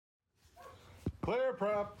Clear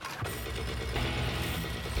prop.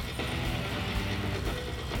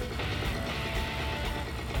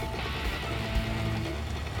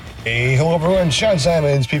 Hey, hello everyone, Sean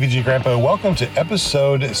Simons, PPG Grandpa. Welcome to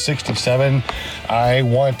episode 67. I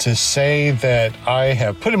want to say that I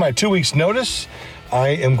have put in my 2 weeks notice. I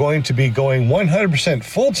am going to be going 100%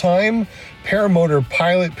 full-time paramotor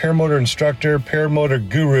pilot, paramotor instructor, paramotor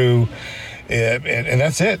guru, and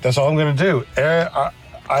that's it. That's all I'm going to do.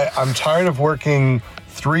 I'm tired of working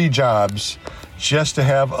 3 jobs just to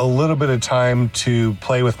have a little bit of time to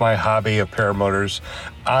play with my hobby of paramotors.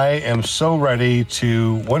 I am so ready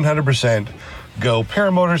to 100% go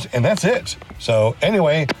paramotors, and that's it. So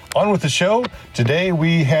anyway, on with the show. Today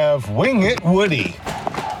we have Wing It Woody.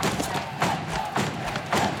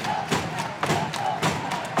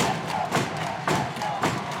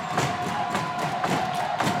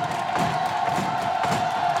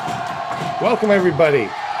 Welcome everybody.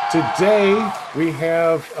 Today we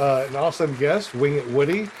have an awesome guest, Wing It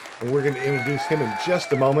Woody, and we're going to introduce him in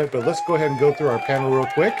just a moment, but let's go ahead and go through our panel real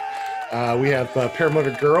quick. We have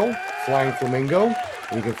Paramotor Girl, Flying Flamingo,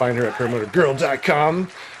 and you can find her at paramotorgirl.com.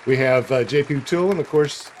 We have JP Tool, and of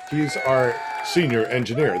course, he's our senior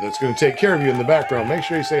engineer that's going to take care of you in the background. Make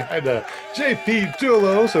sure you say hi to JP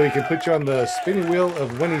Tulo so he can put you on the spinning wheel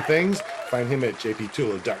of winning things. Find him at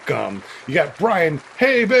jptulo.com. You got Brian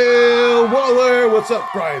Haybale Waller. What's up,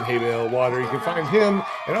 Brian Haybale Waller? You can find him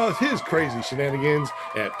and all of his crazy shenanigans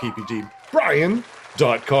at ppgbrian.com.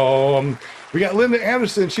 We got Linda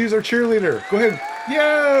Anderson. She's our cheerleader. Go ahead.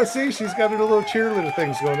 Yeah, see, she's got her little cheerleader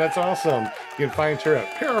things going. That's awesome. You can find her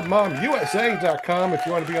at paramomusa.com. If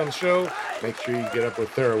you want to be on the show, make sure you get up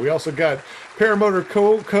with her. We also got Paramotor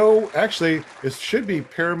Co. Actually, it should be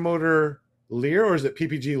Paramotor Lear, or is it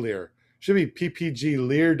PPG Lear? Should be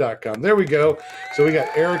ppglear.com. There we go. So we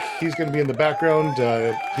got Eric. He's going to be in the background.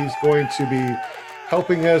 He's going to be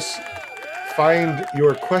helping us find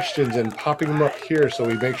your questions and popping them up here so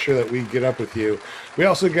we make sure that we get up with you. We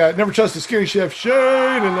also got Never Trust a Skinny Chef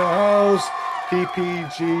Shane in the house,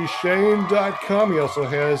 ppgshane.com. He also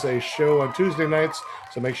has a show on Tuesday nights,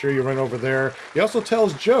 so make sure you run over there. He also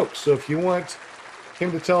tells jokes, so if you want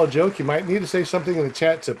him to tell a joke, you might need to say something in the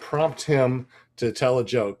chat to prompt him to tell a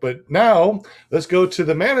joke. But now, let's go to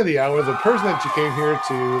the man of the hour, the person that you came here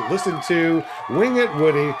to listen to, Wing It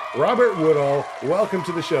Woody, Robert Woodall. Welcome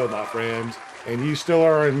to the show, my friend. And you still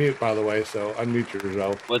are on mute, by the way, so unmute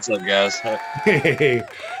yourself. What's up, guys? Hey.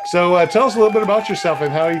 So tell us a little bit about yourself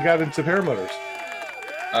and how you got into paramotors.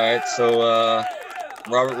 All right, so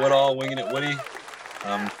Robert Woodall, Winging It Woody.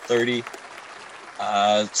 I'm 30.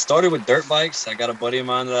 Started with dirt bikes. I got a buddy of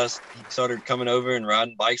mine that he started coming over and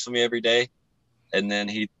riding bikes with me every day. And then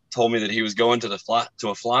he told me that he was going to a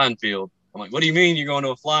flying field. I'm like, what do you mean you're going to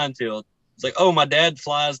a flying field? He's like, oh, my dad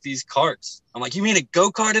flies these karts. I'm like, you mean a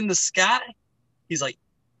go-kart in the sky? He's like,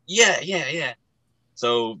 yeah.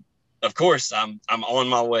 So, of course, I'm on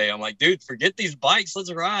my way. I'm like, dude, forget these bikes.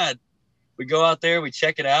 Let's ride. We go out there. We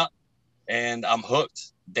check it out. And I'm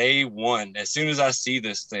hooked. Day one. As soon as I see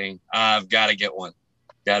this thing, I've got to get one.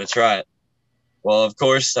 Got to try it. Well, of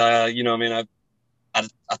course, I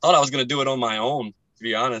thought I was going to do it on my own, to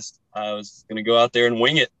be honest. I was going to go out there and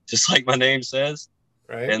wing it, just like my name says.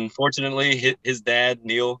 Right. And fortunately, his dad,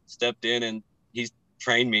 Neil, stepped in and he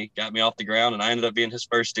trained me, got me off the ground, and I ended up being his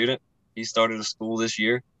first student. He started a school this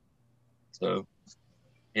year. So,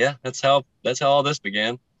 yeah, that's how all this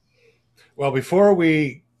began. Well, before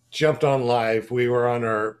we jumped on live, we were on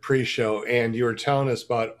our pre-show, and you were telling us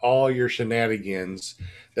about all your shenanigans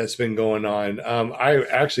that's been going on. I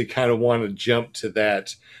actually kind of want to jump to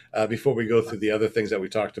that before we go through the other things that we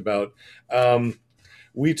talked about.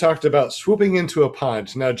 We talked about swooping into a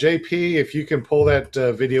pond. Now, JP, if you can pull that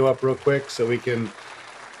video up real quick so we can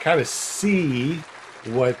kind of see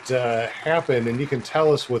what happened, and you can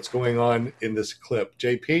tell us what's going on in this clip.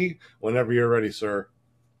 JP, whenever you're ready, sir.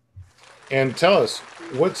 And tell us,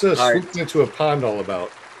 what's swooping into a pond all about?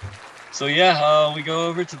 So, yeah, we go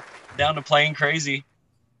over down to Plain Crazy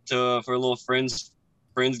for a little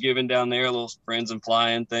Friendsgiving down there, a little friends and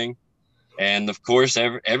flying thing. And, of course,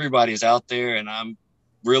 everybody's out there, and I'm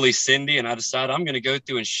really Cindy, and I decide I'm going to go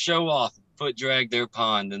through and show off and foot drag their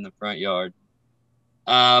pond in the front yard.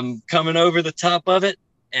 I'm coming over the top of it,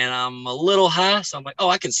 and I'm a little high, so I'm like, oh,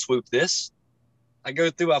 I can swoop this. I go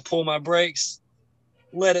through, I pull my brakes,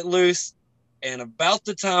 let it loose, and about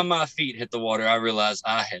the time my feet hit the water, I realized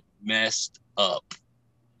I had messed up.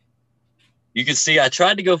 You can see I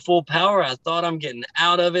tried to go full power. I thought I'm getting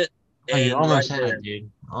out of it. Oh, you almost had it,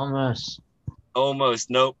 dude. Almost.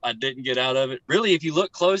 Nope, I didn't get out of it. Really, if you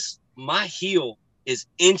look close, my heel is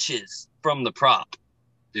inches from the prop,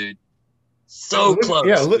 dude. So close.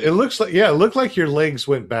 Yeah, it looks like it looked like your legs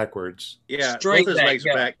went backwards. Yeah, Straight both his back, legs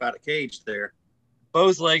yeah. are back by the cage there.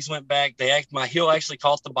 Both legs went back. My heel actually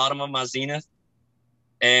caught the bottom of my zenith.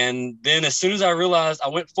 And then as soon as I realized, I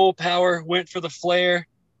went full power, went for the flare.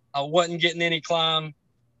 I wasn't getting any climb.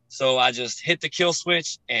 So I just hit the kill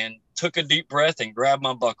switch and took a deep breath and grabbed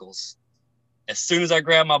my buckles. As soon as I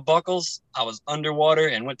grabbed my buckles, I was underwater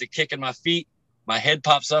and went to kicking my feet. My head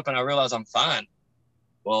pops up and I realize I'm fine.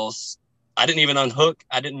 Well, I didn't even unhook.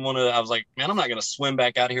 I was like, man, I'm not going to swim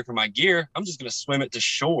back out of here for my gear. I'm just going to swim it to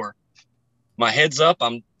shore. My head's up.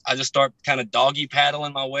 I just start kind of doggy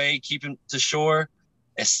paddling my way, keeping to shore.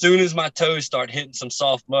 As soon as my toes start hitting some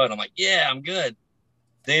soft mud, I'm like, yeah, I'm good.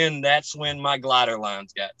 Then that's when my glider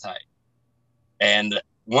lines got tight. And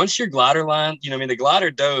once your glider line, the glider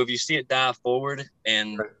dove, you see it dive forward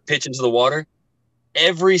and pitch into the water.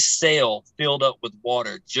 Every sail filled up with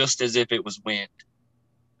water, just as if it was wind.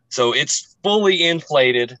 So it's fully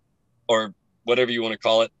inflated, or whatever you want to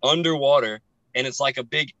call it, underwater. And it's like a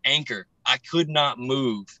big anchor. I could not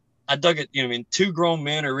move. I dug it, two grown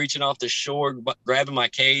men are reaching off the shore, grabbing my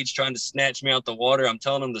cage, trying to snatch me out the water. I'm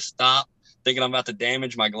telling them to stop, thinking I'm about to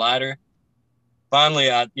damage my glider. Finally,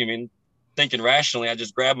 thinking rationally, I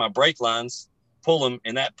just grab my brake lines, pull them,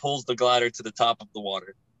 and that pulls the glider to the top of the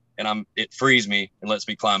water. And it frees me and lets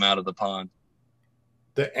me climb out of the pond.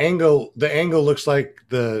 The angle looks like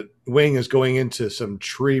the wing is going into some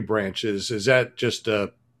tree branches. Is that just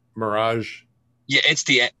a mirage? Yeah,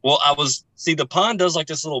 the pond does like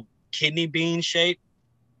this little kidney bean shape.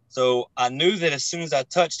 So I knew that as soon as I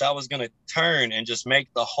touched, I was going to turn and just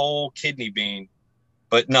make the whole kidney bean.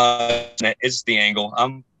 But no, it's the angle.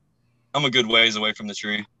 I'm a good ways away from the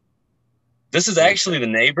tree. This is actually the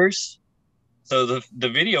neighbors. So the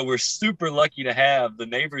video we're super lucky to have. The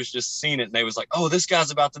neighbors just seen it and they was like, oh, this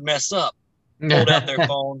guy's about to mess up. Pulled out their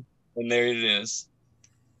phone and there it is.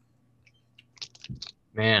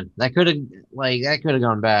 Man, that could have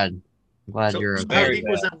gone bad. I'm glad you're How okay. deep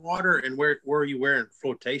was that water, and where were you wearing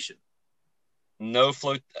flotation? No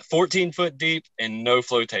float, 14 foot deep and no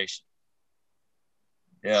flotation.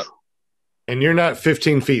 Yeah. And you're not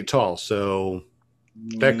 15 feet tall, so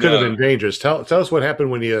that could have been dangerous. Tell us what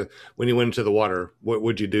happened when you went into the water. What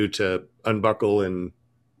would you do to unbuckle and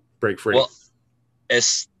break free? Well,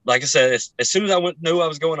 like I said, as soon as I knew I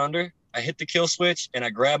was going under, I hit the kill switch and I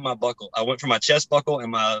grabbed my buckle. I went for my chest buckle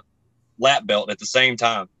and my lap belt at the same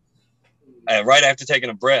time, right after taking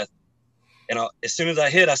a breath. And as soon as I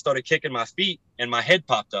hit, I started kicking my feet and my head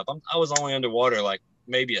popped up. I was only underwater like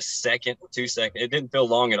maybe a second, 2 seconds. It didn't feel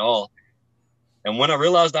long at all. And when I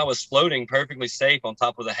realized I was floating perfectly safe on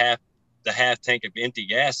top of the half tank of empty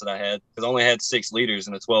gas that I had, because I only had 6 liters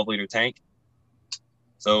in a 12-liter tank.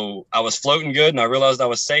 So I was floating good and I realized I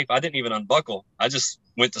was safe. I didn't even unbuckle. I just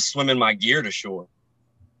went to swim in my gear to shore.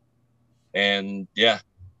 And yeah,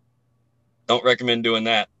 don't recommend doing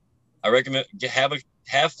that. I recommend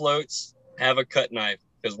have floats, have a cut knife,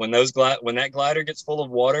 because when that glider gets full of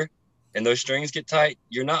water and those strings get tight,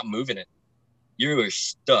 you're not moving it. You are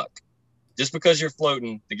stuck. Just because you're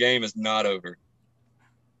floating, the game is not over.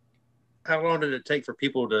 How long did it take for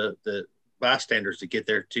people the bystanders to get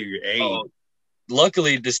there to your aid?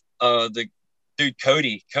 Luckily, the dude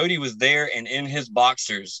Cody was there and in his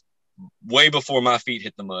boxers way before my feet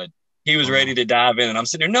hit the mud. He was ready to dive in, and I'm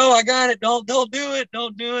sitting there. No, I got it. Don't do it.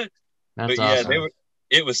 Don't do it. That's but yeah, awesome.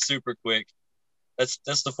 It was super quick.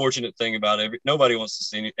 That's the fortunate thing about nobody wants to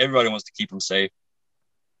see it. Everybody wants to keep them safe.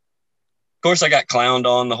 Of course, I got clowned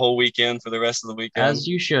on the whole weekend for the rest of the weekend. As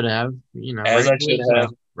you should have, As I should have.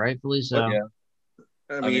 Rightfully so. But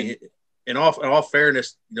yeah. I mean, in all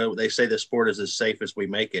fairness, they say the sport is as safe as we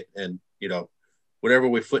make it, and whenever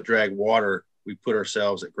we foot drag water, we put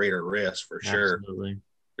ourselves at greater risk for sure. Absolutely.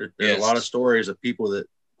 There's a lot of stories of people that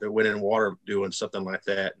went in water doing something like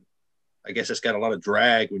that. I guess it's got a lot of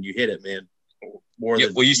drag when you hit it, man. More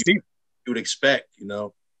than you would expect,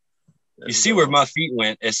 You see where my feet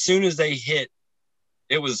went. As soon as they hit,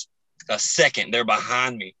 it was a second. They're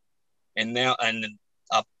behind me. And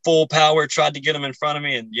I full power tried to get them in front of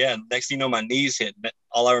me. And yeah, next thing you know, my knees hit.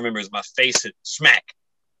 All I remember is my face hit smack.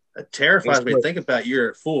 That terrifies me to think about.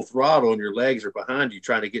 You're at full throttle and your legs are behind you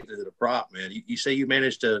trying to get to the prop, man. You say you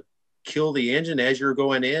managed to kill the engine as you're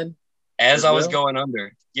going in? As I was going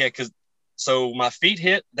under. Yeah, so my feet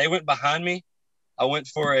hit. They went behind me. I went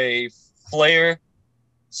for a flare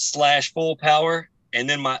 / full power. And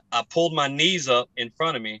then I pulled my knees up in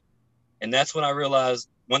front of me. And that's when I realized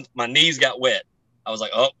when my knees got wet, I was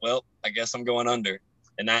like, oh, well, I guess I'm going under.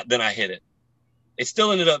 And then I hit it. It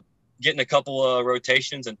still ended up getting a couple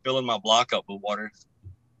rotations and filling my block up with water.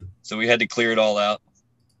 So we had to clear it all out.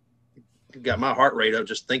 got my heart rate up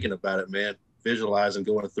just thinking about it, man. Visualizing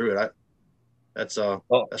going through it. That's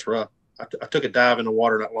rough. I took a dive in the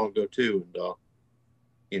water not long ago too,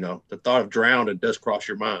 and the thought of drowning does cross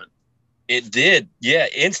your mind. It did, yeah,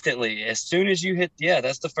 instantly. As soon as you hit,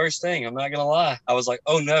 that's the first thing. I'm not gonna lie. I was like,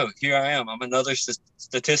 oh no, here I am. I'm another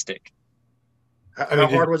statistic. How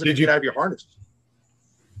hard was it to get out of your harness?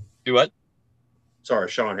 Do what? Sorry,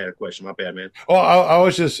 Sean had a question. My bad, man. Well, I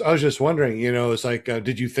was just wondering. It's like,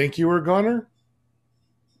 did you think you were a goner?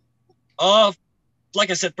 Like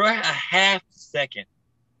I said, for a half second,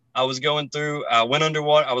 I was going through. I went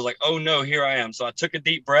underwater. I was like, oh no, here I am. So I took a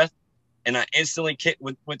deep breath, and I instantly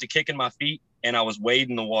went to kicking my feet, and I was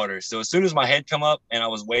wading the water. So as soon as my head come up and I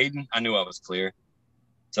was wading, I knew I was clear.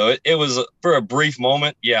 So it was for a brief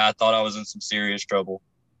moment. Yeah, I thought I was in some serious trouble.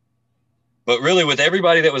 But really, with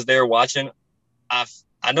everybody that was there watching, I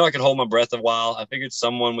know I could hold my breath a while. I figured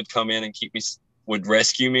someone would come in and would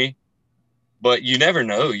rescue me. But you never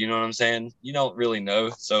know, you know what I'm saying? You don't really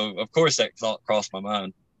know. So, of course, that thought crossed my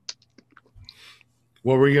mind.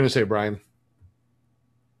 What were you going to say, Brian?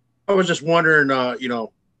 I was just wondering,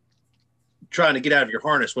 trying to get out of your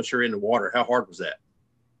harness once you're in the water. How hard was that?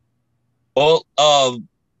 Well, I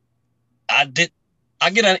get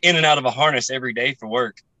in and out of a harness every day for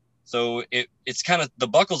work. So it's kind of, the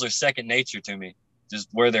buckles are second nature to me, just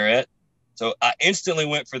where they're at. So I instantly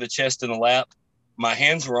went for the chest and the lap. My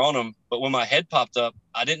hands were on them, but when my head popped up,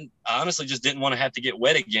 I honestly just didn't want to have to get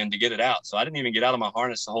wet again to get it out. So I didn't even get out of my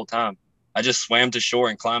harness the whole time. I just swam to shore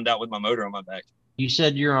and climbed out with my motor on my back. You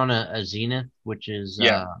said you're on a Zenith, which is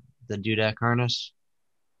the Dudek harness.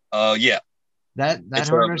 Yeah. That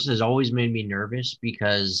harness has always made me nervous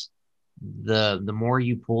because the more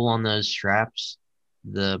you pull on those straps,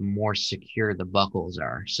 the more secure the buckles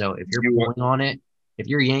are. So if you're pulling on it, if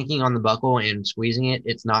you're yanking on the buckle and squeezing it,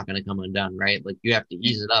 it's not going to come undone, right? Like you have to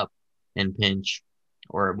ease it up and pinch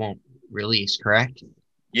or it won't release, correct?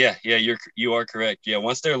 Yeah, you are correct. Yeah,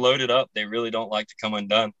 once they're loaded up, they really don't like to come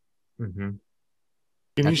undone. Mm-hmm.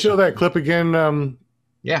 Can you show that clip again?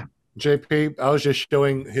 Yeah. JP, I was just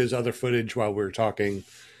showing his other footage while we were talking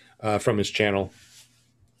from his channel.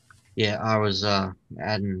 Yeah, I was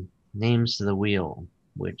adding names to the wheel,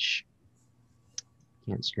 which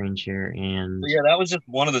can't screen share. And yeah, that was just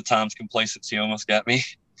one of the times complacency almost got me.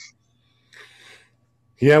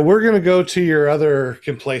 Yeah, we're going to go to your other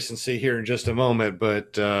complacency here in just a moment,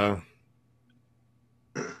 but yeah,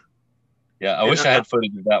 I wish I had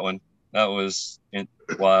footage of that one. That was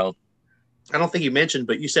wild. I don't think you mentioned,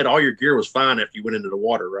 but you said all your gear was fine after you went into the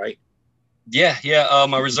water, right? Yeah.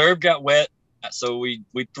 My reserve got wet, so we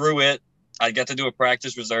threw it. I got to do a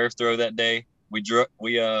practice reserve throw that day. We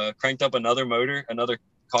cranked up another motor, another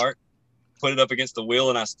cart, put it up against the wheel,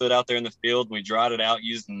 and I stood out there in the field. We dried it out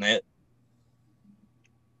using the net.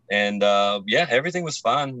 And everything was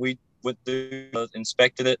fine. We went through,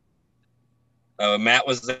 inspected it. Matt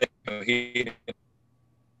was there. We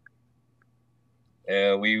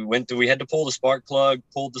had to pull the spark plug,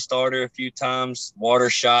 pulled the starter a few times. Water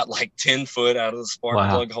shot like 10 foot out of the spark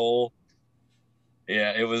plug hole.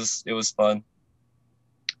 Yeah, it was fun.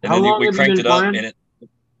 And then we cranked it up, and it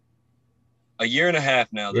a year and a half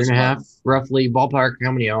now. Year and a half, roughly ballpark.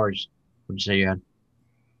 How many hours would you say you had?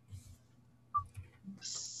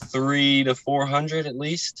 300 to 400 at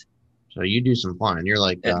least. So you do some flying. You're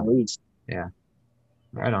like at least. Yeah,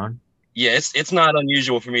 right on. Yeah, it's not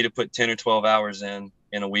unusual for me to put 10 or 12 hours in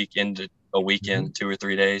a weekend, 2 or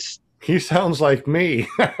 3 days. He sounds like me.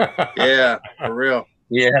 Yeah, for real.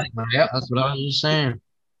 Yeah, that's what I was just saying.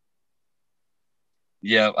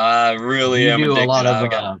 Yeah, I really am addicted. I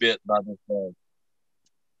got bit by this bug.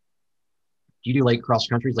 Do you do like cross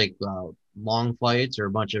countries, like long flights or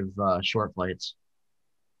a bunch of short flights?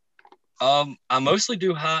 I mostly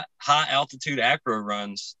do high altitude acro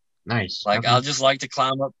runs. Nice. Like I'll just like to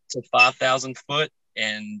climb up to 5,000 foot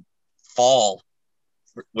and fall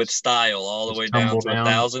with style all the way down to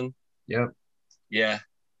 1,000. Yep. Yeah.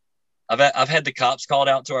 I've had the cops called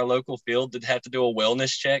out to our local field to have to do a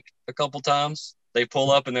wellness check a couple times. They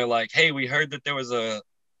pull up and they're like, "Hey, we heard that there was a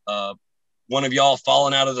one of y'all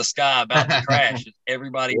falling out of the sky about to crash. Is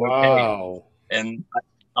everybody okay?" And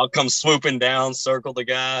I'll come swooping down, circle the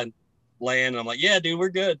guy, and land. And I'm like, "Yeah, dude, we're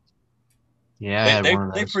good." Yeah,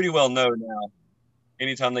 they pretty well know now.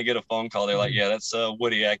 Anytime they get a phone call, they're like, "Yeah, that's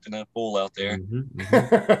Woody acting a fool out there."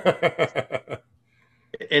 Mm-hmm.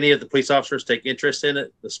 Any of the police officers take interest in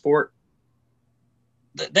it, the sport?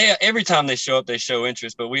 They every time they show up, they show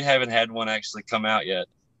interest, but we haven't had one actually come out yet.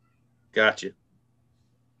 Gotcha.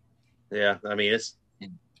 Yeah, I mean,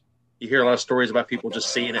 you hear a lot of stories about people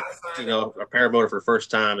just seeing it, a paramotor for the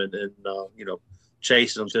first time, and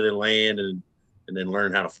chasing them till they land and then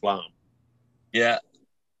learn how to fly them. Yeah.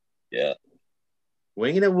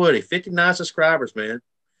 Winging It Woody, 59 subscribers, man.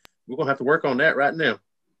 We're going to have to work on that right now.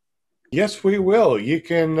 Yes, we will. You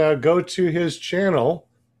can go to his channel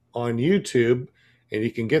on YouTube, and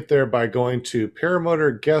you can get there by going to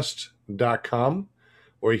paramotorguest.com,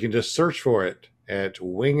 or you can just search for it at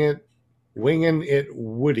Winging It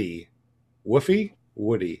Woody. Woofy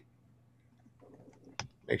Woody.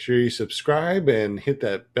 Make sure you subscribe and hit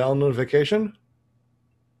that bell notification.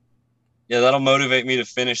 Yeah, that'll motivate me to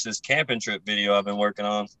finish this camping trip video I've been working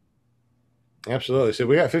on. Absolutely. So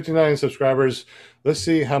we got 59 subscribers. Let's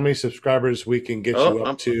see how many subscribers we can get you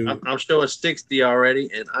up to. I'm showing 60 already,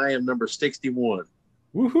 and I am number 61.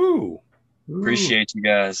 Woohoo! Appreciate you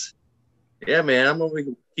guys. Yeah, man. I'm going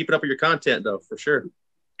to be keeping up with your content, though, for sure.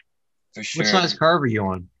 For sure. What size carb are you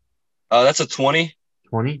on? That's a 20.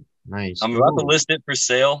 20? Nice. I'm about to list it for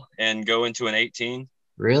sale and go into an 18.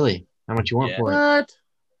 Really? How much you want for it? What?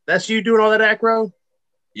 That's you doing all that acro?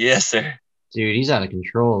 Yes, sir. Dude, he's out of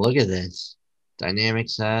control. Look at this. Dynamic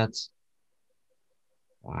sets.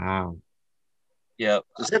 Wow. Yep.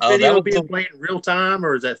 Is that video being played in real time,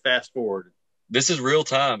 or is that fast forward? This is real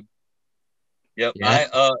time. Yep.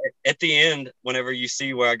 Yeah. At the end, whenever you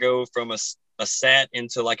see where I go from a sat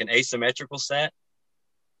into like an asymmetrical sat,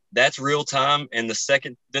 that's real time. And this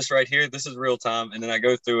right here, this is real time. And then I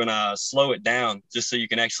go through and I slow it down just so you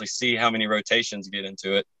can actually see how many rotations get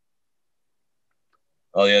into it.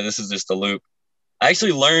 Oh yeah, this is just a loop. I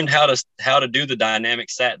actually learned how to do the dynamic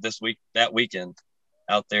sat that weekend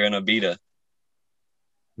out there in Abita.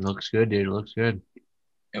 Looks good, dude. Looks good.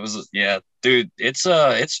 It was, yeah, dude. It's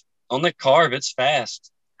on the carb. It's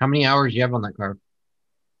fast. How many hours do you have on that carb?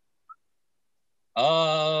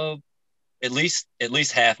 At least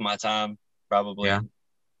half my time, probably.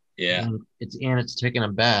 Yeah. It's taking a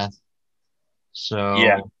bath. So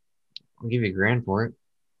yeah, I'll give you $1,000 for it.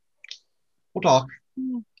 We'll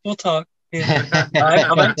talk. Yeah.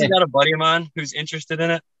 I've actually got a buddy of mine who's interested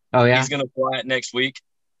in it. Oh yeah. He's gonna fly it next week.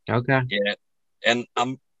 Okay. Yeah. And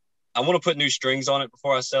I want to put new strings on it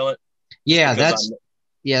before I sell it. Yeah, that's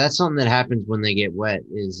something that happens when they get wet.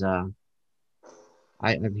 Is I've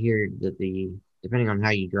heard that depending on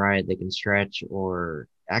how you dry it, they can stretch or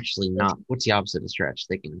actually not. What's the opposite of stretch?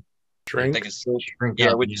 They can shrink. They can still shrink.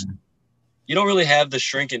 Yeah, up, you don't really have the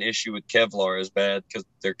shrinking issue with Kevlar as bad because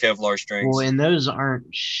they're Kevlar strings. Well, and those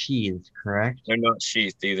aren't sheathed, correct? They're not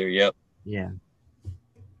sheathed either. Yep. Yeah.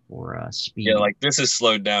 Or speed. Yeah, like this is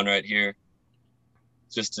slowed down right here.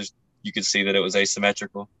 Just you could see that it was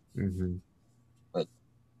asymmetrical. Mm-hmm. But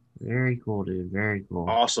very cool, dude. Very cool.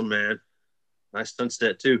 Awesome, man. Nice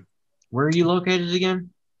sunset too. Where are you located again?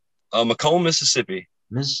 Macomb, Mississippi.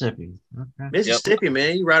 Mississippi. Okay. Mississippi,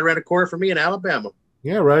 man. You right around the corner from me in Alabama.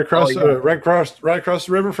 Yeah, right across the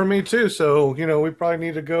river from me too. So we probably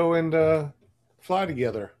need to go and fly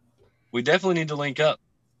together. We definitely need to link up.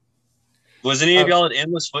 Was any of y'all at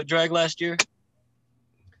Endless Foot Drag last year?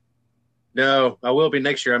 No, I will be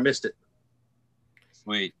next year. I missed it.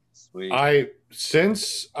 Sweet.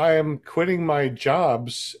 Since I am quitting my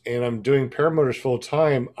jobs and I'm doing paramotors full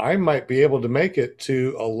time, I might be able to make it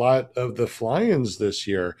to a lot of the fly-ins this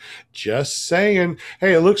year. Just saying.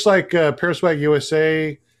 Hey, it looks like Paraswag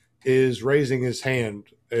USA is raising his hand.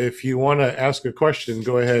 If you want to ask a question,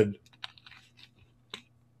 go ahead.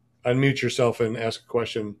 Unmute yourself and ask a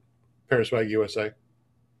question, Paraswag USA.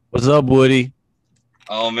 What's up, Woody?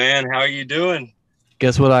 Oh man, how are you doing?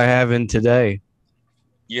 Guess what I have in today?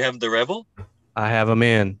 You have the Rebel? I have them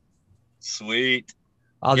in. Sweet.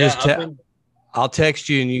 I'll text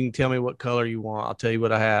you and you can tell me what color you want. I'll tell you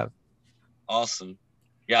what I have. Awesome.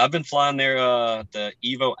 Yeah, I've been flying there the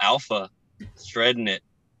Evo Alpha, shredding it,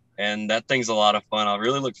 and that thing's a lot of fun. I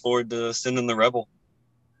really look forward to sending the Rebel.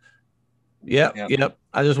 Yep.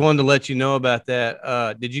 I just wanted to let you know about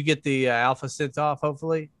that. Did you get the Alpha sent off,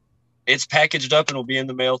 hopefully? It's packaged up and will be in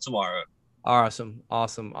the mail tomorrow. Awesome.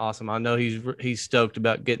 I know he's stoked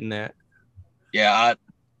about getting that. Yeah,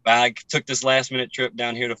 I took this last minute trip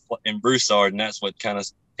down here in Broussard, and that's what kind of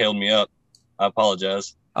held me up. I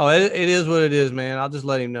apologize. Oh, it is what it is, man. I'll just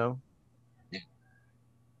let him know. Yeah.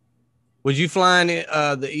 Was you flying the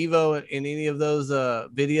Evo in any of those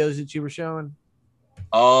videos that you were showing?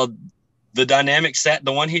 The dynamic sat,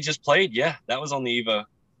 the one he just played, yeah, that was on the Evo.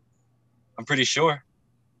 I'm pretty sure.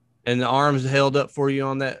 And the arms held up for you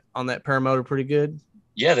on that paramotor pretty good?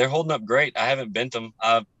 Yeah, they're holding up great. I haven't bent them.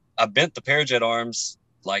 I bent the Parajet arms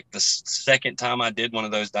like the second time I did one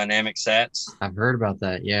of those dynamic sats. I've heard about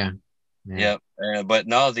that. Yeah. Yep. But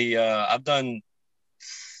no, I've done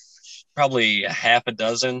probably a half a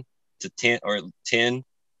dozen to 10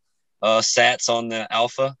 sats on the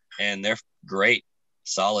Alpha, and they're great,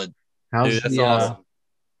 solid. How's Dude, that's the awesome.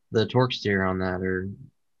 the torque steer on that, or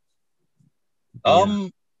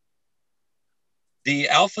the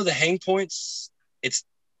Alpha, the hang points, it's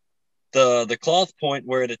the cloth point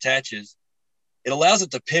where it attaches. It allows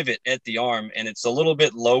it to pivot at the arm, and it's a little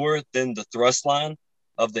bit lower than the thrust line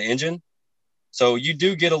of the engine. So you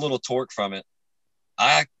do get a little torque from it.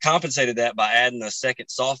 I compensated that by adding a second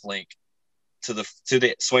soft link to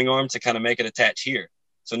the swing arm to kind of make it attach here.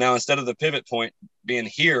 So now instead of the pivot point being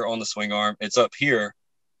here on the swing arm, it's up here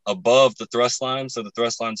above the thrust line. So the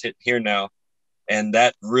thrust line's hit here now. And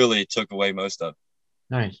that really took away most of it.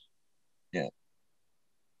 nice? Yeah.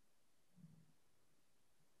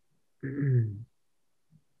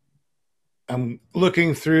 I'm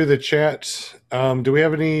looking through the chat. Do we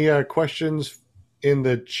have any questions in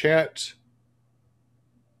the chat?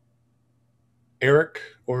 Eric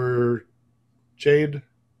or Jade?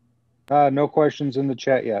 No questions in the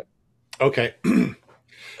chat yet. Okay.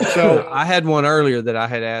 So I had one earlier that I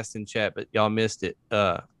had asked in chat, but y'all missed it.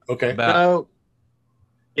 okay. About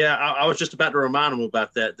Yeah, I was just about to remind them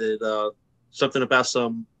about that something about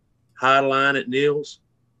some high line at Neil's.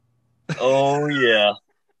 Oh, yeah.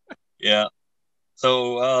 Yeah.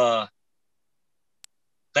 So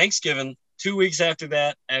Thanksgiving, 2 weeks after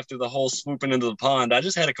that, after the whole swooping into the pond, I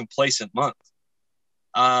just had a complacent month.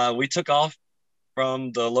 We took off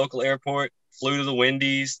from the local airport, flew to the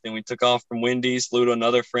Wendy's. Then we took off from Wendy's, flew to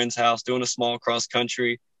another friend's house, doing a small cross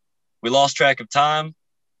country. We lost track of time,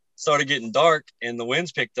 started getting dark, and the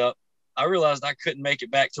winds picked up. I realized I couldn't make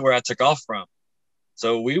it back to where I took off from.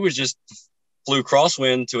 So we was just flew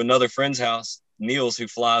crosswind to another friend's house, Niels, who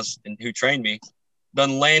flies and who trained me.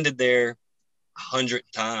 Done landed there 100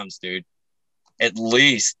 times, dude. At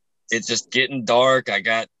least. It's just getting dark. I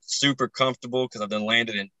got super comfortable because I've done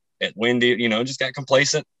landed at windy, just got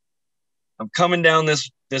complacent. I'm coming down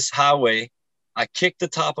this highway. I kick the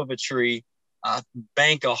top of a tree. I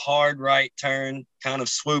bank a hard right turn, kind of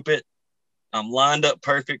swoop it. I'm lined up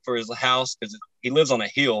perfect for his house because he lives on a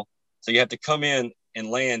hill. So you have to come in and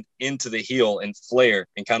land into the hill and flare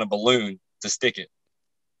and kind of balloon to stick it.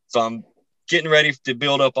 So I'm getting ready to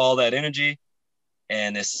build up all that energy.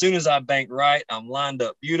 And as soon as I bank right, I'm lined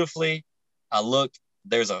up beautifully. I look,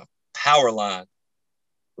 there's a power line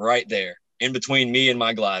right there in between me and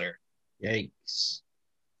my glider. Yikes.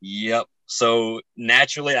 Yep. So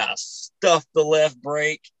naturally, I stuffed the left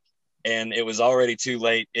brake, and it was already too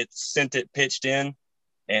late. It sent it pitched in,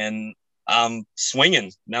 and I'm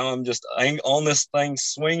swinging. Now I'm just on this thing,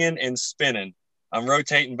 swinging and spinning. I'm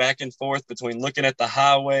rotating back and forth between looking at the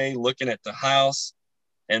highway, looking at the house.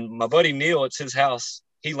 And my buddy Neil, it's his house.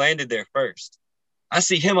 He landed there first. I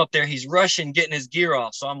see him up there. He's rushing, getting his gear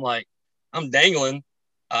off. So I'm like, I'm dangling.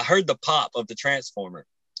 I heard the pop of the transformer.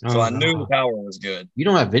 So I knew the power was good. You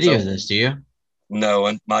don't have video of this, do you? No,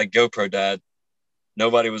 and my GoPro died.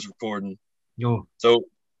 Nobody was recording. Yo. So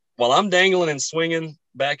while I'm dangling and swinging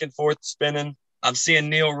back and forth, spinning, I'm seeing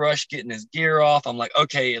Neil rush getting his gear off. I'm like,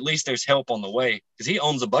 okay, at least there's help on the way because he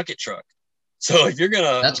owns a bucket truck. So if you're going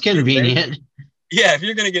to... That's convenient. Yeah, if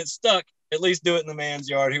you're going to get stuck, at least do it in the man's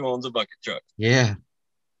yard who owns a bucket truck. Yeah.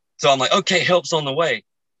 So I'm like, okay, help's on the way.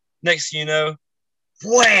 Next thing you know,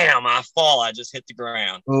 wham, I fall. I just hit the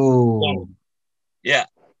ground. Oh. Yeah.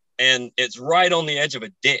 And it's right on the edge of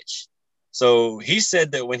a ditch. So he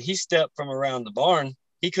said that when he stepped from around the barn,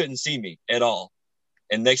 he couldn't see me at all.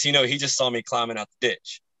 And next thing you know, he just saw me climbing out the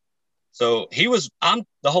ditch. So the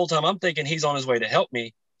whole time I'm thinking he's on his way to help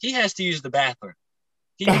me. He has to use the bathroom.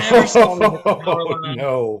 He never saw me hit the power line.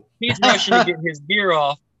 No. He's rushing to get his gear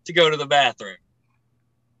off to go to the bathroom.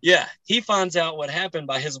 Yeah, he finds out what happened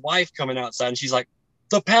by his wife coming outside, and she's like,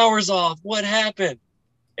 the power's off. What happened?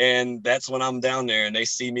 And that's when I'm down there, and they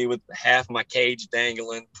see me with half my cage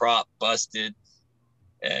dangling, prop busted.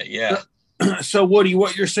 Yeah. So, Woody,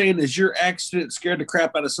 what you're saying is your accident scared the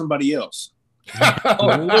crap out of somebody else.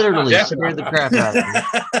 Literally scared the crap out of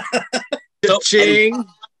me. So, Ching.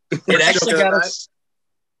 it actually got us.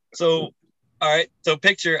 So, all right. So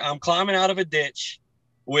picture I'm climbing out of a ditch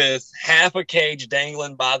with half a cage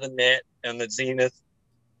dangling by the net and the zenith,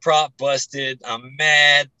 prop busted. I'm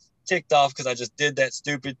mad, ticked off because I just did that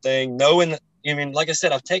stupid thing. Knowing, like I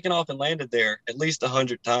said, I've taken off and landed there at least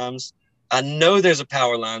 100 times. I know there's a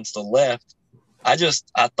power line to the left. I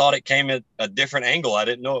thought it came at a different angle. I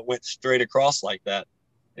didn't know it went straight across like that.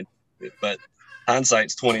 But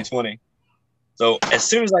hindsight's 20/20. So as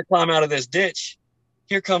soon as I climb out of this ditch,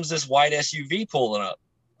 here comes this white SUV pulling up.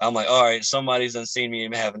 I'm like, all right, somebody's done seen me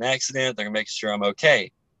have an accident. They're making sure I'm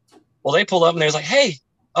okay. Well, they pull up and they're like, hey,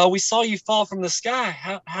 we saw you fall from the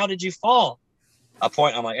sky. How did you fall? I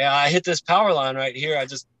point, I'm like, yeah, I hit this power line right here. I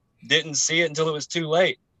just didn't see it until it was too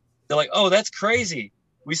late. They're like, oh, that's crazy.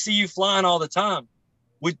 We see you flying all the time.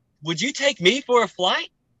 Would you take me for a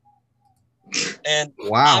flight? And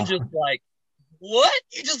Wow. I'm just like, what?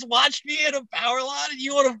 You just watched me hit a power line and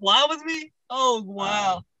you want to fly with me? Oh,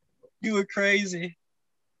 wow. You were crazy.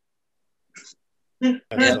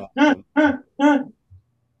 That's awesome.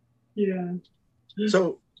 Yeah.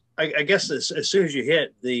 So I guess as soon as you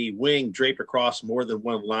hit, the wing draped across more than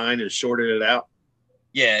one line and shorted it out.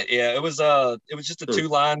 Yeah. It was just a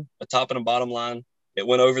 2-line, a top and a bottom line. It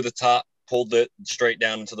went over the top, pulled it straight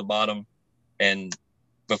down into the bottom, and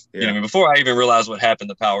before I even realized what happened,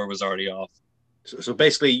 the power was already off. So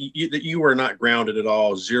basically, you were not grounded at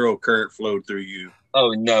all. Zero current flowed through you.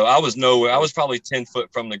 Oh no, I was nowhere. I was probably 10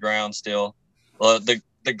 foot from the ground still. The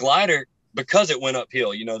glider, because it went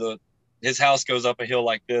uphill, his house goes up a hill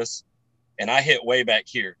like this, and I hit way back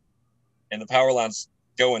here, and the power line's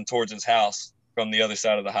going towards his house from the other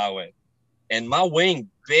side of the highway, and my wing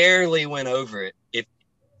barely went over it.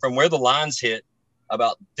 From where the lines hit,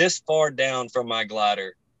 about this far down from my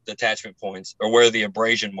glider, the attachment points, or where the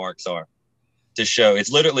abrasion marks are, to show. It's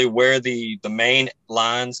literally where the main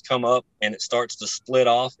lines come up and it starts to split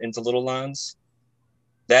off into little lines.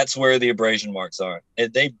 That's where the abrasion marks are.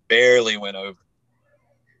 They barely went over.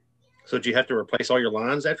 So did you have to replace all your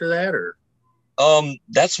lines after that, or?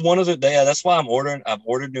 That's one of that's why I've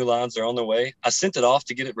ordered new lines. They're on their way. I sent it off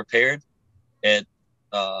to get it repaired at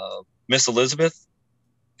Miss Elizabeth,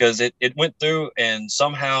 because it went through and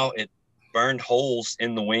somehow it burned holes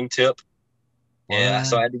in the wingtip. Yeah,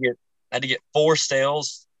 so I had to get 4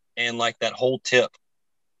 sails and like that whole tip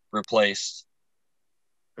replaced.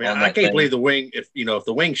 I mean, I can't believe the wing. If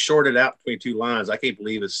the wing shorted out between 2 lines, I can't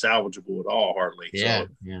believe it's salvageable at all. Hardly. Yeah, so,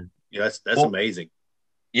 yeah. That's amazing.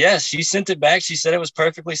 Yes, she sent it back. She said it was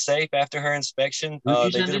perfectly safe after her inspection. Who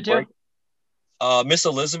did you send it to? Miss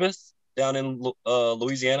Elizabeth down in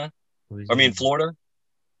Louisiana. I mean Florida.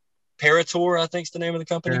 Parator, I think is the name of the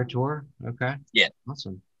company. Parator, okay. Yeah.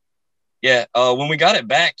 Awesome. Yeah, when we got it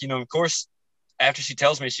back, of course, after she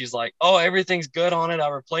tells me, she's like, oh, everything's good on it. I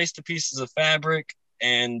replaced the pieces of fabric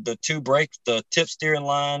and the 2 break, the tip steering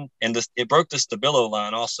line, and it broke the Stabilo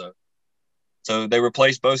line also. So they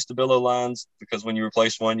replaced both Stabilo lines, because when you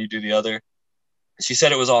replace one, you do the other. She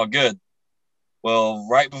said it was all good. Well,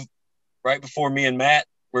 right before me and Matt,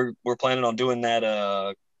 we're planning on doing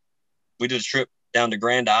that. We did a trip down to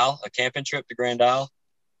Grand Isle, a camping trip to Grand Isle.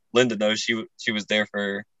 Linda knows she was there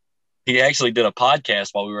for. He actually did a podcast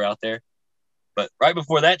while we were out there. But right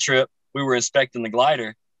before that trip, we were inspecting the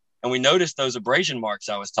glider, and we noticed those abrasion marks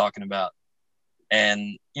I was talking about.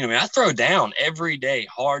 And, I throw down every day,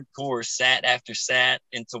 hardcore, sat after sat,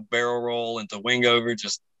 into barrel roll, into wing over,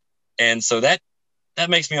 and so that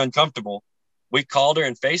makes me uncomfortable. We called her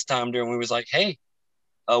and FaceTimed her, and we was like, hey,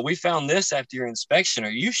 we found this after your inspection. Are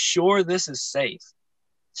you sure this is safe?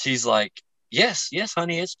 She's like, yes,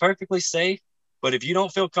 honey, it's perfectly safe. But if you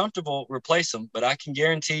don't feel comfortable, replace them. But I'll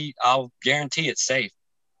guarantee it's safe.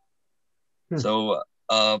 So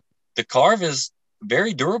the Carve is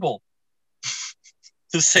very durable,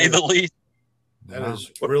 to say the least. That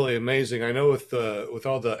is really amazing. I know with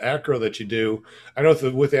all the acro that you do, I know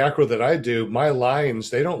with the acro that I do, my lines,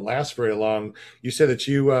 they don't last very long. You said that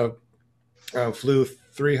you flew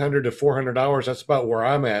 300 to 400 hours. That's about where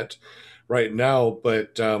I'm at right now.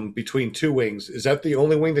 But between 2 wings, is that the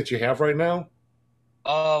only wing that you have right now?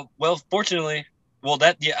 Well, fortunately,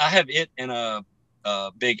 I have it in a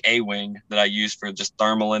big A wing that I use for just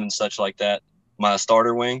thermaling and such like that, my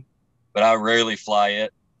starter wing, but I rarely fly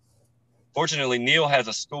it. Fortunately, Neil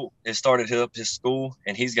has started up his school,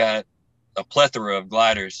 and he's got a plethora of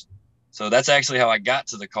gliders. So that's actually how I got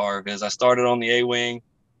to the Carve. Is I started on the A wing,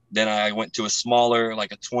 then I went to a smaller,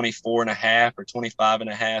 like a 24.5 or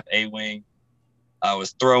 25.5 A wing. I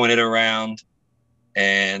was throwing it around.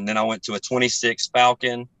 And then I went to a 26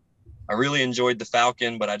 Falcon. I really enjoyed the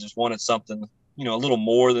Falcon, but I just wanted something, a little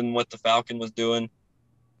more than what the Falcon was doing.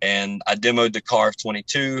 And I demoed the Carve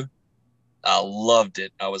 22. I loved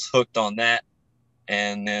it. I was hooked on that.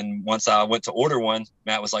 And then once I went to order one,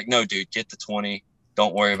 Matt was like, no, dude, get the 20.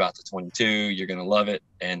 Don't worry about the 22. You're going to love it.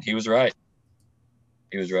 And he was right.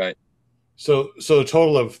 So a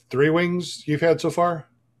total of 3 wings you've had so far?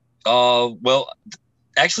 Well,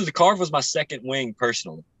 actually, the Carve was my second wing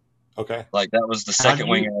personally. Okay. Like that was the second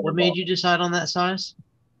wing. What made you decide on that size?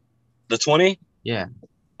 The 20? Yeah.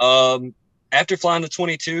 After flying the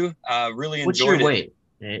 22, I really enjoyed it. What's your weight?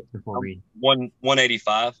 Before we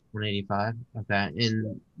 185. 185. Okay.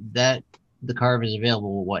 And the Carve is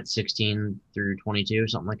available, 16 through 22,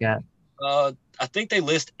 something like that? I think they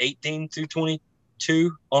list 18 through 22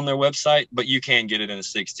 2 on their website, but you can get it in a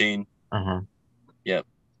 16. Yep.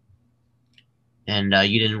 And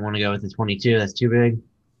you didn't want to go with the 22? That's too big.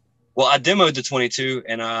 Well, I demoed the 22,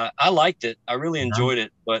 and I liked it. I really enjoyed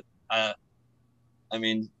it, but I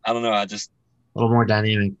mean, I don't know. I just a little more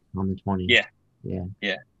dynamic on the 20. Yeah. A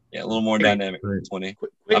little more dynamic on the 20.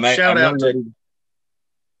 Quick shout out to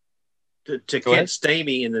Kent ahead.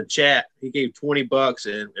 Stamey in the chat. He gave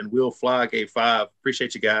 $20 and Will Fly gave 5.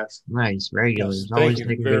 Appreciate you guys. Nice, regular. Yes, thank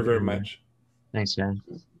you very much. Thanks, guys.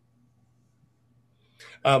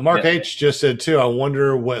 Mark H just said too, I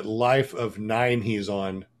wonder what life of 9 he's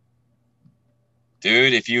on.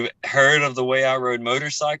 Dude, if you've heard of the way I rode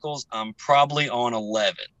motorcycles, I'm probably on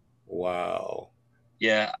 11. Wow.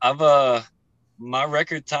 Yeah, I've my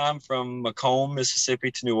record time from Macomb, Mississippi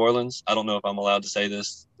to New Orleans, I don't know if I'm allowed to say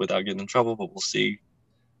this without getting in trouble, but we'll see,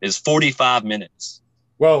 is 45 minutes.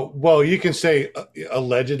 Well, you can say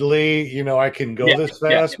allegedly, I can go this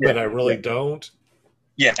fast, but I really don't.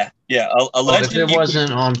 Yeah. If it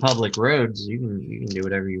wasn't on public roads, you can do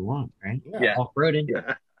whatever you want, right? Yeah. Off-roading.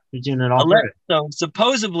 Yeah. You're doing it off-road. So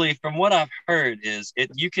supposedly, from what I've heard, is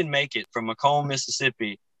you can make it from Macomb,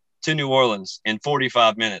 Mississippi to New Orleans in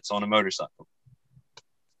 45 minutes on a motorcycle.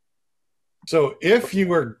 So if you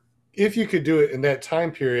could do it in that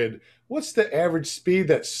time period, what's the average speed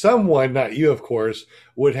that someone, not you, of course,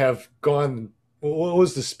 would have gone? What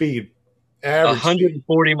was the speed? Average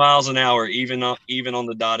 140 miles an hour, even on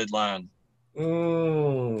the dotted line.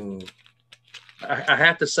 I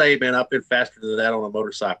have to say, man, I've been faster than that on a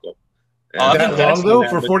motorcycle. That long though,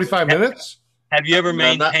 for 45 minutes? Have you ever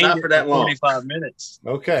maintained not for that long? 45 minutes?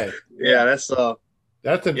 Okay. Yeah, that's an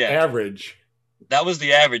average. That was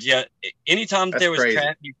the average. Yeah. Anytime there was crazy.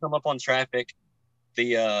 traffic, you come up on traffic,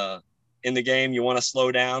 in the game, you want to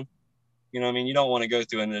slow down. You know what I mean? You don't want to go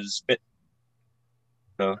through and just spit.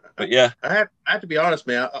 So, but yeah. I have to be honest,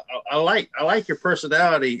 man. I like your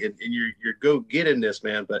personality and your go getting this,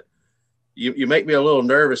 man, but you make me a little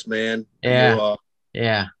nervous, man. Yeah. Well,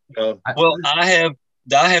 I have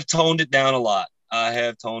toned it down a lot.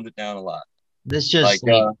 This just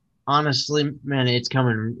honestly, man, it's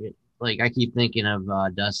coming. Like I keep thinking of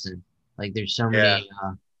Dustin. Like there's so many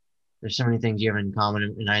things you have in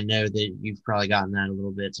common, and I know that you've probably gotten that a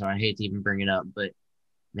little bit. So I hate to even bring it up, but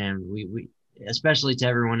man, we especially to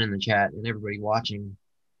everyone in the chat and everybody watching,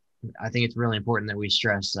 I think it's really important that we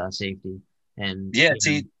stress safety. And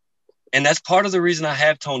and that's part of the reason I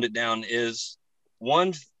have toned it down is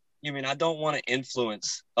one. I don't want to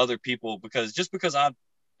influence other people because at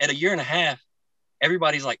a year and a half,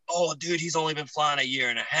 everybody's like, oh, dude, he's only been flying a year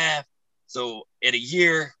and a half. So at a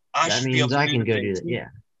year, I should be able to do that. Yeah.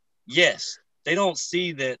 Yes. They don't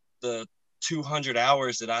see that the 200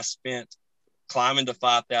 hours that I spent climbing to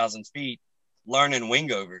 5,000 feet, learning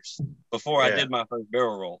wingovers before I did my first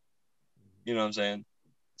barrel roll. You know what I'm saying?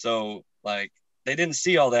 So like, they didn't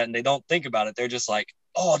see all that and they don't think about it. They're just like,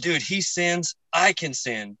 oh, dude, he sins. I can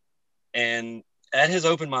sin. And that has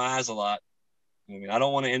opened my eyes a lot. I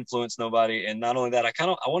don't want to influence nobody. And not only that, I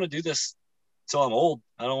want to do this till I'm old.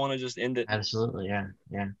 I don't want to just end it. Absolutely. Yeah.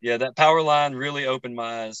 Yeah. That power line really opened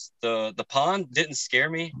my eyes. The pond didn't scare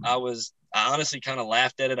me. I honestly kind of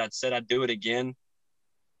laughed at it. I said I'd do it again,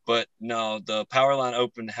 but no, the power line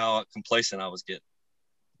opened how complacent I was getting.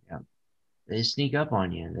 Yeah. They sneak up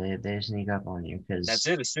on you. They sneak up on you because that's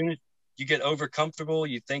it. As soon as you get over comfortable,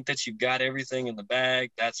 you think that you've got everything in the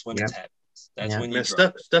bag. That's when it happens. That's when you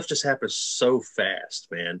stuff just happens so fast,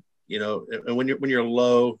 man. And when you're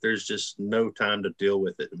low, there's just no time to deal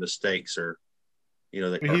with it. The mistakes are,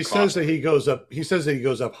 he says that he goes up. He says that he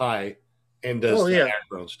goes up high and does the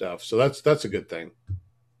aggro stuff. So that's a good thing.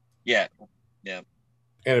 Yeah. And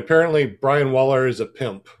apparently Brian Waller is a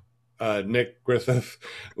pimp. Nick Griffith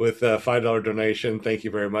with a $5 donation. Thank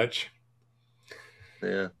you very much.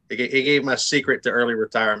 Yeah, he gave my secret to early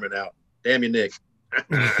retirement out. Damn you, Nick.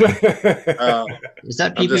 Is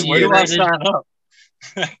that people? Where do I sign up?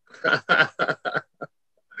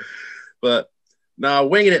 But no,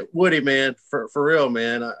 winging it, Woody, man, for real,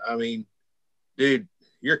 man. I mean, dude,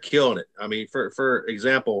 you're killing it. I mean, for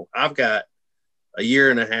example, I've got a year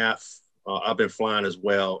and a half. I've been flying as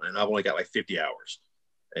well, and I've only got like 50 hours.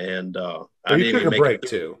 And I you took a break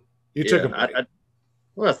too. You took a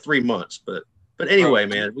break. 3 months, but anyway,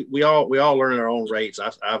 man, we all learn at our own rates.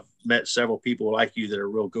 I've met several people like you that are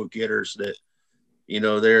real go-getters that,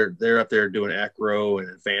 they're up there doing acro and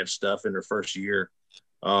advanced stuff in their first year.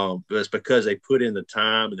 But it's because they put in the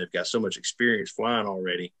time and they've got so much experience flying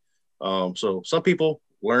already. So some people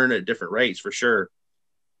learn at different rates for sure.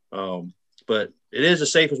 But it is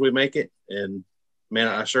as safe as we make it. And man,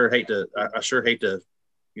 I sure hate to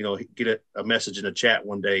get a message in the chat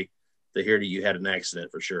one day to hear that you had an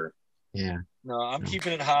accident for sure. Yeah. No, I'm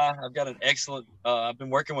keeping it high. I've got an excellent. I've been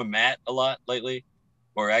working with Matt a lot lately,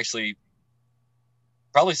 or actually,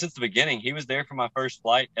 probably since the beginning. He was there for my first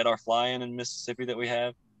flight at our fly-in Mississippi that we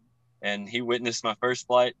have, and he witnessed my first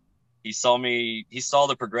flight. He saw me. He saw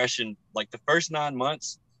the progression. Like the first 9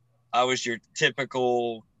 months, I was your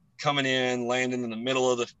typical coming in, landing in the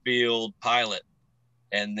middle of the field pilot,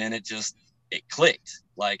 and then it clicked.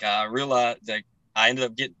 Like I realized that I ended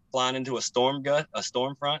up flying into a storm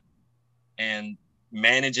front. And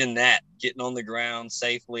managing that, getting on the ground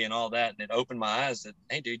safely and all that. And it opened my eyes that,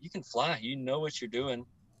 hey, dude, you can fly. You know what you're doing.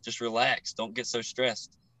 Just relax. Don't get so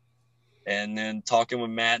stressed. And then talking with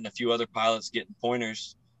Matt and a few other pilots, getting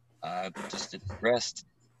pointers, just it progressed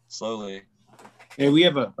slowly. Hey, we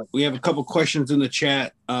have a couple questions in the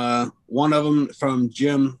chat. One of them from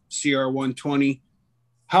Jim CR120.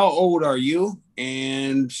 How old are you?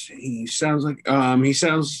 And he sounds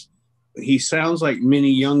like many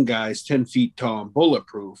young guys, 10 feet tall and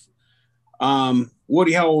bulletproof.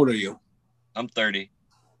 Woody, how old are you? I'm 30.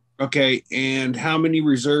 Okay. And how many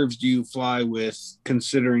reserves do you fly with,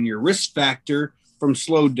 considering your risk factor from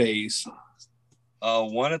slow days?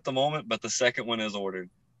 One at the moment, but the second one is ordered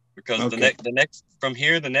because the next from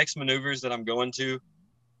here, the next maneuvers that I'm going to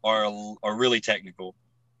are really technical.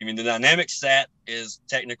 I mean, the dynamic sat is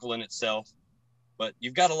technical in itself, but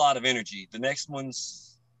you've got a lot of energy. The next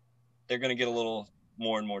ones, they're going to get a little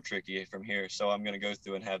more and more tricky from here. So I'm going to go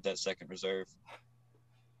through and have that second reserve.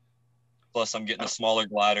 Plus I'm getting a smaller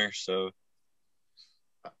glider. So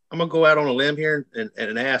I'm going to go out on a limb here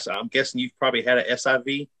and ask, I'm guessing you've probably had an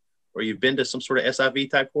SIV or you've been to some sort of SIV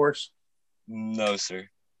type course? No, sir.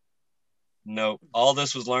 No, all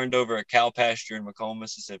this was learned over a cow pasture in Macomb,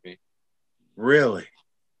 Mississippi. Really?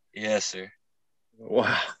 Yes, sir.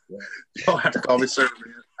 Wow. You don't have to call me sir,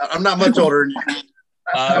 man. I'm not much older than you.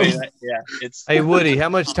 Hey, Woody, how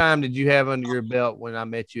much time did you have under your belt when I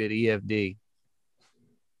met you at EFD?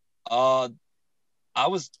 I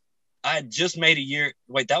had just made a year.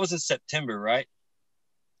 Wait, that was in September, right?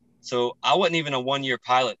 So I wasn't even a 1-year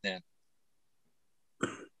pilot then.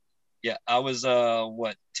 Yeah, I was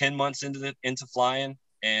 10 months into flying,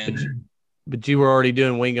 and but you were already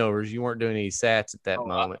doing wingovers. You weren't doing any SATs at that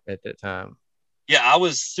moment at that time. Yeah, I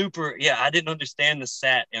was super. Yeah, I didn't understand the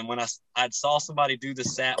SAT, and when I saw somebody do the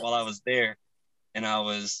SAT while I was there, and I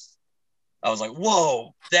was like,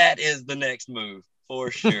 "Whoa, that is the next move for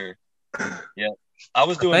sure." Yeah, I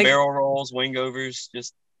was doing barrel rolls, wingovers,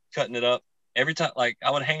 just cutting it up every time. Like I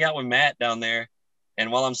would hang out with Matt down there,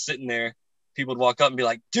 and while I'm sitting there, people would walk up and be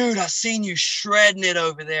like, "Dude, I seen you shredding it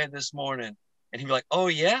over there this morning," and he'd be like, "Oh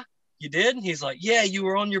yeah, you did?" And he's like, "Yeah, you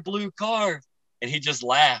were on your blue car," and he just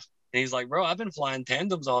laughed. And he's like, "Bro, I've been flying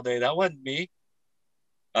tandems all day. That wasn't me."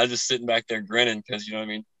 I was just sitting back there grinning because, you know what I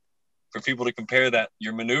mean? For people to compare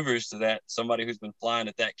your maneuvers to that, somebody who's been flying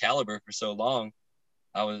at that caliber for so long,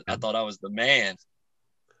 I thought I was the man.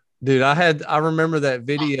 Dude, I remember that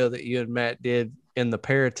video that you and Matt did in the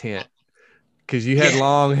paratent because you had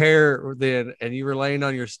long hair then and you were laying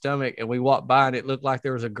on your stomach and we walked by and it looked like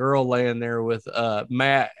there was a girl laying there with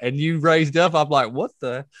Matt and you raised up. I'm like, what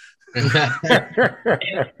the? That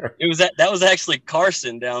was actually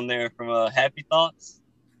Carson down there from Happy Thoughts.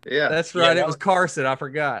 Yeah, that's right. It was Carson. I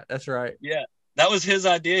forgot. That's right. Yeah, that was his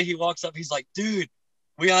idea. He walks up. He's like, "Dude,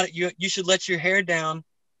 you should let your hair down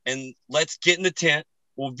and let's get in the tent.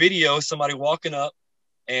 We'll video somebody walking up,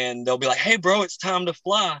 and they'll be like, 'Hey, bro, it's time to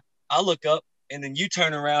fly.' I'll look up, and then you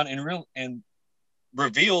turn around and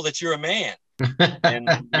reveal that you're a man." And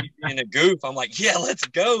in a goof, I'm like, "Yeah, let's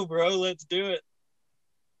go, bro. Let's do it."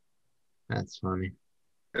 That's funny.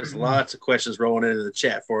 There's lots of questions rolling into the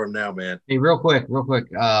chat for him now, man. Hey, real quick.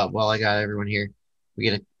 While I got everyone here, we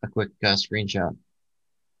get a quick screenshot.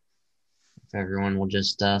 If everyone will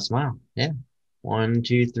just smile. Yeah. 1,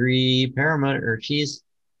 2, 3, paramotor or cheese.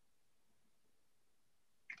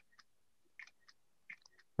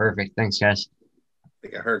 Perfect. Thanks, guys. I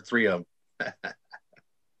think I heard 3 of them.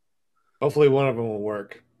 Hopefully one of them will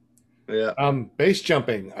work. Yeah. Base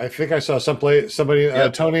jumping. I think I saw somebody,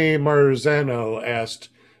 Tony Marzano asked,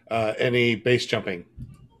 any base jumping.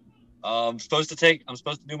 I'm supposed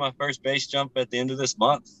to do my first base jump at the end of this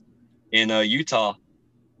month in Utah.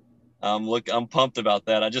 I'm pumped about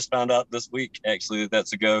that. I just found out this week actually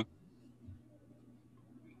that's a go.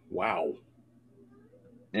 Wow.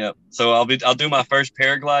 Yeah. So I'll do my first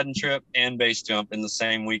paragliding trip and base jump in the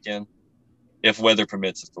same weekend, if weather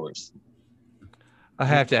permits, of course. I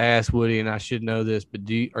have to ask Woody, and I should know this, but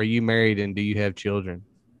are you married and do you have children?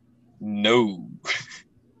 No.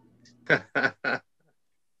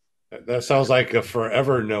 That sounds like a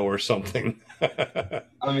forever no or something. I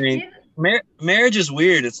mean, marriage is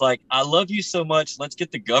weird. It's like, I love you so much. Let's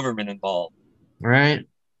get the government involved. Right.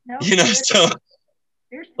 No, You know, so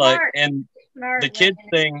you're like, smart. and Smart, the kids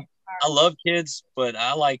Lincoln. thing, I love kids, but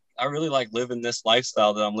I really like living this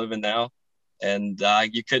lifestyle that I'm living now. And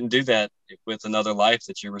you couldn't do that with another life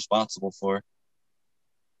that you're responsible for.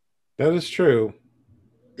 That is true.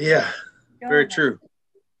 Yeah, very true.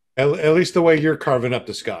 At least the way you're carving up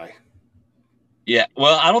the sky. Yeah,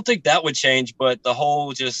 well, I don't think that would change, but the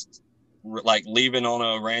whole just like leaving on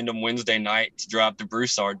a random Wednesday night to drive to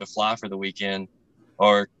Broussard to fly for the weekend,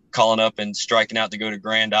 or calling up and striking out to go to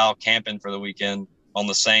Grand Isle camping for the weekend on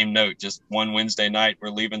the same note, just one Wednesday night, we're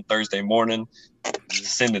leaving Thursday morning,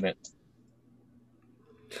 sending it.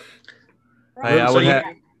 Hey, I would have.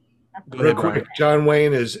 Real quick, John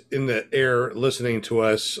Wayne is in the air listening to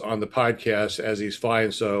us on the podcast as he's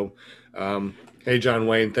flying. So, hey, John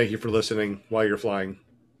Wayne, thank you for listening while you're flying.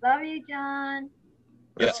 Love you, John.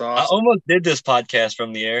 That's I awesome. almost did this podcast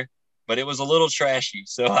from the air, but it was a little trashy,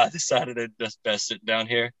 so I decided to just best sit down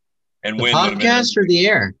here and The win. podcast or the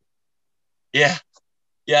air? Yeah,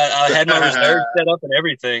 I had my reserve set up and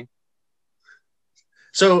everything.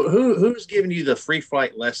 So who's giving you the free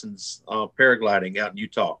flight lessons paragliding out in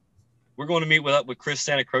Utah? We're going to meet with Chris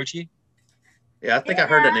Santa Croce. Yeah, I think I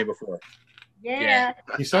heard that name before. Yeah.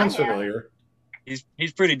 He sounds familiar.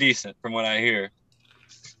 He's pretty decent from what I hear.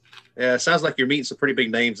 Yeah, it sounds like you're meeting some pretty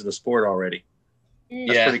big names in the sport already.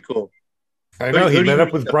 That's Yeah. pretty cool. I know Who he do met you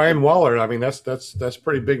up with meet up Brian with? Waller. I mean, that's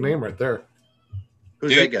pretty big name right there.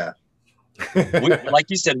 Who's Dude. that We, like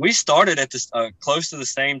you said, we started at this close to the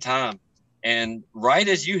same time, and right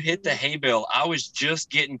as you hit the hay bale, I was just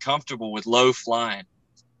getting comfortable with low flying.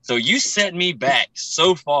 So you set me back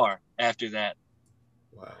so far after that.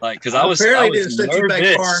 Wow. Like, because guy? I was Apparently didn't set you back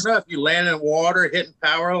nervous. far enough. You landed in water, hitting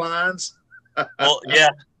power lines. Well, yeah.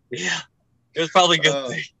 It was probably a good Oh.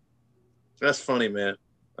 thing. That's funny, man.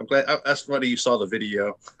 I'm glad. That's funny you saw the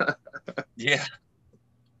video. Yeah.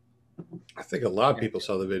 I think a lot of people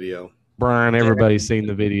saw the video. Brian, everybody's seen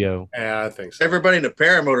the video. Yeah, I think so. Everybody in the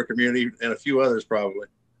paramotor community and a few others probably.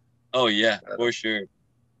 Oh yeah, for sure.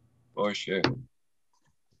 For sure.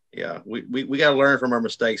 Yeah, we got to learn from our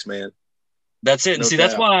mistakes, man. That's it. And No see,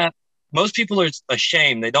 that's doubt. why most people are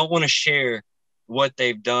ashamed. They don't want to share what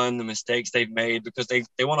they've done, the mistakes they've made, because they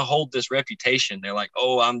want to hold this reputation. They're like,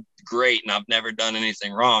 oh, I'm great and I've never done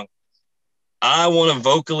anything wrong. I want to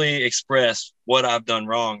vocally express what I've done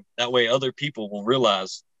wrong. That way other people will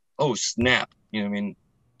realize, oh, snap. You know what I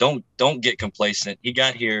mean? Don't get complacent. He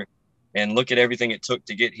got here, and look at everything it took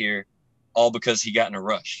to get here, all because he got in a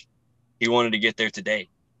rush. He wanted to get there today.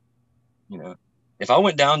 You know, if I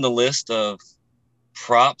went down the list of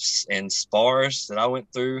props and spars that I went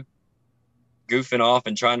through, goofing off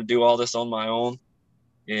and trying to do all this on my own,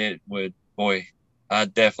 I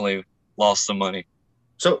definitely lost some money.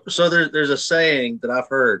 So there's a saying that I've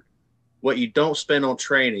heard: what you don't spend on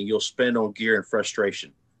training, you'll spend on gear and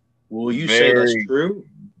frustration. Will you say that's true?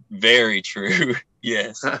 Very true.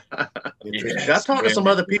 Yes. Yes. I talked to some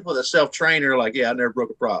other people that self-train and are like, yeah, I never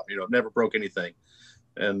broke a prop, never broke anything.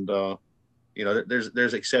 And,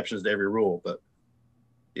 there's exceptions to every rule, but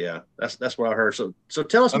yeah, that's what I heard. So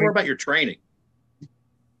tell us more about your training.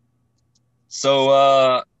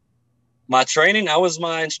 So, my training, I was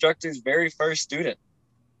my instructor's very first student.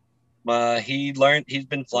 He's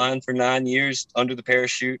been flying for 9 years under the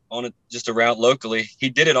parachute on it, just around locally. He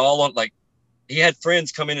did it all on, like, he had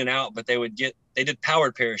friends come in and out, but they did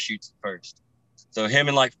powered parachutes at first. So him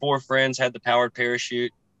and like 4 friends had the powered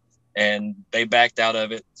parachute, and they backed out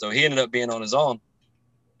of it. So he ended up being on his own.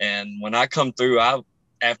 And when I come through,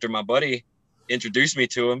 after my buddy introduced me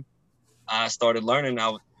to him, I started learning.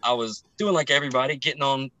 I was doing like everybody, getting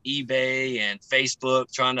on eBay and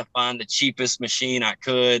Facebook, trying to find the cheapest machine I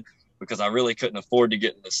could, because I really couldn't afford to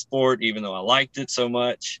get in the sport, even though I liked it so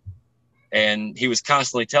much. And he was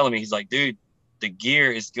constantly telling me, he's like, dude, the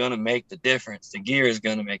gear is going to make the difference. The gear is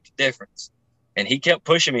going to make the difference. And he kept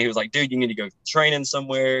pushing me. He was like, dude, you need to go training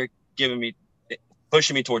somewhere,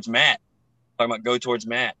 pushing me towards Matt. Talking about go to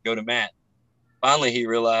Matt. Finally, he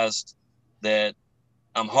realized that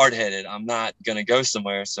I'm hard-headed. I'm not going to go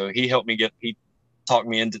somewhere. So he helped me helped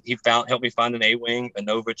me find an A-wing, a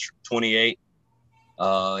Nova 28.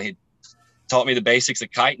 He taught me the basics of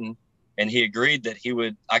kiting, and he agreed that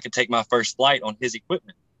I could take my first flight on his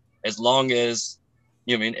equipment, as long as,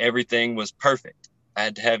 everything was perfect. I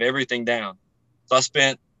had to have everything down. So I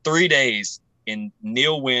spent 3 days in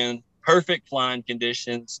nil wind, perfect flying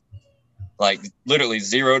conditions, like literally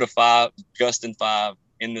 0 to 5, gusting 5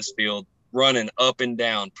 in this field, running up and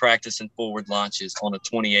down, practicing forward launches on a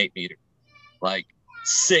 28 meter, like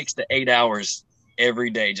 6 to 8 hours every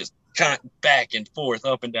day, just kind of back and forth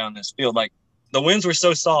up and down this field. Like the winds were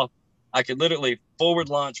so soft, I could literally forward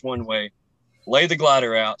launch one way, lay the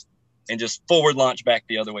glider out, and just forward launch back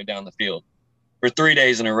the other way down the field for 3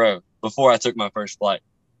 days in a row before I took my first flight.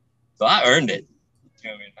 So I earned it. I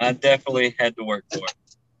mean, I definitely had to work for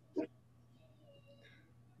it.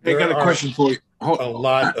 Hey, I got a question for you. A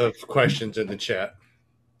lot of questions in the chat.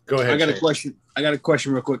 Go ahead. I got a question. I got a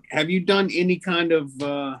question real quick. Have you done any kind of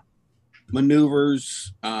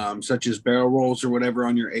maneuvers, such as barrel rolls or whatever,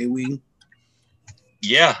 on your A-wing?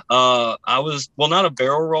 Yeah, I was, well, not a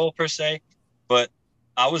barrel roll per se, but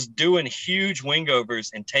I was doing huge wingovers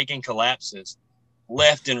and taking collapses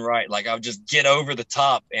left and right. Like I would just get over the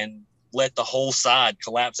top and let the whole side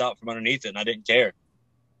collapse out from underneath it, and I didn't care.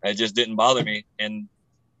 It just didn't bother me. And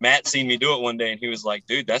Matt seen me do it one day, and he was like,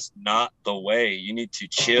 dude, that's not the way. You need to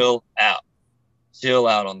chill out. Chill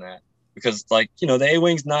out on that. Because, like, you know, the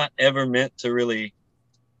A-wing's not ever meant to really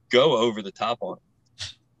go over the top on it.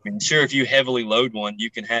 I mean, sure, if you heavily load one, you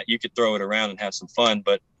could throw it around and have some fun.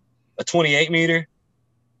 But a 28 meter,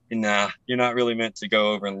 nah, you're not really meant to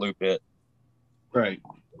go over and loop it. Right.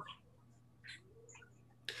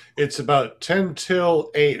 It's about 10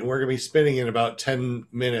 till 8, and we're going to be spinning in about 10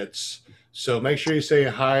 minutes. So make sure you say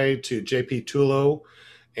hi to JP Tulo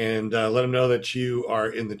and let him know that you are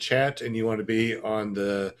in the chat and you want to be on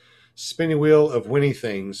the spinning wheel of winning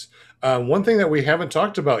things. One thing that we haven't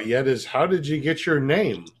talked about yet is, how did you get your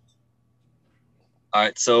name? All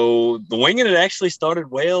right, so the winging it actually started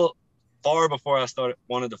far before I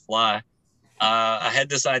wanted to fly. I had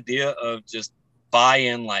this idea of just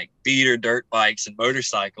buying like beater dirt bikes and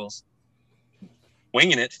motorcycles,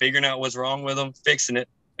 winging it, figuring out what's wrong with them, fixing it,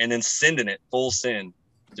 and then sending it full send.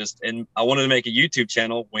 And I wanted to make a YouTube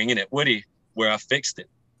channel, Winging It Woody, where I fixed it,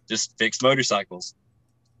 just fixed motorcycles.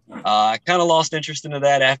 I kind of lost interest into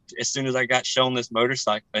that as soon as I got shown this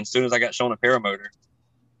motorcycle, and as soon as I got shown a paramotor,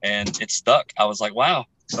 and it stuck. I was like, wow.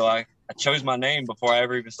 So I chose my name before I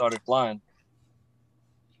ever even started flying.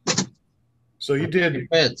 So you did.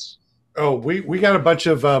 Oh, we got a bunch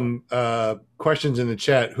of questions in the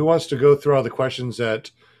chat. Who wants to go through all the questions that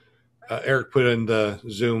Eric put in the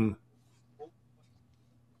Zoom?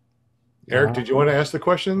 Eric, did you want to ask the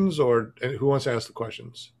questions, or who wants to ask the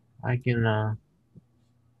questions? I can.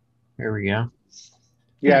 Here we go.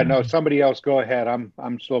 Yeah, no, somebody else go ahead.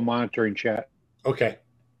 I'm still monitoring chat. Okay.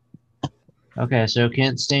 Okay, so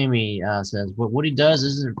Kent Stamey says, what he does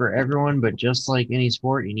isn't for everyone, but just like any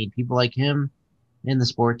sport, you need people like him in the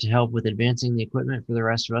sport to help with advancing the equipment for the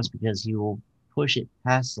rest of us, because he will push it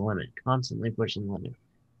past the limit, constantly pushing the limit.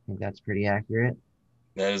 I think that's pretty accurate.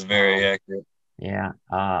 That is very accurate. Yeah.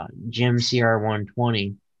 Jim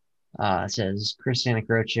CR120 says, Chris Santa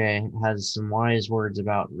Croce has some wise words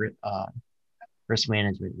about risk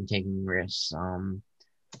management and taking risks.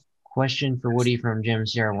 Question for Woody from Jim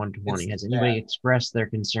CR120. Has anybody expressed their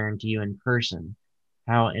concern to you in person?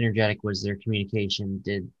 How energetic was their communication?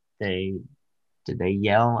 Did they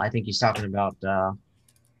yell? I think he's talking about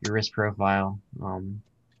your risk profile. I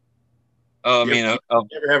mean, you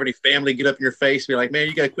ever have any family get up in your face and be like, man,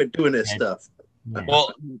 you got to quit doing this stuff? Yeah.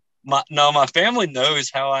 Well, my family knows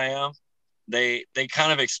how I am. They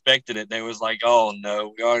kind of expected it. They was like, oh,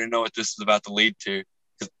 no, we already know what this is about to lead to.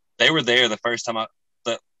 Because they were there the first time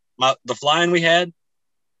the flying we had,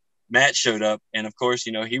 Matt showed up. And, of course,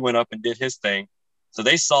 you know, he went up and did his thing. So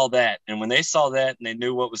they saw that. And when they saw that and they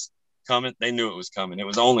knew what was coming, they knew it was coming. It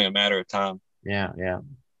was only a matter of time. Yeah.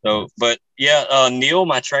 So, but yeah, Neil,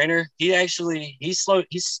 my trainer, he slowed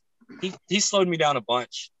me down a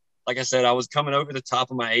bunch. Like I said, I was coming over the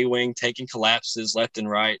top of my A-wing, taking collapses left and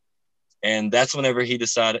right. And that's whenever he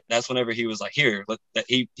was like, here,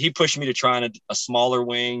 he pushed me to try a smaller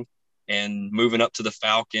wing and moving up to the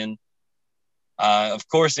Falcon. Of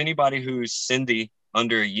course, anybody who's Cindy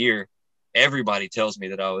under a year, everybody tells me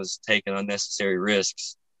that I was taking unnecessary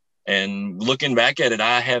risks. And looking back at it,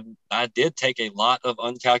 I did take a lot of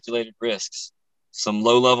uncalculated risks, some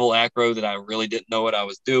low-level acro that I really didn't know what I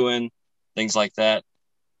was doing, things like that.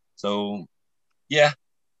 So, yeah,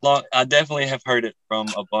 I definitely have heard it from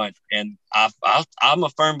a bunch, and I'm a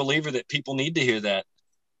firm believer that people need to hear that.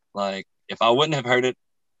 Like, if I wouldn't have heard it,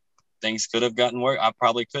 things could have gotten worse. I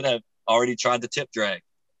probably could have already tried the tip drag.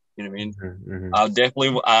 You know what I mean? Mm-hmm. I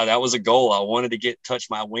definitely, that was a goal. I wanted to touch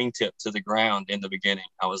my wingtip to the ground in the beginning.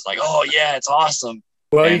 I was like, oh yeah, it's awesome.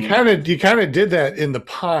 Well, you kind of did that in the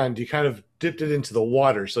pond. You kind of dipped it into the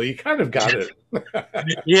water, so you kind of got it.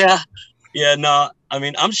 Yeah. No, I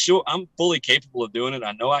mean, I'm sure I'm fully capable of doing it.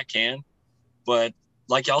 I know I can, but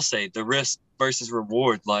like y'all say, the risk versus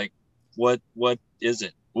reward. Like, what is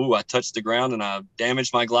it? Ooh, I touched the ground and I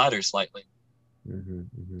damaged my glider slightly.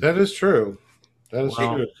 That is true. That is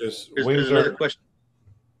true. Here's another question.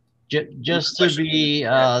 Just to be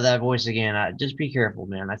that voice again, just be careful,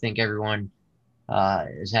 man. I think everyone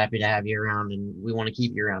is happy to have you around, and we want to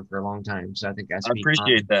keep you around for a long time. So I think I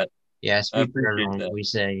appreciate that. Yeah, I speak for everyone. We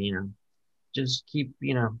say, you know, just keep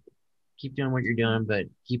doing what you're doing, but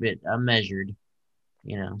keep it measured,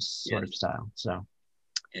 you know, sort of style. So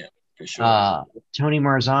yeah, for sure. Tony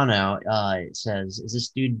Marzano says, "Is this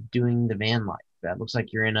dude doing the van life? That looks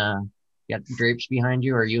like you're in you got drapes behind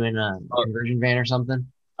you. Are you in a conversion van or something?"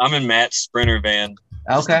 I'm in Matt's Sprinter van.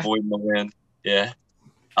 Okay. Avoiding the wind. Yeah.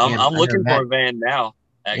 I'm looking for a van now,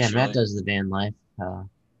 actually. Yeah, Matt does the van life.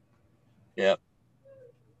 Yep.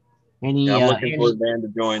 I'm looking for a van to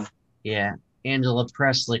join. Yeah. Angela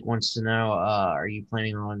Presslick wants to know, are you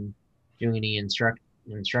planning on doing any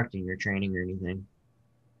instructing or training or anything?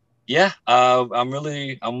 Yeah, I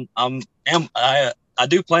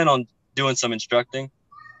do plan on doing some instructing.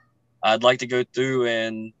 I'd like to go through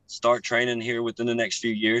and start training here within the next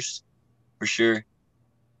few years, for sure.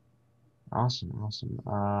 Awesome.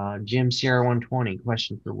 Jim Sierra 120,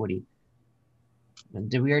 question for Woody.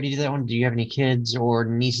 Did we already do that one? Do you have any kids or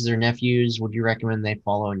nieces or nephews? Would you recommend they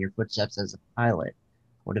follow in your footsteps as a pilot?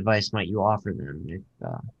 What advice might you offer them?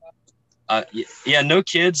 No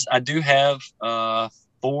kids. I do have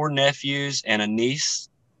 4 nephews and a niece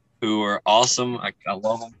who are awesome. I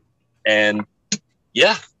love them. And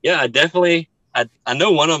yeah, I definitely, I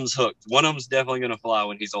know one of them's hooked. One of them's definitely going to fly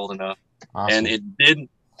when he's old enough. Awesome. And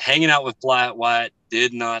hanging out with Wyatt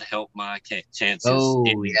did not help my chances. Oh,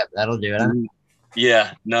 yeah, that'll do it. Huh?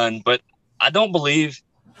 Yeah, none. But I don't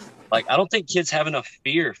think kids have enough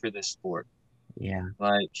fear for this sport. Yeah.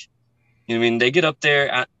 They get up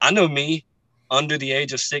there. I know me, under the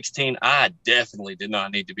age of 16, I definitely did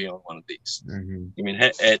not need to be on one of these.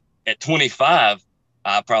 At 25,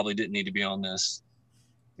 I probably didn't need to be on this.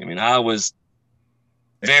 I was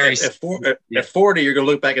very... At 40, you're going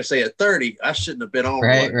to look back and say, at 30, I shouldn't have been on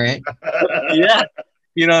one. Right. Yeah.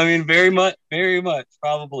 Very much,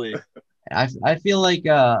 probably. I feel like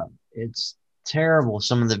it's terrible,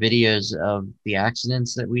 some of the videos of the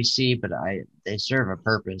accidents that we see, but they serve a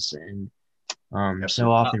purpose. And so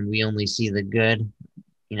often we only see the good,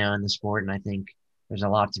 in the sport. And I think there's a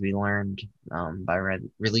lot to be learned by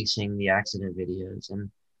releasing the accident videos. And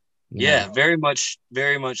very much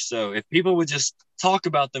so. If people would just talk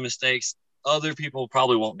about the mistakes, other people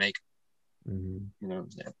probably won't make them.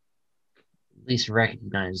 At least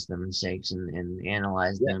recognize the mistakes and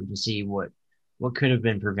analyze them to see what could have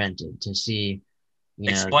been prevented, to see,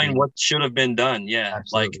 explain what should have been done. Yeah.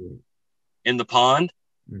 Absolutely. Like in the pond,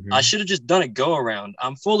 I should have just done a go around.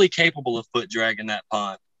 I'm fully capable of foot dragging that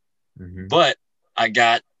pond, but I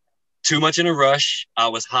got too much in a rush. I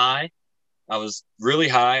was high. I was really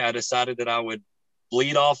high. I decided that I would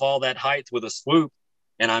bleed off all that height with a swoop,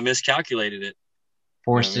 and I miscalculated it.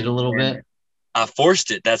 Forced it a little bit. I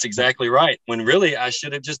forced it. That's exactly right. When really I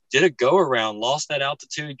should have just did a go around, lost that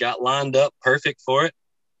altitude, got lined up perfect for it,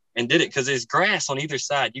 and did it, because there's grass on either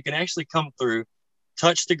side. You can actually come through,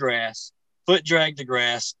 touch the grass, foot drag the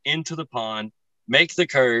grass into the pond, make the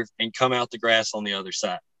curve, and come out the grass on the other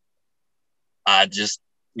side. I just,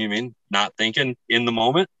 not thinking in the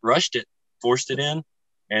moment, rushed it, forced it in,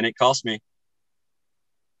 and it cost me.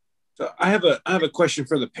 So I have a question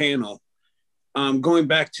for the panel. Going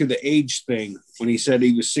back to the age thing, when he said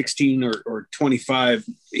he was 16 or 25,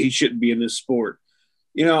 he shouldn't be in this sport.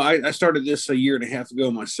 I started this a year and a half ago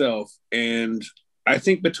myself, and I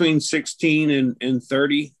think between 16 and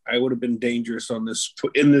 30, I would have been dangerous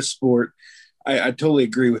in this sport. I totally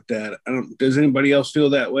agree with that. Does anybody else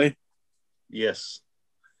feel that way? Yes.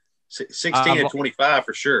 16 and 25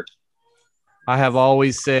 for sure. I have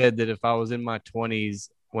always said that if I was in my 20s,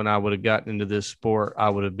 when I would have gotten into this sport, I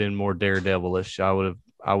would have been more daredevilish.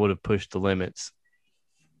 I would have pushed the limits.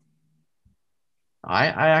 I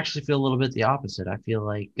actually feel a little bit the opposite. I feel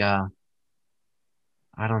like, I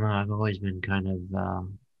don't know, I've always been kind of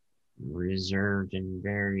reserved and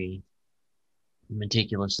very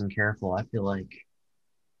meticulous and careful. I feel like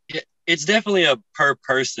it's definitely a per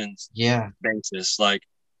person's basis.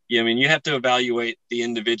 You have to evaluate the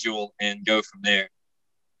individual and go from there.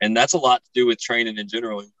 And that's a lot to do with training in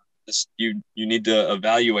general. You need to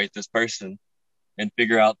evaluate this person and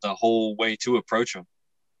figure out the whole way to approach them.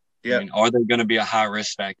 Yeah. Are they going to be a high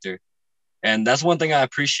risk factor? And that's one thing I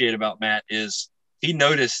appreciate about Matt is he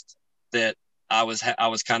noticed that I was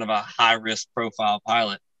kind of a high risk profile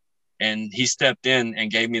pilot, and he stepped in and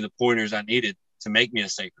gave me the pointers I needed to make me a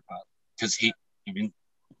safer pilot. Because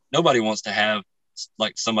nobody wants to have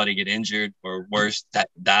like somebody get injured or worse, that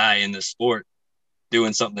die in the sport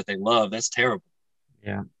doing something that they love. That's terrible.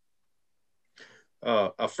 Yeah.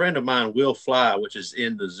 A friend of mine, Will Fly, which is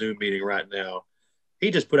in the Zoom meeting right now,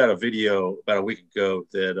 he just put out a video about a week ago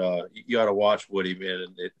that you ought to watch, Woody, man.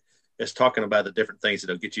 And it's talking about the different things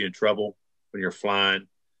that'll get you in trouble when you're flying,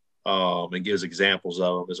 and gives examples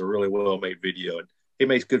of them. It's a really well-made video. And he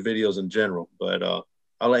makes good videos in general, but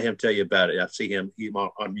I'll let him tell you about it. I see him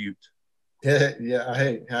on mute. Yeah.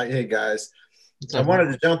 Hey, guys. I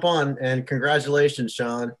wanted to jump on, and congratulations,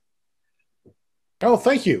 Sean. Oh,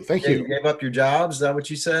 thank you. Thank you. You gave up your job. Is that what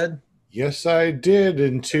you said? Yes, I did.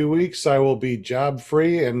 In 2 weeks, I will be job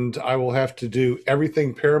free, and I will have to do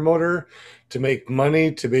everything paramotor to make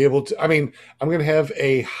money to be able to. I mean, I'm going to have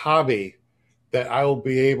a hobby that I will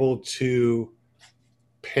be able to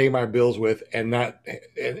pay my bills with, and not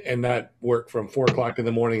work from 4 o'clock in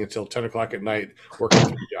the morning until 10 o'clock at night working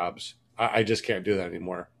 3 jobs. I just can't do that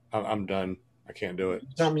anymore. I'm done. I can't do it.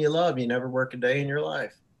 Something you love. You never work a day in your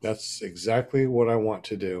life. That's exactly what I want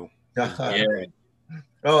to do. Yeah.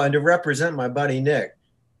 Oh, and to represent my buddy Nick,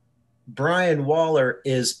 Brian Waller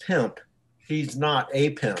is pimp. He's not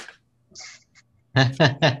a pimp.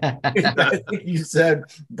 I think you said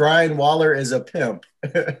Brian Waller is a pimp.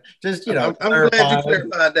 Just, you know, I'm glad you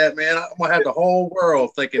clarified that, man. I'm gonna have the whole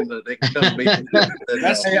world thinking that they can come meet.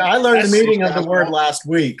 Hey, I learned the meaning of the word last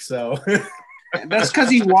week, so that's because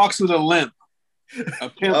he walks with a limp. A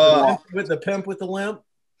pimp with the pimp with the limp.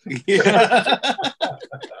 Yeah.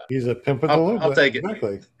 He's a pimp with a limp. I'll take it.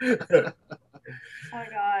 Exactly. Oh my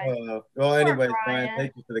God. Well, anyway, Brian. Brian,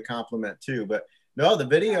 thank you for the compliment too. But no, the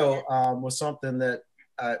video was something that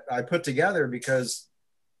I put together because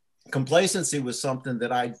complacency was something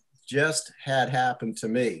that I just had happen to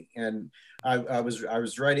me, and I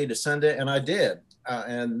was ready to send it, and I did.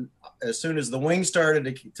 And as soon as the wing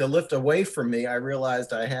started to lift away from me, I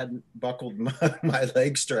realized I hadn't buckled my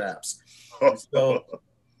leg straps. So,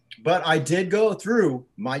 but I did go through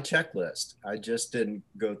my checklist. I just didn't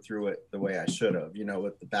go through it the way I should have, you know,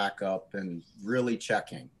 with the backup and really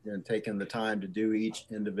checking and taking the time to do each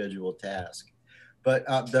individual task. But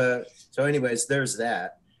so anyways, there's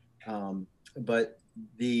that. But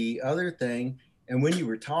the other thing, and when you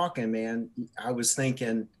were talking, man, I was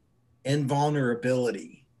thinking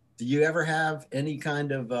invulnerability. Do you ever have any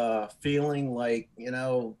kind of feeling like, you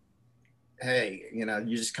know, hey, you know,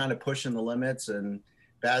 you're just kind of pushing the limits and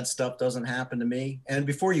bad stuff doesn't happen to me? And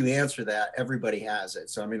before you answer that, everybody has it.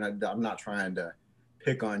 So, I mean, I'm not trying to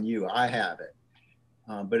pick on you. I have it.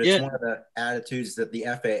 But it's one of the attitudes that the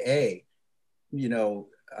FAA, you know,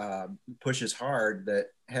 pushes hard that,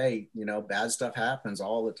 hey, you know, bad stuff happens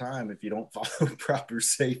all the time if you don't follow proper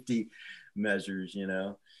safety measures, you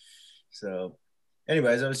know? So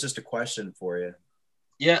anyways, that was just a question for you.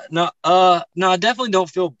 Yeah, no, I definitely don't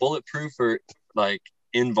feel bulletproof or like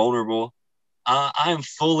invulnerable. I am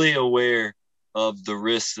fully aware of the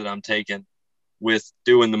risks that I'm taking with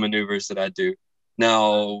doing the maneuvers that I do.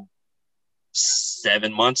 Now,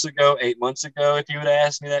 8 months ago, if you would have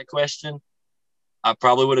asked me that question, I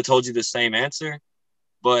probably would have told you the same answer,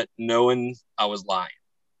 but knowing I was lying.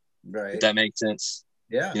 Right. If that makes sense.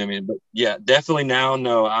 Yeah. You know what I mean? But yeah, definitely now,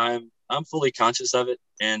 no, I'm fully conscious of it,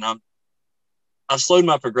 and I've slowed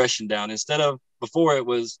my progression down. Instead of before it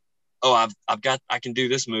was, oh, I can do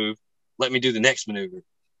this move. Let me do the next maneuver.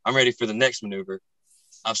 I'm ready for the next maneuver.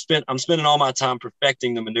 I'm spending all my time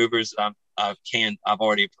perfecting the maneuvers that I've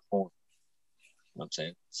already performed. You know what I'm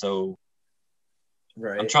saying? So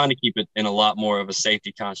right. I'm trying to keep it in a lot more of a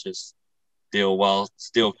safety conscious deal while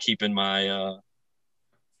still keeping my I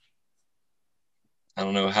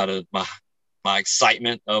don't know how to my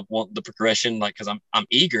excitement of the progression, like, because I'm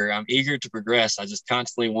eager to progress. I just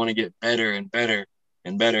constantly want to get better and better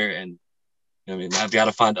and better, and I mean, I've got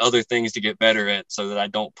to find other things to get better at so that I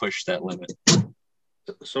don't push that limit.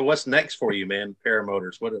 So what's next for you, man?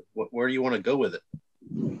 Paramotors. Where do you want to go with it?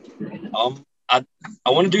 I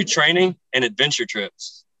want to do training and adventure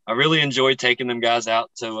trips. I really enjoyed taking them guys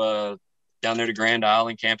out to down there to Grand Isle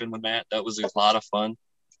and camping with Matt. That was a lot of fun.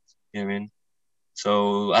 You know what I mean?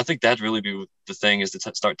 So I think that'd really be the thing, is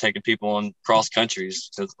to start taking people on cross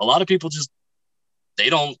countries, because a lot of people they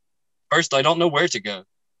don't know where to go.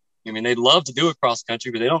 I mean, they'd love to do a cross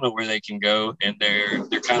country, but they don't know where they can go, and they're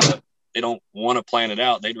kind of, they don't want to plan it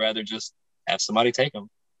out. They'd rather just have somebody take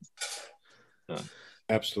them. So.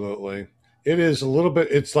 Absolutely. It is a little bit,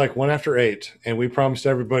 it's like 1 after 8, and we promised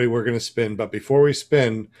everybody we're going to spin. But before we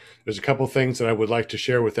spin, there's a couple things that I would like to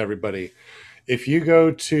share with everybody. If you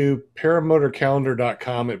go to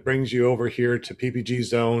paramotorcalendar.com, it brings you over here to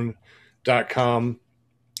ppgzone.com.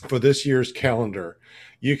 for this year's calendar.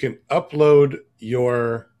 You can upload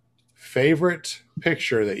your favorite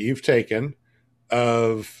picture that you've taken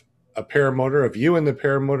of a paramotor, of you in the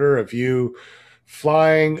paramotor, of you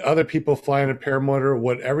flying, other people flying a paramotor,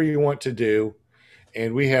 whatever you want to do.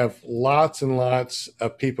 And we have lots and lots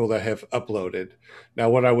of people that have uploaded. Now,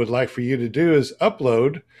 what I would like for you to do is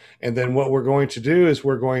upload. And then what we're going to do is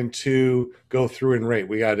we're going to go through and rate.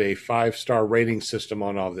 We got a 5-star rating system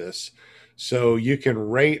on all this. So you can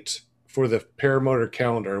rate for the paramotor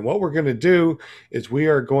calendar. And what we're going to do is we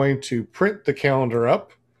are going to print the calendar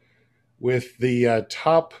up with the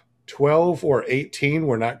top 12 or 18.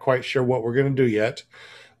 We're not quite sure what we're going to do yet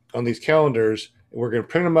on these calendars. We're going to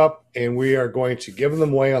print them up, and we are going to give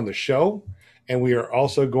them away on the show, and we are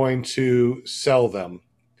also going to sell them.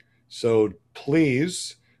 So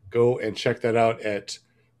please go and check that out at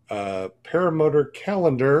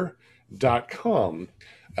paramotorcalendar.com.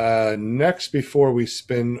 Next, before we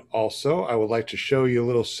spin also, I would like to show you a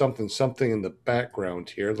little something in the background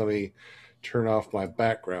here. Let me turn off my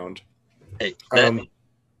background. Hey, that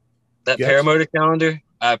yes? Paramotor calendar,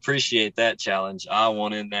 I appreciate that challenge. I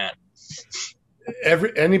want in that.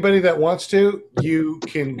 Anybody that wants to, you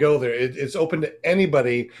can go there. It's open to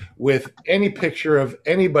anybody with any picture of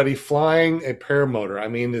anybody flying a paramotor. I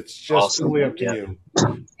mean, it's just totally up to you.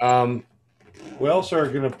 We also are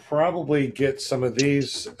going to probably get some of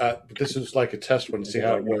these. This is like a test one to see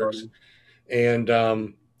how it works. And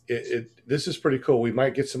this is pretty cool. We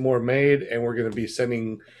might get some more made, and we're going to be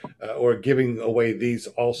sending or giving away these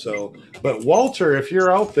also. But Walter, if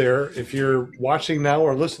you're out there, if you're watching now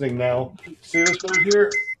or listening now, see this one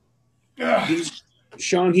here?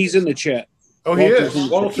 Sean, he's in the chat. Oh, Walter's he is.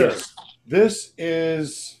 Walter, yes. This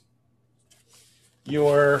is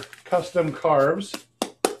your custom carves.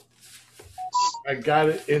 I got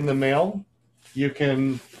it in the mail. You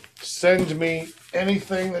can send me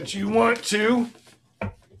anything that you want to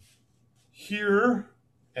here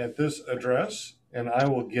at this address, and I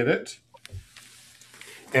will get it.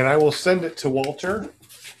 And I will send it to Walter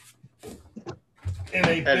in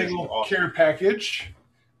a big old care package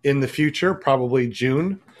in the future, probably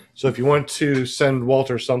June. So if you want to send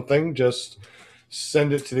Walter something, just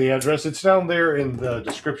send it to the address. It's down there in the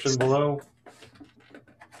description below.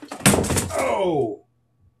 Oh,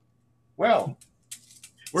 well,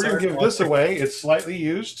 we're going to give this away. It's slightly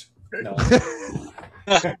used. No.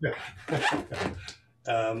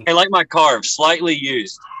 Hey, like my carve, slightly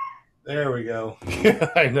used. There we go.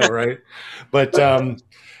 I know, right? But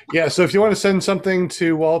yeah, so if you want to send something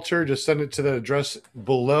to Walter, just send it to the address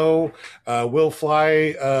below. Will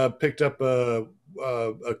Fly picked up a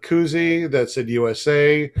koozie that said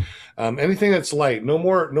USA. Anything that's light. No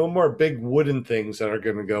more big wooden things that are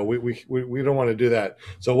going to go. We don't want to do that.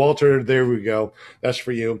 So Walter, there we go. That's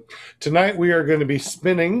for you. Tonight we are going to be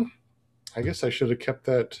spinning. I guess I should have kept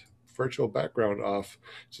that virtual background off.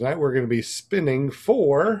 Tonight we're going to be spinning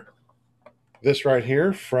for this right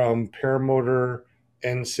here from Paramotor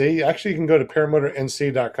NC. Actually, you can go to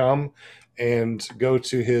paramotornc.com and go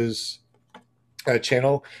to his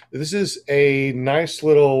channel. This is a nice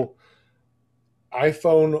little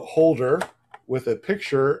iPhone holder with a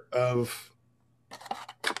picture of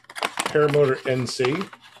Paramotor NC,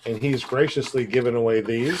 and he's graciously given away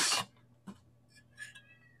these.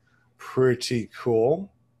 Pretty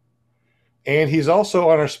cool. And he's also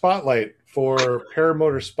on our spotlight for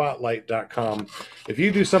paramotorspotlight.com. If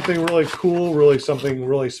you do something really cool, something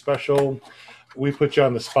really special, we put you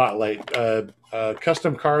on the spotlight.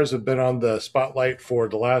 Custom cars have been on the spotlight for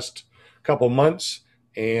the last couple months,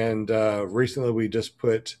 and recently we just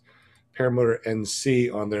put Paramotor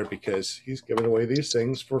NC on there because he's giving away these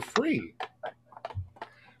things for free.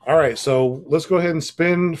 All right, so let's go ahead and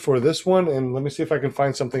spin for this one, and let me see if I can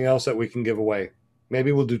find something else that we can give away.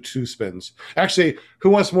 Maybe we'll do 2 spins. Actually, who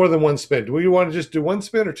wants more than 1 spin? Do we want to just do 1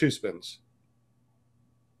 spin or 2 spins?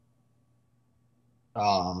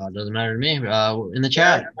 It doesn't matter to me. In the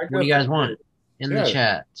chat, what do you guys want? In the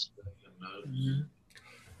chat.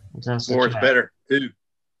 More is better, too.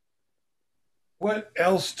 What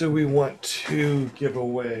else do we want to give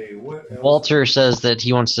away? Walter says that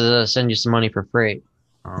he wants to send you some money for freight.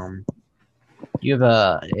 You have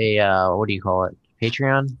a what do you call it?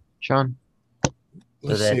 Patreon, Sean?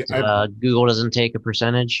 So that Google doesn't take a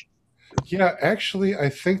percentage? Yeah, actually, I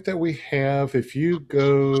think that we have. If you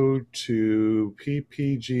go to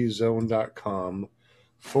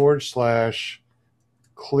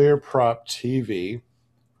ppgzone.com/clearproptv,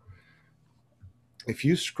 if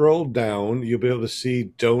you scroll down, you'll be able to see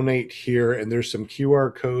donate here, and there's some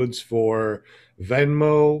QR codes for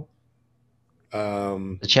Venmo.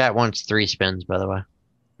 The chat wants 3 spins, by the way.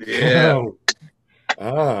 Yeah.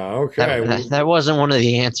 Okay. That wasn't one of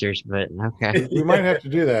the answers, but okay. We might have to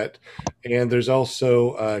do that. And there's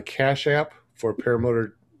also a Cash App for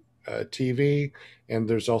Paramotor TV, and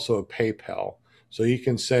there's also a PayPal. So you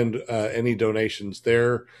can send any donations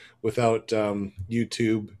there without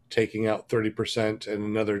YouTube taking out 30% and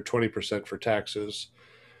another 20% for taxes.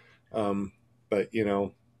 But,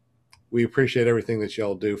 we appreciate everything that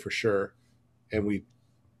y'all do for sure. And we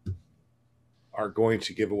are going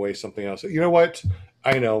to give away something else. You know what?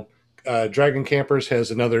 I know. Dragon Campers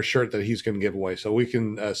has another shirt that he's going to give away. So we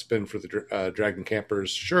can spin for the Dragon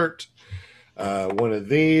Campers shirt. One of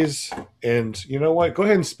these. And you know what? Go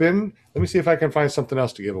ahead and spin. Let me see if I can find something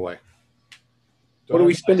else to give away. What are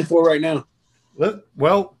we spinning for right now?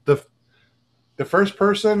 Well, the first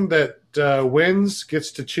person that wins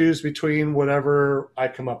gets to choose between whatever I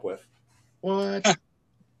come up with. What?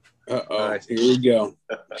 Uh-oh. Nice. Here we go.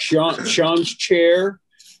 Sean's chair,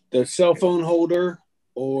 the cell phone holder,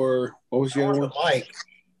 or what was the other one? Mike.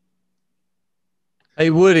 Hey,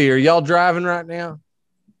 Woody, are y'all driving right now?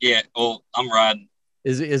 Yeah. Well, I'm riding.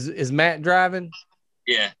 Is Matt driving?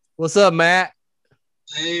 Yeah. What's up, Matt?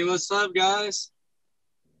 Hey, what's up, guys?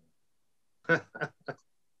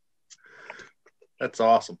 That's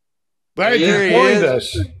awesome. Glad you There he joined is.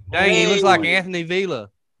 us. Dang, he looks like Anthony Villa.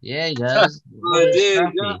 Yeah, he does. I did.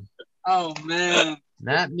 Oh, man.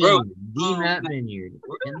 Matt Bro. Vineyard. The Matt Vineyard.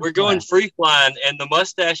 We're going free flying, and the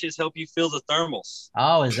mustaches help you feel the thermals.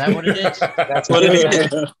 Oh, is that what it is? That's what it is.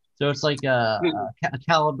 So it's like a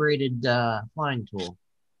calibrated flying tool.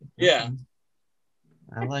 Yeah.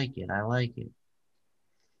 I like it.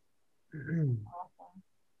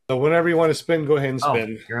 So whenever you want to spin, go ahead and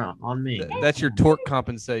spin. Oh, you're on me. That's your torque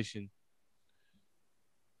compensation.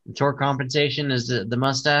 The torque compensation is the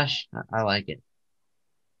mustache. I like it.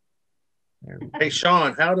 Hey,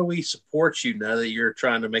 Sean, how do we support you now that you're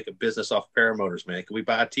trying to make a business off paramotors, man? Can we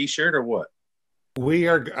buy a T-shirt or what? We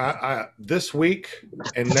are this week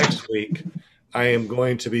and next week. I am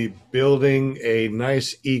going to be building a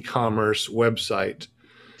nice e-commerce website,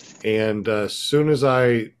 and as soon as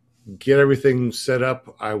I get everything set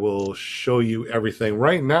up, I will show you everything.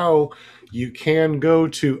 Right now, you can go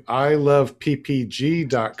to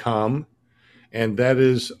iloveppg.com, and that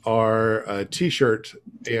is our T-shirt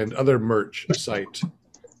and other merch site.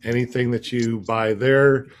 Anything that you buy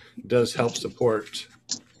there does help support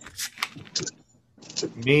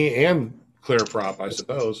me and ClearProp, I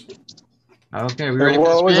suppose. Okay, we ready?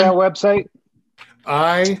 What was that website?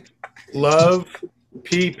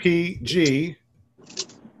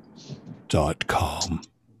 iloveppg.com.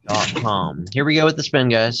 Here we go with the spin,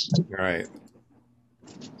 guys.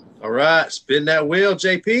 All right, spin that wheel,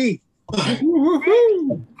 JP.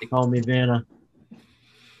 They call me Vanna.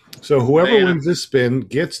 So whoever wins this spin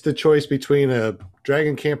gets the choice between a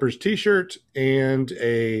Dragon Campers T-shirt and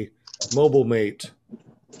a Mobile Mate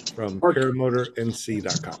from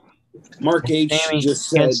ParamotorNC.com. Mark H just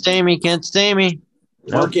said, Can't stay me.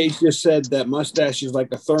 Mark H just said that mustache is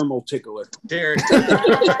like a thermal tickler. Derek.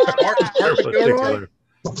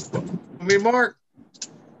 Mark.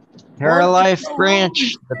 Paralife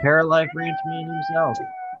Branch. The Paralife Branch man himself.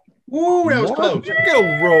 Woo, that was close.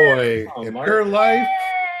 Gilroy and Paralife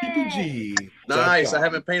PPG. Nice. I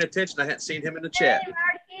haven't paid attention. I hadn't seen him in the chat.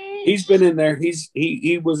 He's been in there.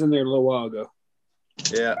 He was in there a little while ago.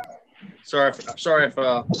 Yeah. Sorry if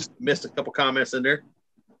missed a couple comments in there.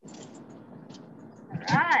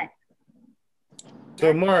 All right.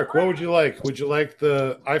 So, Mark, what would you like? Would you like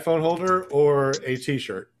the iPhone holder or a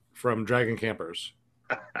T-shirt from Dragon Campers?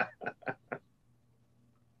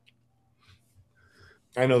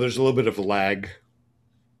 I know there's a little bit of lag.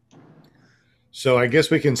 So I guess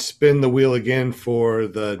we can spin the wheel again for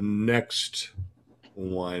the next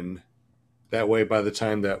one. That way, by the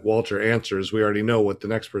time that Walter answers, we already know what the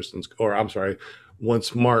next person's, or I'm sorry,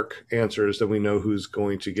 once Mark answers, then we know who's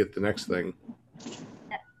going to get the next thing.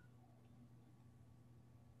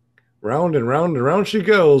 Round and round and round she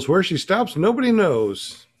goes. Where she stops, nobody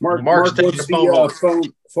knows. Mark what's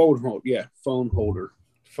the phone holder? Yeah, phone holder.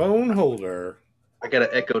 Phone holder. I got an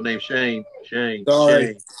echo named Shane. Shane.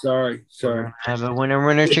 Sorry. Have a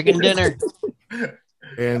winner chicken dinner.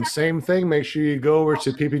 And same thing, make sure you go over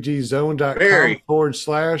to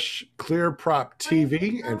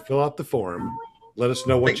ppgzone.com/clearproptv and fill out the form. Let us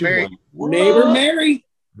know what you want. Neighbor Mary.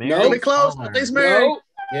 No, really close. It's Mary. No.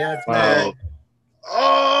 Yeah, it's Mary.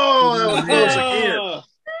 Oh, that was close again.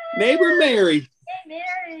 Neighbor Mary.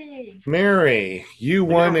 Mary, you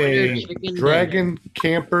won a Dragon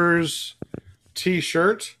Campers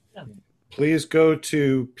T-shirt. Please go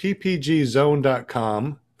to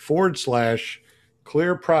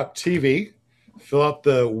ppgzone.com/clearproptv. Fill out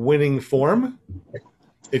the winning form.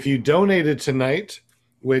 if you donated tonight,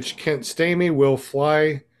 which Kent Stamey, Will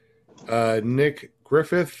Fly, Nick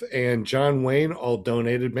Griffith, and John Wayne all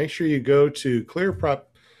donated, make sure you go to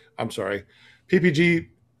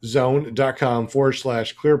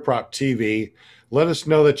ppgzone.com/clearprop TV. Let us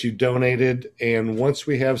know that you donated, and once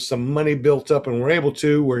we have some money built up and we're able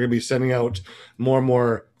to, we're going to be sending out more and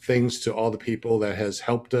more things to all the people that has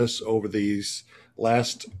helped us over these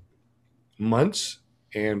last months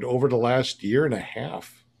and over the last year and a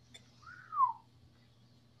half.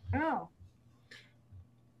 Oh.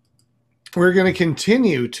 We're going to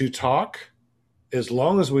continue to talk as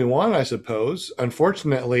long as we want, I suppose.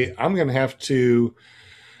 Unfortunately, I'm going to have to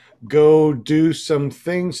go do some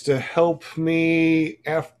things to help me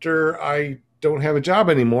after I don't have a job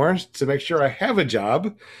anymore to make sure I have a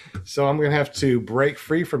job. So I'm going to have to break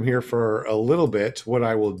free from here for a little bit. What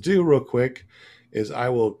I will do real quick is I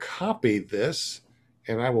will copy this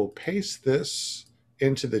and I will paste this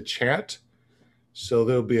into the chat. So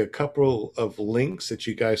there'll be a couple of links that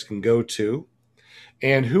you guys can go to.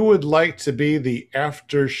 And who would like to be the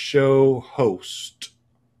after show host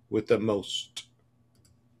with the most?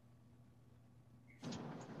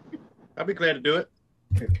 I'll be glad to do it.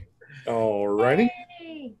 All righty.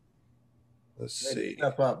 Hey. Let's see.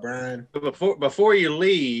 Step up, Brian. But before you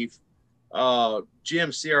leave, Jim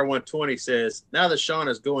CR120 says, now that Sean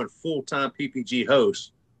is going full-time PPG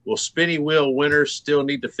host, will Spinny Wheel winners still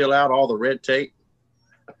need to fill out all the red tape?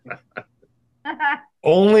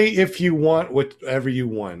 Only if you want whatever you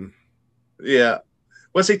won. Yeah.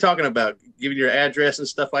 What's he talking about? Giving your address and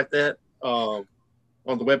stuff like that on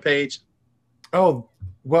the webpage? Oh,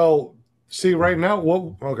 well, see, right now,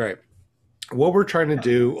 what we're trying to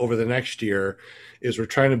do over the next year is we're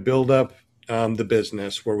trying to build up the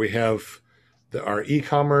business where we have our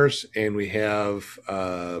e-commerce and we have,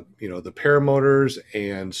 the paramotors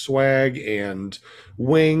and swag and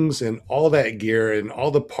wings and all that gear and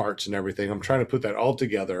all the parts and everything. I'm trying to put that all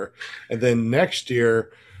together. And then next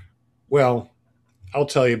year, well, I'll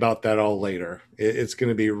tell you about that all later. It's going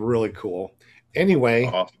to be really cool. Anyway,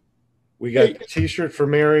 we got the t-shirt for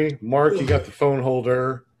Mary. Mark, you got the phone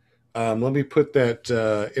holder. Let me put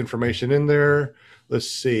that information in there. Let's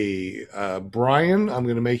see. Brian, I'm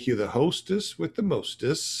going to make you the hostess with the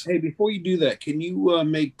mostess. Hey, before you do that, can you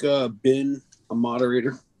make Ben a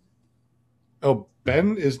moderator? Oh,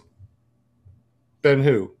 Ben who?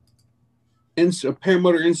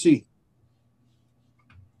 Paramotor NC.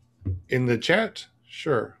 In the chat?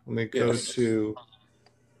 Sure. Let me go to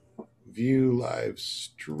view live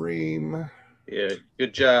stream. Yeah,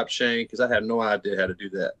 good job, Shane, because I had no idea how to do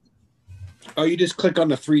that. Oh, you just click on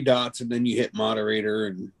the three dots and then you hit moderator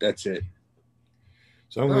and that's it.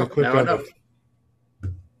 So I'm going to click on the...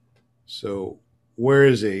 So where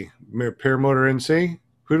is he? Paramotor NC?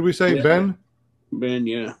 Who did we say? Yeah. Ben? Ben,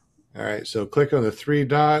 yeah. All right. So click on the three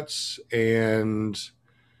dots and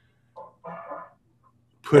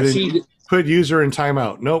put user in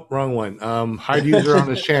timeout. Nope, wrong one. Hide user on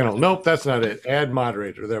this channel. Nope, that's not it. Add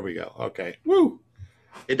moderator. There we go. Okay. Woo.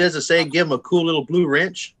 It doesn't say give him a cool little blue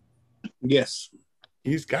wrench. Yes.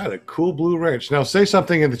 He's got a cool blue wrench. Now say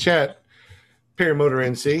something in the chat, Paramotor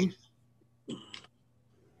NC,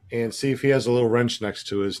 and see if he has a little wrench next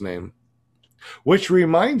to his name. Which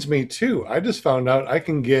reminds me too, I just found out I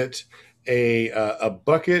can get a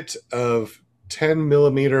bucket of 10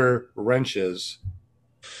 millimeter wrenches.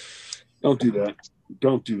 Don't do that.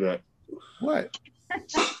 Don't do that. What?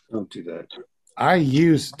 Don't do that. I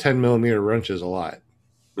use 10 millimeter wrenches a lot.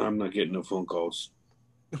 I'm not getting no phone calls.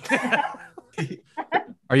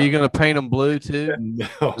 Are you going to paint them blue too? No.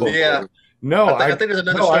 Yeah. No, I think there's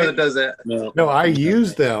another store that does that. No, I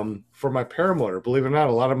use them for my paramotor. Believe it or not,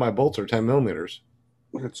 a lot of my bolts are 10 millimeters.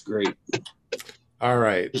 That's great. All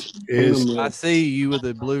right. I see you with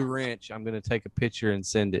a blue wrench. I'm going to take a picture and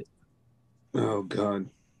send it. Oh, God.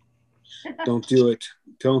 Don't do it.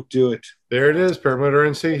 Don't do it. There it is, Paramotor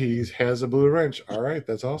NC. He has a blue wrench. All right,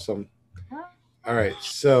 that's awesome. All right,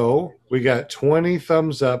 so we got 20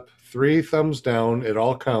 thumbs up, 3 thumbs down. It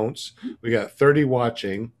all counts. We got 30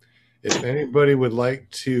 watching. If anybody would like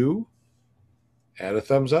to add a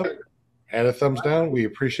thumbs up, add a thumbs down, we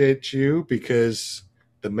appreciate you because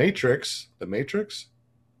the Matrix of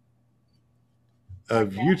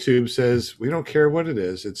YouTube says we don't care what it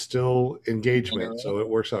is. It's still engagement, so it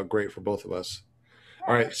works out great for both of us.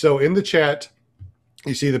 All right, so in the chat,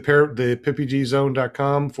 you see the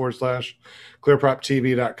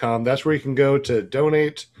ppgzone.com/clearproptv.com. That's where you can go to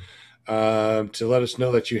donate, to let us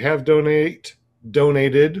know that you have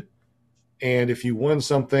donated. And if you won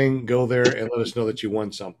something, go there and let us know that you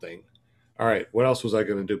won something. All right, what else was I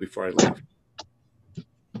going to do before I leave?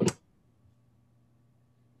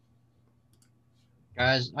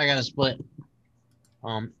 Guys, I got to split.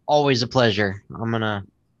 Always a pleasure. I'm gonna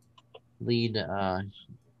lead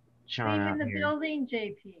Sean Leaving out the here. building,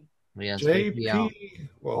 JP. Yes, JP out.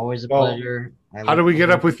 Well, Always a pleasure. How do we get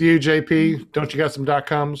up with you, JP? Don't you got some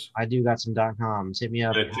 .coms? I do got some .coms. Hit me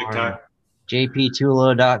up on TikTok.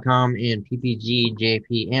 jptulo.com and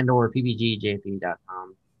ppgjp and or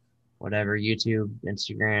ppgjp.com. Whatever, YouTube,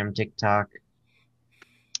 Instagram, TikTok.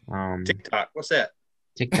 TikTok, what's that?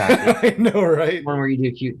 TikTok. I know, right? One where you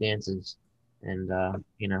do cute dances. And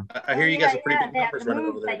you know. I hear you guys are pretty big numbers running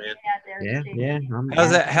over there, man. Yeah.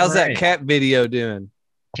 How's that cat video doing?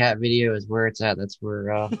 Cat video is where it's at. That's where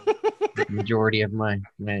the majority of my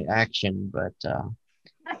action. But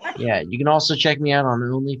yeah, you can also check me out on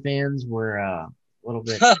OnlyFans. We're a little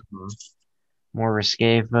bit more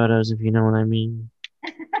risque photos, if you know what I mean.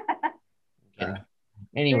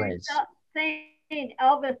 Anyways, saying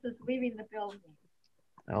Elvis is leaving the building.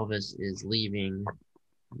 Elvis is leaving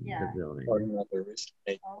the building.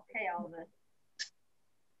 Okay, Elvis.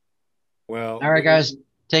 Well, all right, guys.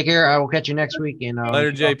 Take care. I will catch you next week. And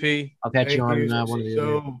later, JP. I'll catch you on one of the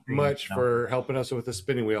so much for helping us with the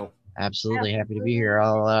spinning wheel. Absolutely happy to be here.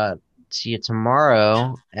 I'll see you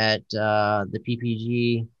tomorrow at the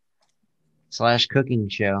PPG / cooking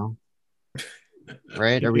show.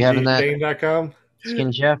 Right? Are we having that? PPGDane.com?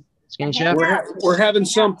 Skinny Chef? We're having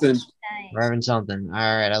something. We're having something.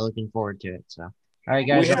 All right. I'm looking forward to it. So, all right,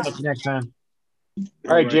 guys. I'll catch you next time.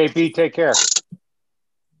 All right, JP. Take care.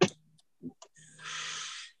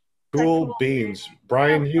 Cool beans.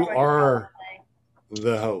 Brian, you are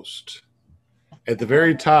the host. At the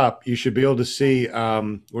very top, you should be able to see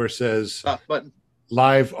where it says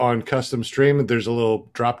live on custom stream. There's a little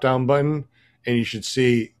drop down button, and you should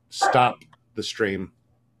see stop the stream.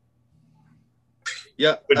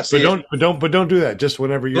 Yeah, but don't do that. Just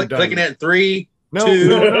whenever you're done. Clicking at 3, No. 2,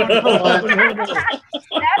 No. 1. That's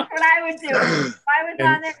what I would do. If I was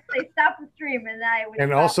on there, say stop the stream, and I would.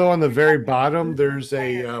 And also on the very bottom, there's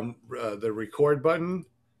a the record button.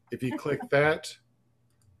 If you click that,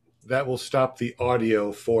 that will stop the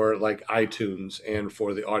audio for like iTunes and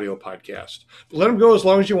for the audio podcast. But let them go as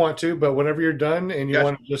long as you want to. But whenever you're done and you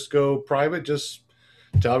want to just go private, just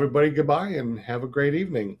tell everybody goodbye and have a great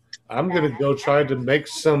evening. I'm going to go try to make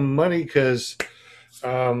some money because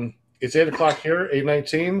it's 8 o'clock here,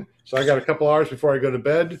 8:19. So I got a couple hours before I go to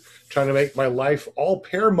bed, trying to make my life all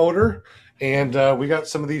paramotor. And we got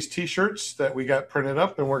some of these T-shirts that we got printed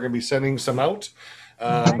up, and we're going to be sending some out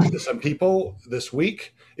to some people this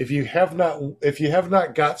week. If you have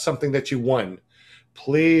not got something that you won,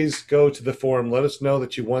 please go to the forum. Let us know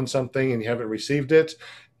that you won something and you haven't received it,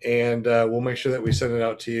 and we'll make sure that we send it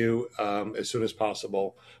out to you as soon as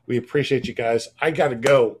possible. We appreciate you guys. I got to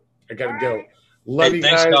go. Love you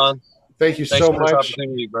guys. Sean. Thank you Thanks so for this much.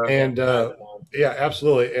 opportunity, bro. And yeah,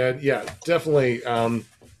 absolutely. And yeah, definitely,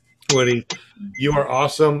 Woody, you are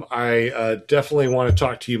awesome. I definitely want to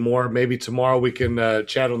talk to you more. Maybe tomorrow we can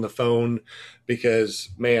chat on the phone because,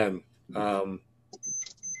 man,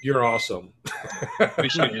 you're awesome.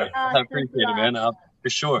 Appreciate it. I appreciate it, man. For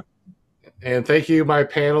sure. And thank you, my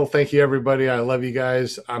panel. Thank you, everybody. I love you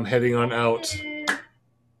guys. I'm heading on out.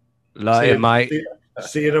 Love you, mate.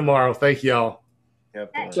 See you tomorrow. Thank y'all.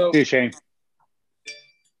 So, See you, Shane.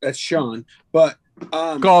 That's Sean. But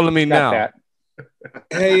calling me now.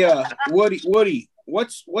 Hey, Woody,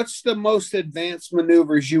 what's the most advanced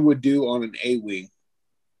maneuvers you would do on an A-wing?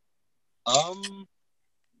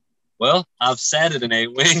 Well, I've sat at an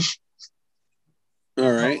A-wing.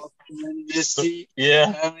 All right.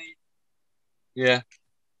 Yeah. Yeah.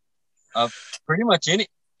 Pretty much any.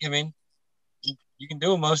 I mean, you can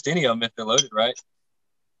do most any of them if they're loaded, right?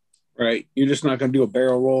 Right. You're just not going to do a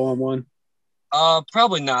barrel roll on one?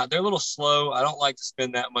 Probably not. They're a little slow. I don't like to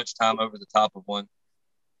spend that much time over the top of one.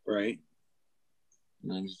 Right.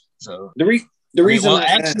 So the reason I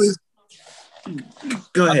actually,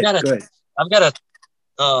 go ahead. I've got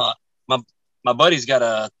a my buddy's got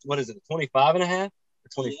a, what is it, 25 and a half?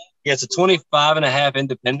 20, yeah, it's a 25 and a half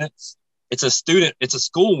Independence. It's a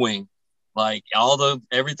school wing. Like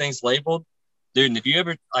everything's labeled. Dude, and if you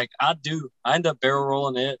ever, I end up barrel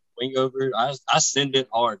rolling it, wing over it. I send it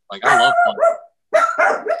hard. Like, I love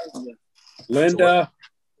it. Linda.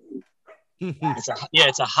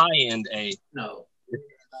 It's a high-end A. No.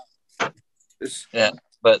 Yeah,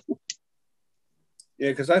 but.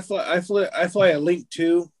 Yeah, because I fly a Link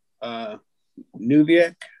 2,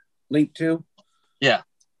 Nuviac Link 2. Yeah.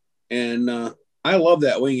 And I love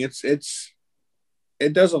that wing.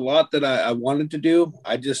 It does a lot that I wanted to do.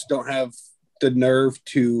 I just don't have the nerve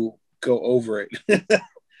to go over it.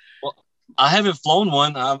 Well, I haven't flown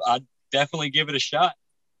one. I'd definitely give it a shot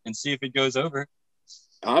and see if it goes over.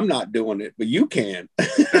 I'm not doing it, but you can.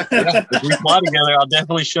 Yeah, if we fly together, I'll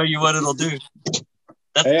definitely show you what it'll do.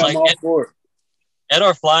 That's hey, I'm all for it. At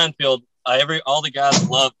our flying field, all the guys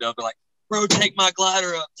love. They'll be like, "Bro, take my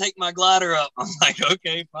glider up. Take my glider up." I'm like,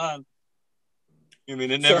 "Okay, fine." I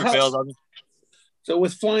mean, it never fails. So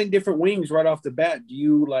with flying different wings right off the bat, do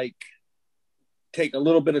you like take a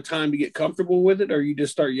little bit of time to get comfortable with it, or you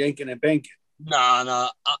just start yanking and banking? Nah.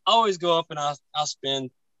 I always go up and I'll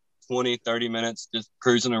spend 20, 30 minutes just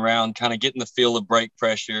cruising around, kind of getting the feel of brake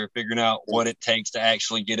pressure, figuring out what it takes to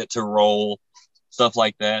actually get it to roll, stuff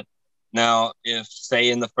like that. Now, if say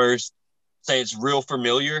it's real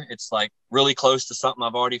familiar, it's like really close to something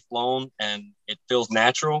I've already flown and it feels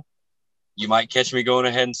natural, you might catch me going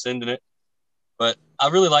ahead and sending it. But I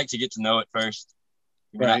really like to get to know it first.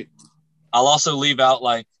 Right. I'll also leave out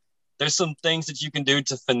there's some things that you can do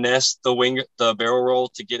to finesse the barrel roll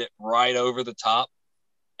to get it right over the top.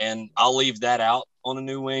 And I'll leave that out on a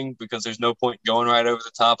new wing because there's no point going right over the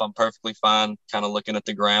top. I'm perfectly fine kind of looking at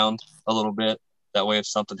the ground a little bit. That way, if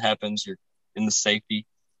something happens, you're in the safety.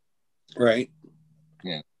 Right.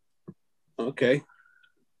 Yeah. Okay.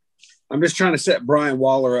 I'm just trying to set Brian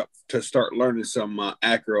Waller up to start learning some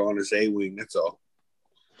acro on his A-wing. That's all.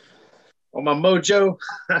 On my mojo.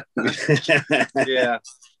 Yeah.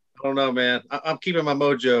 I don't know, man. I'm keeping my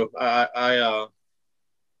mojo. I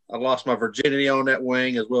lost my virginity on that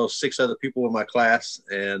wing as well as 6 other people in my class.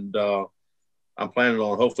 And I'm planning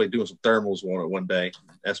on hopefully doing some thermals on it one day.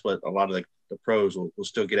 That's what a lot of the pros will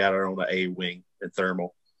still get out there on the A-wing and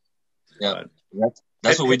thermal. Yeah.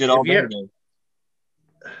 That's what we did all day.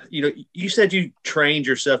 You know, you said you trained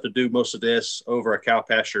yourself to do most of this over a cow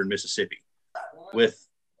pasture in Mississippi with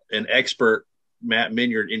an expert, Matt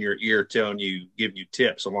Minyard, in your ear giving you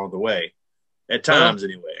tips along the way at times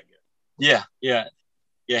anyway. Yeah.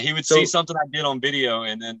 He would see something I did on video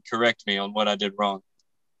and then correct me on what I did wrong.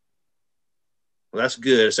 Well, that's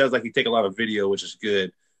good. It sounds like you take a lot of video, which is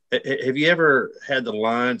good. Have you ever had the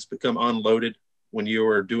lines become unloaded when you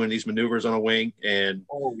were doing these maneuvers on a wing and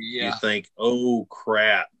you think, oh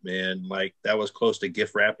crap, man, like that was close to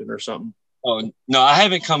gift wrapping or something? Oh, no, I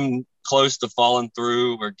haven't come close to falling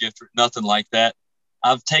through or nothing like that.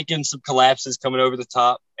 I've taken some collapses coming over the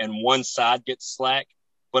top and one side gets slack,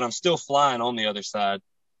 but I'm still flying on the other side.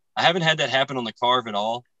 I haven't had that happen on the Carve at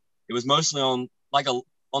all. It was mostly on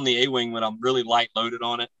the A-wing when I'm really light loaded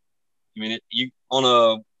on it. I mean,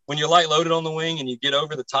 when you're light loaded on the wing and you get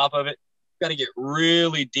over the top of it, you got to get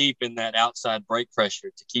really deep in that outside brake pressure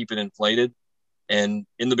to keep it inflated. And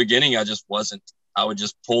in the beginning, I just wasn't. I would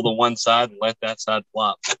just pull the one side and let that side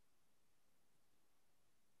flop.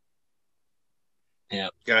 Yeah.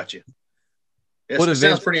 Gotcha. It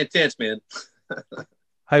sounds pretty intense, man.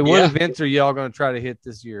 Hey, what events are y'all going to try to hit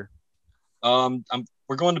this year? We're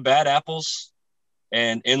going to Bad Apples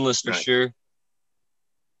and Endless for sure.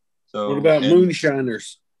 So what about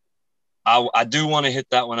Moonshiners? I do want to hit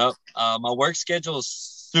that one up. My work schedule is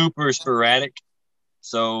super sporadic,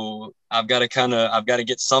 so I've got to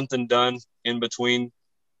get something done in between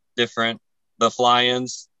the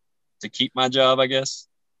fly-ins to keep my job, I guess.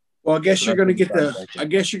 Well, I guess you're going to get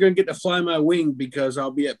to fly my wing because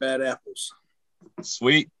I'll be at Bad Apples.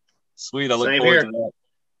 Sweet. I look forward to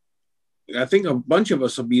that. I think a bunch of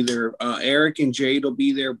us will be there. Eric and Jade will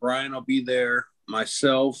be there. Brian will be there.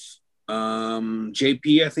 Myself.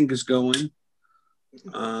 JP, I think, is going.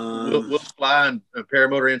 We'll fly and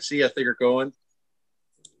Paramotor NC, I think, are going.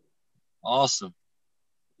 Awesome.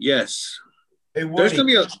 Yes. Hey, there's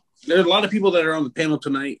a lot of people that are on the panel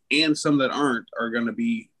tonight, and some that aren't are going to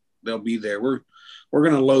be. They'll be there. We're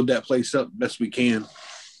going to load that place up best we can.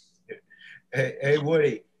 Hey,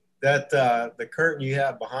 Woody, that the curtain you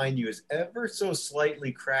have behind you is ever so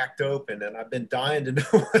slightly cracked open, and I've been dying to know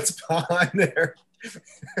what's behind there.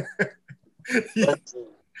 Well,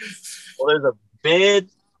 there's a bed,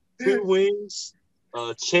 2 wings,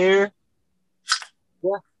 a chair.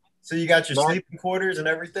 Yeah. So you got your sleeping quarters and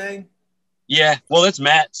everything? Yeah. Well, it's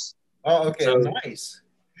Matt's. Oh, okay. So, nice.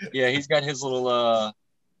 Yeah, he's got his little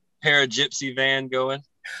para-gypsy van going.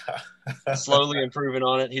 Slowly improving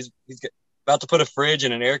on it. He's about to put a fridge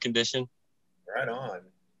and an air condition. Right on.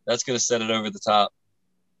 That's going to set it over the top.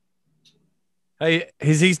 Hey,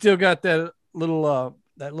 has he still got that little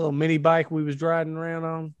mini bike we was driving around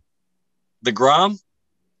on? The Grom?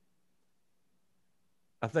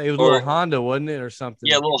 I think it was a little Honda, wasn't it, or something?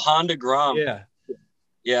 Yeah, a little Honda Grom. Yeah.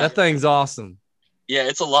 Yeah. That thing's awesome. Yeah,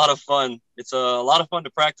 it's a lot of fun. It's a lot of fun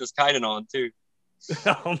to practice kiting on, too.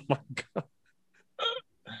 Oh, my God.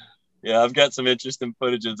 Yeah, I've got some interesting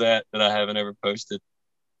footage of that I haven't ever posted.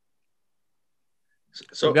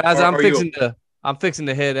 So guys, I'm fixing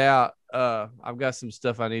to head out. I've got some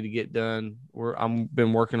stuff I need to get done. I'm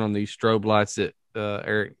been working on these strobe lights that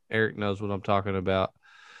Eric knows what I'm talking about,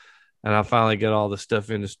 and I finally got all the stuff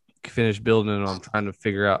finished building, and I'm trying to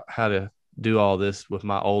figure out how to do all this with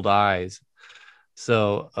my old eyes.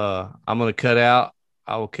 So I'm gonna cut out.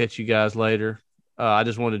 I will catch you guys later. I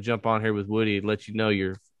just wanted to jump on here with Woody and let you know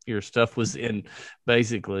your stuff was in,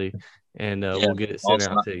 basically, and we'll get it sent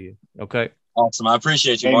out to you. Okay. Awesome. I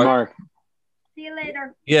appreciate you, Hey, Mark. Mark. See you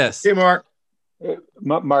later. Yes. Hey, Mark.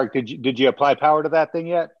 Mark, did you apply power to that thing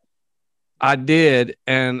yet? I did,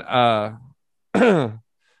 and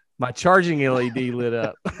my charging LED lit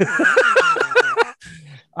up.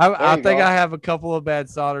 I think I have a couple of bad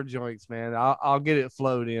solder joints, man. I'll get it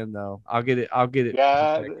flowed in though. I'll get it.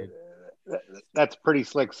 Yeah, protected. that's pretty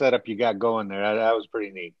slick setup you got going there. That was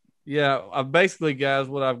pretty neat. Yeah, basically, guys,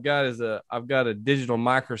 what I've got is I've got a digital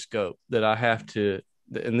microscope that I have to,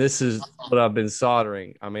 and this is what I've been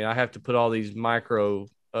soldering. I mean, I have to put all these micro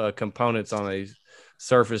components on a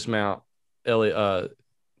surface mount PCB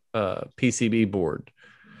board.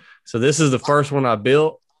 So this is the first one I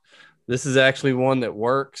built. This is actually one that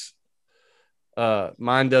works.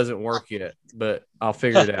 Mine doesn't work yet, but I'll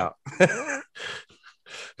figure it out.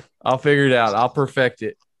 I'll figure it out. I'll perfect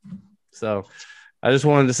it. So I just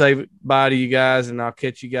wanted to say bye to you guys, and I'll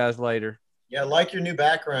catch you guys later. Yeah, I like your new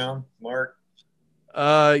background, Mark.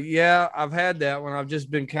 Yeah, I've had that one. I've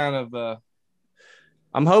just been kind of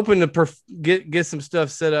I'm hoping to get some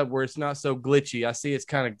stuff set up where it's not so glitchy. I see it's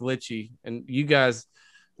kind of glitchy, and you guys,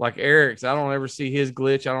 like Eric's, I don't ever see his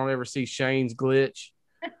glitch. I don't ever see Shane's glitch.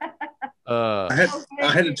 I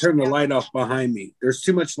had to turn the light off behind me. There's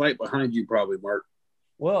too much light behind you, probably, Mark.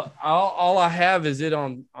 Well, all I have is it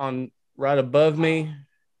on right above me,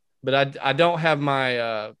 but I don't have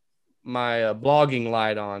my my blogging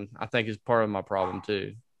light on. I think is part of my problem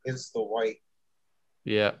too. It's the white.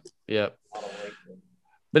 Yep.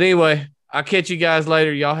 But anyway, I'll catch you guys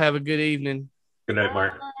later. Y'all have a good evening. Good night,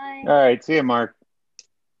 Mark. Bye. All right, see you, Mark.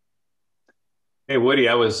 Hey, Woody,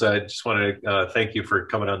 I was just want to thank you for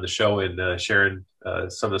coming on the show and sharing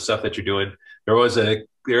some of the stuff that you're doing. There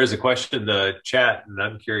is a question in the chat, and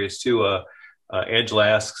I'm curious too. Angela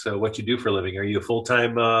asks what you do for a living. Are you a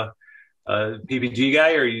full-time PPG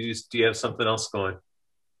guy, or do you have something else going?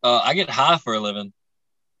 I get high for a living.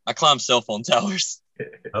 I climb cell phone towers.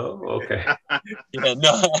 Oh, okay. Yeah,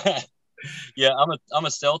 no. Yeah, I'm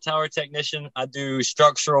a cell tower technician. I do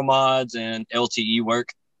structural mods and LTE work.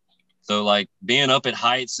 So like being up at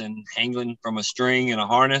heights and hanging from a string and a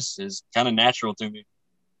harness is kind of natural to me.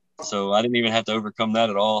 So I didn't even have to overcome that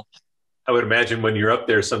at all. I would imagine when you're up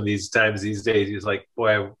there some of these times these days, you're like,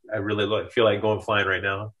 boy, I really feel like going flying right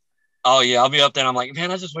now. Oh, yeah. I'll be up there and I'm like, man,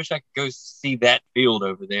 I just wish I could go see that field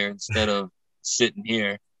over there instead of sitting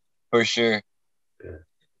here, for sure.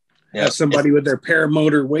 Yeah. Somebody with their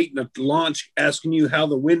paramotor waiting at the launch asking you how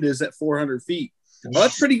the wind is at 400 feet. Well,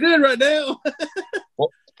 that's pretty good right now. Well,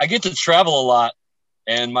 I get to travel a lot,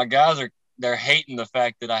 and my guys they're hating the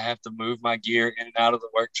fact that I have to move my gear in and out of the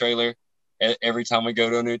work trailer every time we go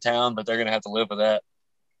to a new town, but they're going to have to live with that.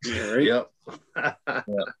 Yep. Yeah.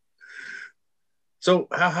 So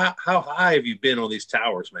how high have you been on these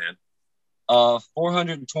towers, man?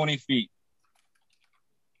 420 feet.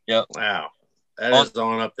 Yep. Wow. That is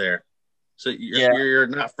on up there. So you're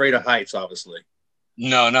not afraid of heights, obviously.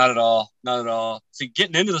 No, not at all. Not at all. See,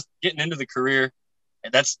 getting into the career,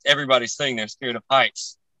 that's everybody's thing. They're scared of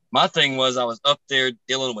heights. My thing was I was up there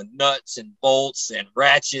dealing with nuts and bolts and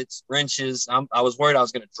ratchets, wrenches. I was worried I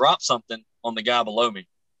was going to drop something on the guy below me.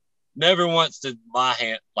 Never once did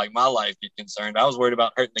my life get concerned. I was worried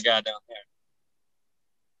about hurting the guy down there.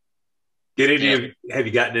 Have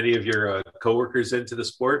you gotten any of your coworkers into the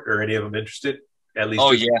sport, or any of them interested? At least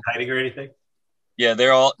kiting or anything? Yeah,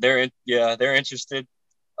 they're interested.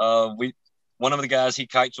 One of the guys, he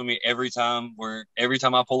kites with me every time I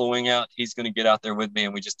pull a wing out, he's going to get out there with me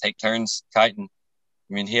and we just take turns kiting.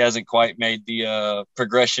 I mean, he hasn't quite made the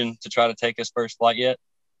progression to try to take his first flight yet,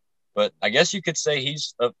 but I guess you could say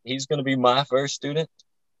he's going to be my first student.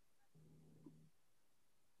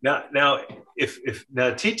 Now, if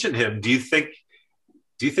teaching him, do you think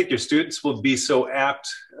your students will be so apt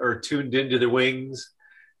or tuned into their wings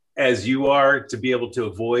as you are to be able to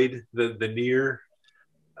avoid the near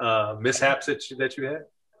mishaps that you had?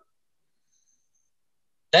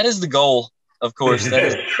 That is the goal, of course. That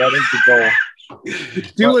is the goal.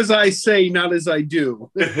 Do as I say, not as I do.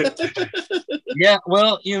 Yeah,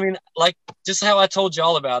 well, you mean like just how I told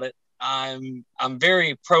y'all about it. I'm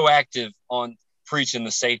very proactive on preaching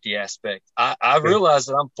the safety aspect. I realized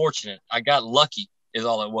that I'm fortunate. I got lucky is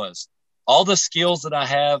all it was. All the skills that I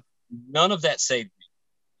have, none of that saved me.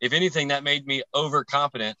 if anything, that made me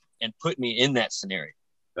overconfident and put me in that scenario.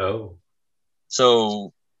 Oh.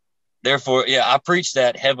 So therefore, yeah, I preach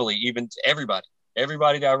that heavily, even to everybody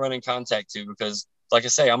that I run in contact to, because like I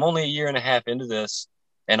say, I'm only a year and a half into this,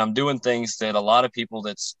 and I'm doing things that a lot of people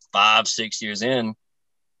that's 5-6 years in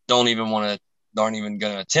aren't even going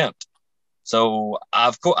to attempt. So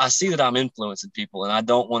I see that I'm influencing people, and I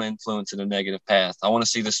don't want to influence in a negative path. I want to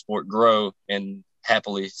see the sport grow and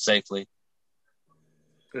happily, safely.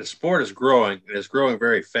 The sport is growing, and it's growing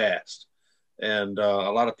very fast. And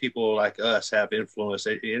a lot of people like us have influence.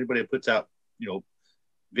 Anybody that puts out,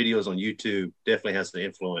 videos on YouTube definitely has the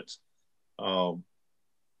influence. I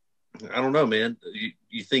don't know, man.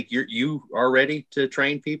 You think you are ready to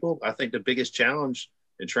train people? I think the biggest challenge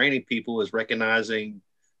in training people is recognizing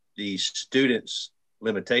the students'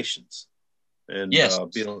 limitations. And yes.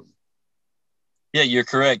 Yeah, you're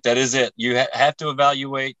correct. That is it. You have to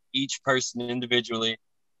evaluate each person individually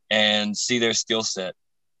and see their skill set.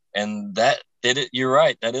 And that did it. You're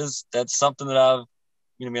right. That's something that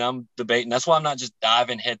I'm debating. That's why I'm not just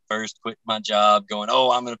diving head first, quitting my job, going,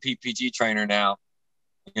 oh, I'm a PPG trainer now.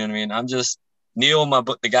 You know what I mean? I'm just Neil,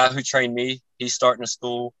 the guy who trained me, he's starting a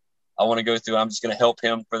school. I want to go through. I'm just going to help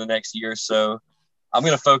him for the next year or so. I'm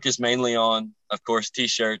going to focus mainly on, of course,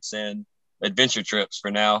 T-shirts and adventure trips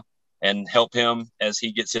for now, and help him as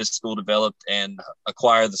he gets his school developed and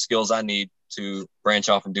acquire the skills I need to branch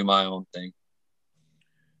off and do my own thing.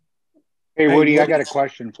 Hey, Woody, I got a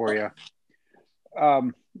question for you.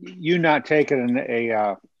 You not taking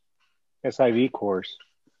a SIV course.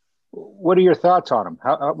 What are your thoughts on them?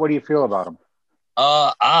 What do you feel about them?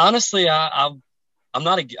 Honestly, I'm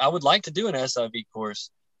not. I would like to do an SIV course.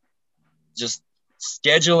 Just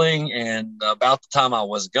scheduling, and about the time I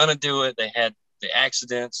was gonna do it, they had the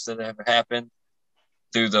accidents that have happened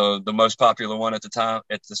through the most popular one at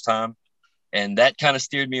this time, and that kind of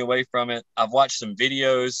steered me away from it. I've watched some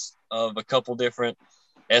videos of a couple different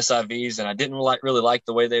SIVs, and I didn't really like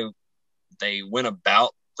the way they went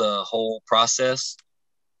about the whole process.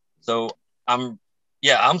 So I'm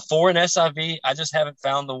for an SIV. I just haven't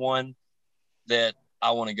found the one that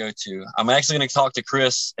I want to go to. I'm actually going to talk to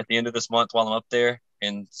Chris at the end of this month while I'm up there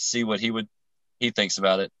and see what he thinks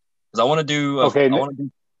about it. Because I want to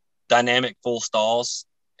do dynamic full stalls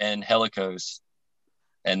and helicos,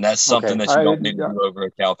 and that's something that you don't need to do over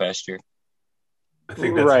a cow pasture. I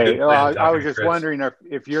think that's right. I was just wondering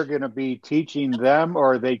if you're going to be teaching them,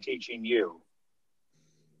 or are they teaching you?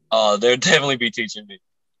 Oh, they'll definitely be teaching me.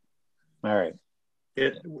 All right.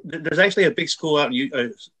 There's actually a big school out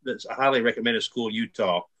in that's a highly recommended school in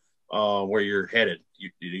Utah, where you're headed.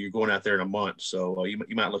 You're going out there in a month, so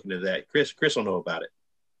you might look into that. Chris will know about it.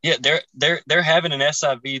 Yeah, they're having an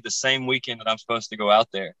SIV the same weekend that I'm supposed to go out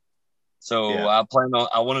there. So yeah.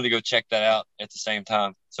 I wanted to go check that out at the same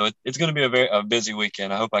time. So it's going to be a busy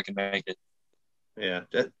weekend. I hope I can make it. Yeah,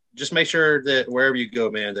 just make sure that wherever you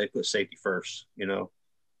go, man, they put safety first.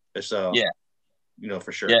 It's for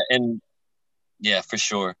sure. Yeah, and yeah, for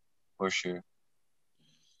sure.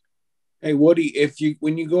 Hey, Woody,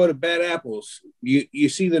 when you go to Bad Apples, you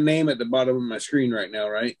see the name at the bottom of my screen right now,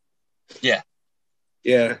 right? Yeah.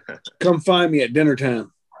 Yeah. Come find me at dinner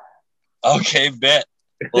time. Okay, bet.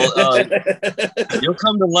 Well, you'll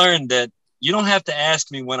come to learn that you don't have to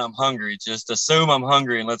ask me when I'm hungry. Just assume I'm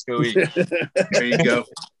hungry and let's go eat. There you go.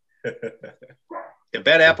 Yeah,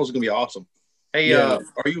 Bad Apples is gonna be awesome. Hey, are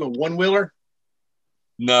you a one-wheeler?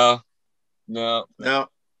 No. I've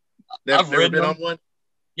never been on one.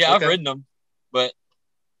 Yeah, okay. I've ridden them, but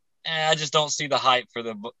I just don't see the hype for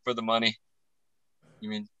the money. You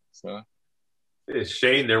mean so?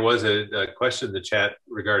 Shane, there was a question in the chat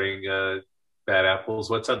regarding Bad Apples.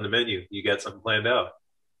 What's on the menu? You got something planned out?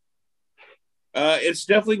 It's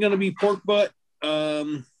definitely going to be pork butt.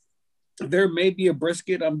 There may be a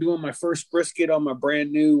brisket. I'm doing my first brisket on my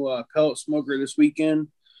brand new pellet smoker this weekend,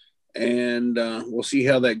 and we'll see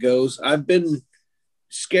how that goes. I've been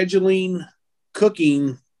scheduling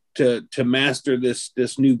cooking to master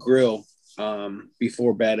this new grill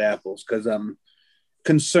before Bad Apples, because I'm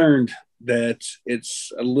concerned that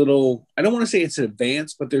it's a little, I don't want to say it's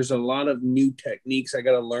advanced, but there's a lot of new techniques I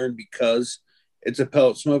got to learn because it's a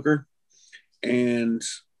pellet smoker. And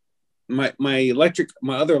my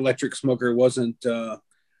other electric smoker wasn't,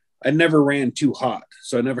 I never ran too hot,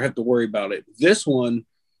 so I never had to worry about it. This one,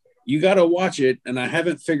 you got to watch it, and I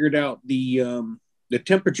haven't figured out the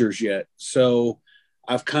temperatures yet. So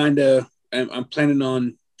I'm planning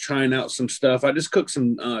on trying out some stuff. I just cooked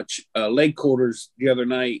some leg quarters the other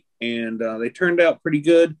night, and they turned out pretty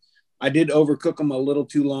good. I did overcook them a little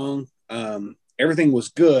too long. Everything was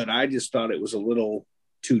good. I just thought it was a little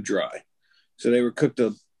too dry. So they were cooked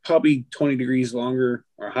probably 20 degrees longer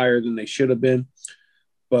or higher than they should have been.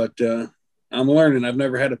 But I'm learning. I've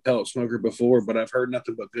never had a pellet smoker before, but I've heard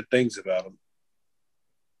nothing but good things about them.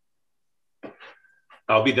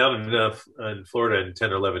 I'll be down in Florida in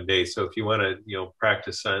 10 or 11 days. So if you want to,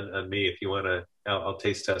 practice on me, if you want to, I'll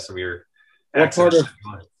taste test some of your accents.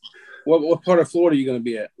 What part of Florida are you going to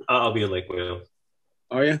be at? I'll be in Lake Wales.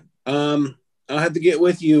 Are you? I'll have to get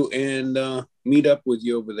with you and meet up with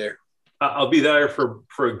you over there. I'll be there for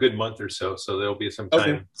a good month or so. So there'll be some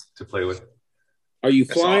time to play with. Are you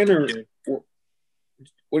flying or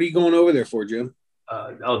what are you going over there for, Jim?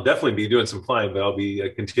 I'll definitely be doing some flying, but I'll be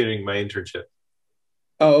continuing my internship.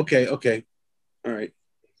 Oh, okay. All right.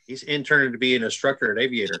 He's interning to be an instructor at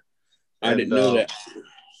Aviator. I didn't know that.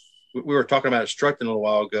 We were talking about instructing a little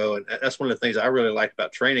while ago, and that's one of the things I really liked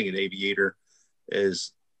about training at Aviator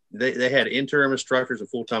is they had interim instructors and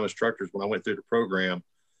full-time instructors. When I went through the program,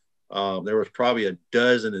 there was probably a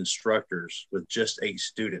dozen instructors with just 8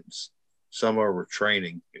 students. Some were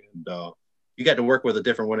training, and you got to work with a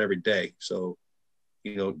different one every day. So,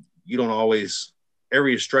 you don't always,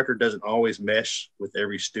 every instructor doesn't always mesh with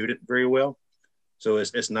every student very well. So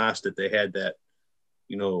it's nice that they had that,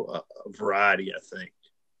 a variety, I think.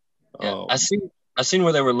 Yeah, I seen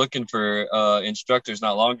where they were looking for instructors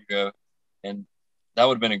not long ago, and that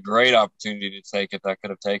would have been a great opportunity to take if I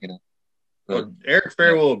could have taken it. But, well, Eric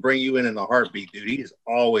Farewell will bring you in a heartbeat, dude. He is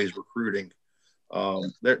always recruiting.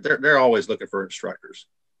 They're always looking for instructors.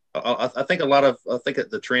 I think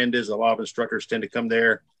the trend is a lot of instructors tend to come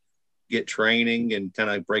there, get training, and kind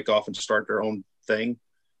of break off and start their own thing,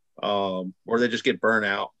 or they just get burnt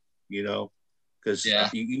out. Because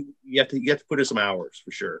you have to put in some hours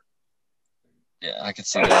for sure. Yeah, I can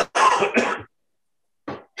see that.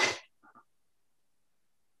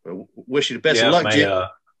 Wish you the best of luck, Jim.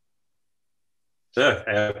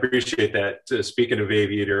 I appreciate that. Speaking of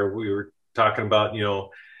Aviator, we were talking about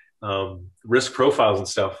risk profiles and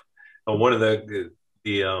stuff. One of the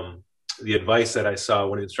advice that I saw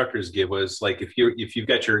when instructors give was like if you've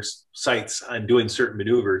got your sights on doing certain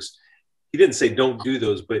maneuvers, he didn't say don't do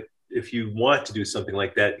those, but if you want to do something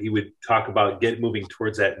like that, he would talk about moving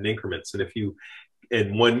towards that in increments. And if you,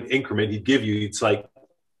 in one increment he'd give you, it's like,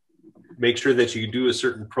 make sure that you do a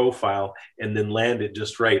certain profile and then land it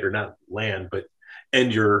just right, or not land, but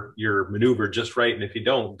end your maneuver just right. And if you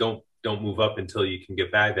don't move up until you can get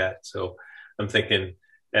by that. So I'm thinking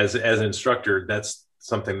as an instructor, that's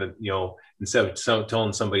something that, instead of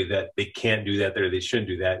telling somebody that they can't do that or they shouldn't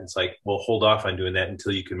do that, it's like, well, hold off on doing that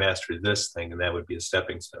until you can master this thing. And that would be a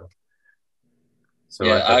stepping stone. So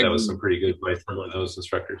yeah, I thought that was some pretty good advice from one of those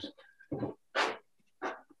instructors.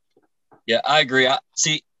 Yeah, I agree. I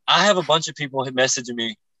have a bunch of people messaging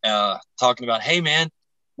me talking about, hey, man,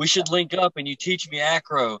 we should link up and you teach me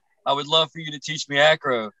acro. I would love for you to teach me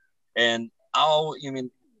acro. And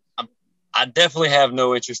I definitely have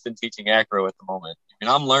no interest in teaching acro at the moment.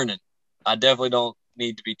 I'm learning. I definitely don't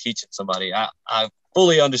need to be teaching somebody. I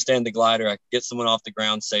fully understand the glider. I can get someone off the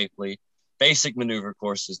ground safely. Basic maneuver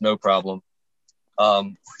courses, no problem.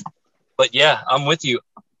 But yeah, I'm with you.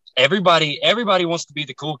 Everybody wants to be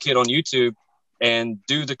the cool kid on YouTube and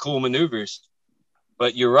do the cool maneuvers.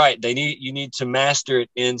 But you're right. You need to master it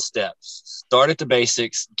in steps. Start at the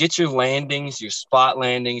basics. Get your landings, your spot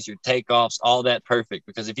landings, your takeoffs, all that perfect.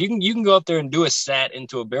 Because if you can go up there and do a sat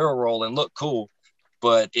into a barrel roll and look cool,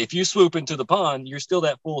 but if you swoop into the pond, you're still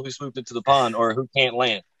that fool who swooped into the pond or who can't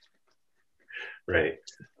land. Right.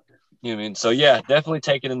 So yeah, definitely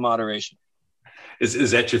take it in moderation.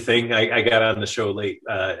 Is that your thing? I got on the show late.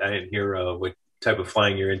 I didn't hear what type of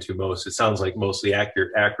flying you're into most. It sounds like mostly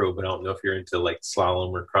acro, but I don't know if you're into like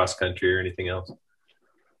slalom or cross country or anything else.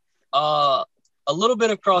 A little bit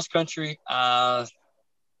of cross country.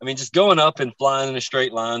 Just going up and flying in a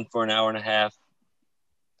straight line for an hour and a half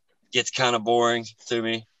gets kind of boring to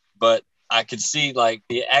me, but I could see like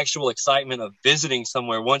the actual excitement of visiting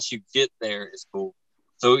somewhere once you get there is cool.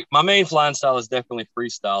 So my main flying style is definitely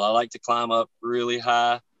freestyle. I like to climb up really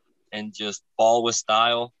high and just fall with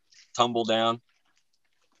style, tumble down.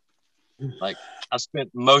 Like I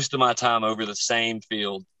spent most of my time over the same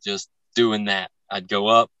field just doing that. I'd go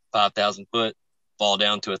up 5,000 foot, fall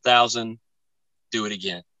down to 1,000, do it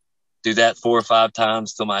again. Do that 4 or 5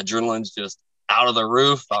 times till my adrenaline's just out of the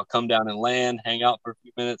roof. I'll come down and land, hang out for a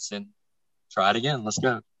few minutes, and try it again. Let's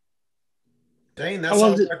go. Dane, that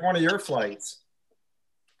sounds like one of your flights.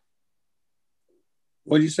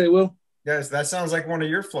 What did you say, Will? Yes, that sounds like one of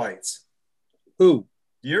your flights. Who?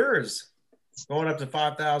 Yours. Going up to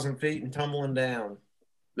 5,000 feet and tumbling down.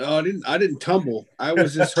 No, I didn't tumble. I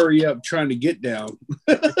was just hurry up trying to get down.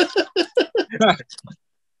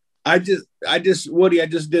 I just Woody, I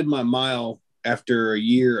just did my mile after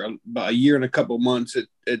about a year and a couple months.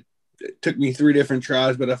 It took me 3 different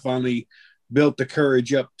tries, but I finally built the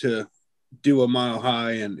courage up to do a mile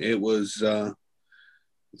high, and it was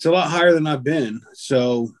it's a lot higher than I've been.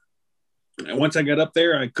 So once I got up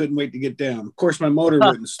there, I couldn't wait to get down. Of course, my motor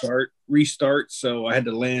wouldn't restart, so I had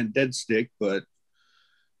to land dead stick, but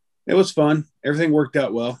it was fun. Everything worked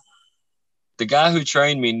out well. The guy who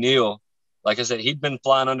trained me, Neil, like I said, he'd been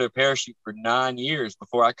flying under a parachute for 9 years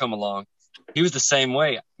before I come along. He was the same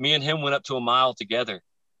way. Me and him went up to a mile together,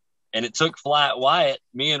 and it took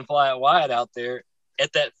me and Fly Wyatt out there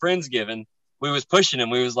at that Friendsgiving. We was pushing him.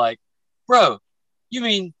 We was like, bro, you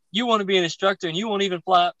mean you want to be an instructor and you won't even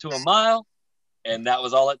fly up to a mile? And that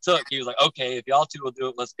was all it took. He was like, okay, if y'all two will do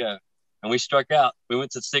it, let's go. And we struck out. We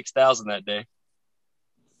went to 6,000 that day.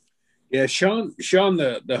 Yeah, Sean,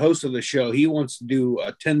 the host of the show, he wants to do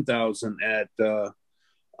a 10,000 at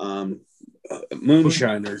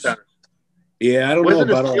Moonshiners. Yeah, I don't know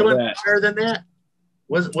about all that. Higher than that?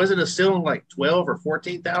 Was it a ceiling like 12 or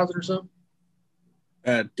 14,000 or something?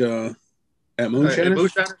 At Moonshiners?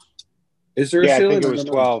 Moonshiners? Is there a ceiling? I think it was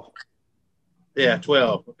 12. Yeah,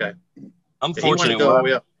 12. Okay. I'm fortunate. Go all the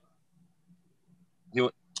way up.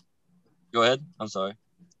 Go ahead. I'm sorry.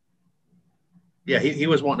 Yeah, he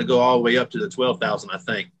was wanting to go all the way up to the 12,000, I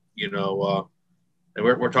think. And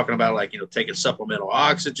we're talking about like taking supplemental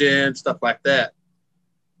oxygen, stuff like that.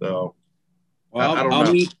 So, well, I don't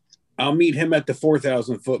know. I'll meet him at the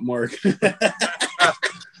 4,000 foot mark.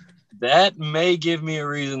 That may give me a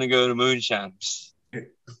reason to go to Moonshiners.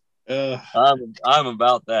 I'm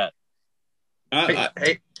about that.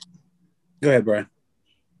 Hey, go ahead, Brian.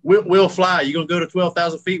 We'll fly. You gonna go to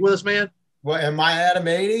 12,000 feet with us, man? Well, am I Adam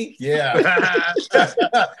 80? Yeah.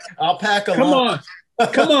 I'll pack a lunch.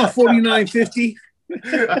 Come on, 4950.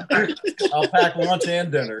 I'll pack lunch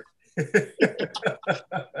and dinner. That's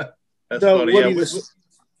so funny. Woody,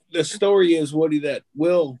 the story is, Woody, that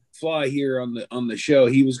Will Fly here on the show,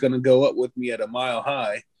 he was going to go up with me at a mile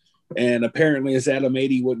high, and apparently his Adam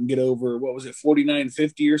 80 wouldn't get over, what was it,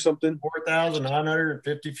 4950 or something?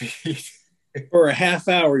 4,950 feet. For a half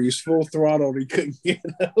hour, he was full throttle. He couldn't get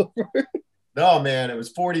over. No, man, it was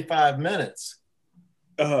 45 minutes.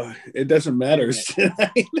 It doesn't matter.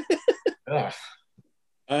 How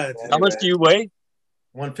much do you weigh?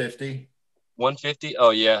 150. 150? Oh,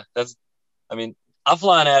 yeah. I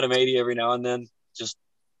fly an Adam 80 every now and then just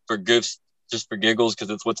for goofs, just for giggles, because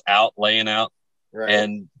it's what's laying out. Right.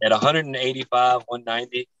 And at 185,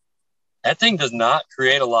 190, that thing does not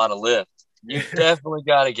create a lot of lift. You definitely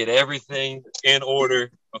got to get everything in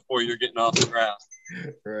order before you're getting off the ground.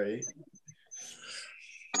 Right.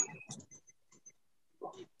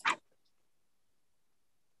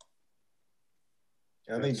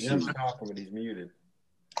 I think Jim's talking, but he's muted.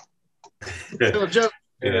 Yeah,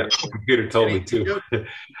 the computer told me too.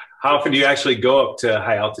 How often do you actually go up to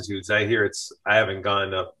high altitudes? I haven't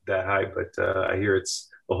gone up that high, but I hear it's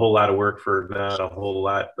a whole lot of work for not a whole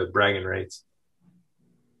lot, but bragging rights.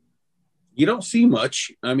 You don't see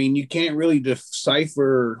much. I mean, you can't really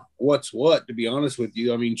decipher what's what, to be honest with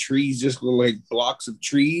you. I mean, trees just look like blocks of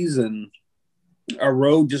trees, and a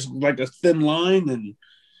road just like a thin line. And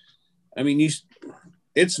I mean,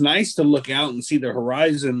 it's nice to look out and see the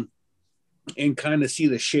horizon and kind of see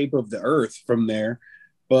the shape of the earth from there.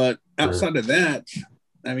 But outside of that,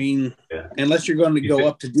 I mean, unless you're going to go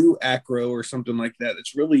up to do acro or something like that,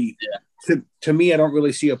 it's really, to me, I don't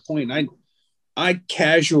really see a point. I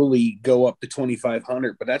casually go up to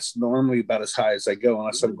 2,500, but that's normally about as high as I go,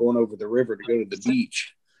 unless I'm going over the river to go to the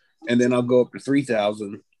beach. And then I'll go up to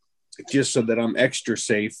 3,000 just so that I'm extra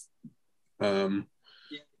safe. In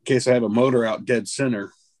case I have a motor out dead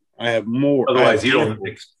center, I have more. Otherwise, you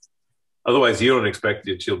don't expect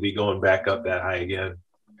that you'll be going back up that high again.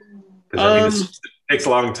 Because it takes a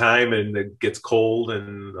long time, and it gets cold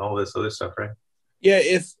and all this other stuff, right? Yeah,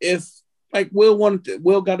 if like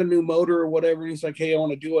Will got a new motor or whatever, and he's like, hey, I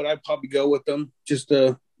want to do it, I'd probably go with them just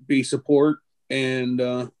to be support. And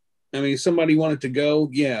I mean, if somebody wanted to go,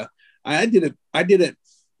 yeah. I did it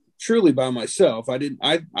truly by myself.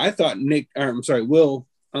 I thought Will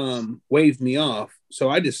waved me off. So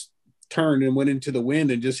I just turned and went into the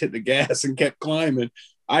wind and just hit the gas and kept climbing.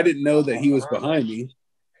 I didn't know that he was behind me.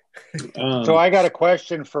 So I got a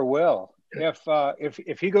question for Will.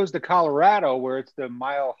 If he goes to Colorado, where it's the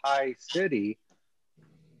mile high city,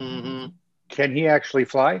 can he actually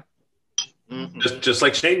fly? Just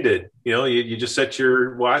like Shane did. You just set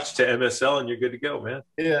your watch to MSL and you're good to go, man.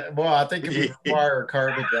 Yeah, well, I think it would require a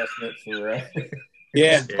carb adjustment for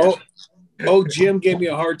yeah. Jim gave me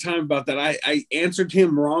a hard time about that. I answered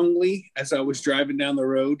him wrongly as I was driving down the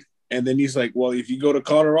road, And then he's like, well, if you go to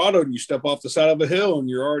Colorado and you step off the side of a hill and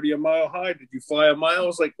you're already a mile high, did you fly a mile? I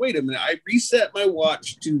was like, wait a minute. I reset my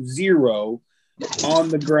watch to 0 on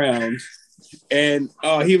the ground. And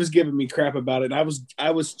he was giving me crap about it. And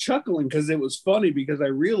I was chuckling because it was funny because I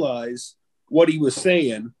realized what he was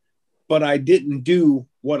saying, but I didn't do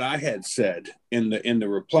what I had said in the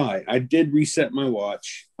reply. I did reset my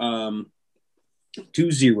watch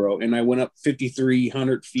to 0, and I went up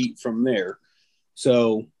 5,300 feet from there.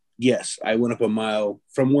 So yes, I went up a mile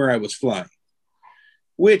from where I was flying,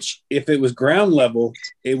 which if it was ground level,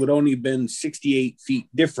 it would only have been 68 feet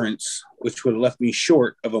difference, which would have left me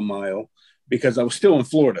short of a mile because I was still in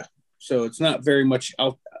Florida. So it's not very much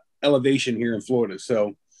elevation here in Florida.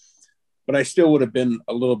 So, but I still would have been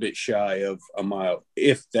a little bit shy of a mile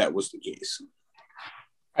if that was the case.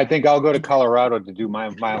 I think I'll go to Colorado to do my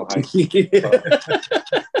mile hike.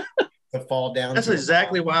 To fall down. That's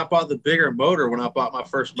exactly why I bought the bigger motor when I bought my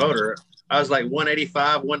first motor. I was like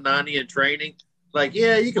 185, 190 in training. Like,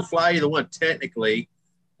 yeah, you can fly either one technically,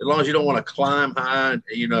 as long as you don't want to climb high, and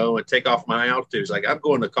take off my altitudes. Like, I'm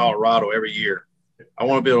going to Colorado every year. I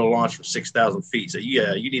want to be able to launch from 6,000 feet. So,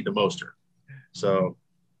 yeah, you need the Moster. So,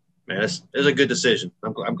 man, it's a good decision.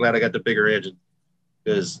 I'm glad I got the bigger engine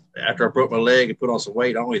because after I broke my leg and put on some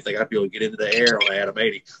weight, I don't even think I'd be able to get into the air on the Atom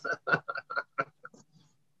 80.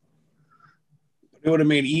 It would have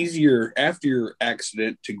made it easier after your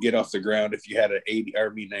accident to get off the ground if you had Atom 80.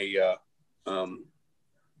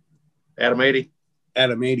 Atom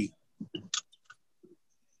 80.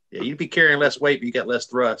 Yeah, you'd be carrying less weight, but you got less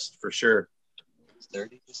thrust for sure.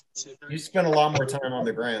 You spend a lot more time on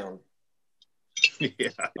the ground. Yeah.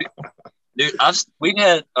 Dude, we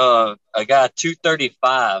had a guy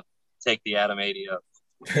 235 take the Atom 80 up.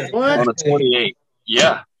 What? On a 28.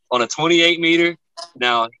 Yeah, on a 28 meter.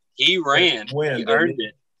 Now, he ran. He earned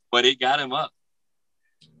it, but it got him up.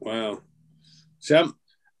 Wow. So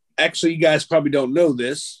actually, you guys probably don't know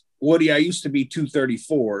this. Woody, I used to be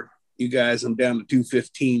 234. You guys, I'm down to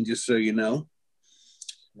 215, just so you know.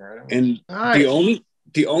 Right. And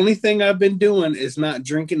the only thing I've been doing is not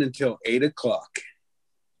drinking until 8 o'clock.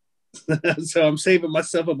 So I'm saving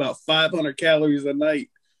myself about 500 calories a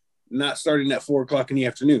night, not starting at 4 o'clock in the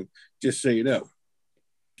afternoon, just so you know.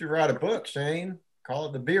 You write a book, Shane. Call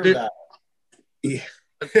it the beer Dude. diet. Yeah.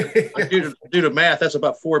 do the math. That's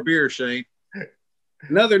about 4 beers, Shane.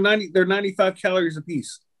 No, they're 95 calories a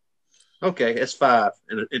piece. Okay, it's 5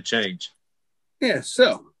 and it change. Yeah,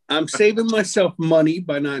 so I'm saving myself money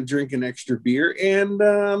by not drinking extra beer, and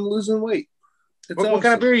I'm losing weight. What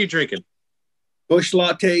kind of beer are you drinking? Busch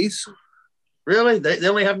lattes. Really? They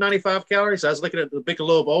only have 95 calories? I was looking at the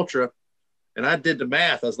Michelob Ultra, and I did the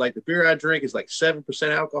math. I was like, the beer I drink is like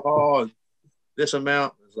 7% alcohol, and this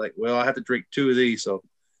amount. I was like, well, I have to drink 2 of these. So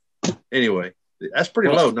anyway, that's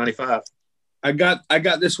pretty low, 95. I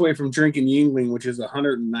got this way from drinking Yuengling, which is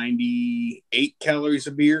 198 calories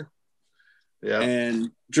a beer. Yeah.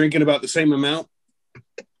 And drinking about the same amount.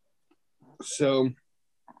 So,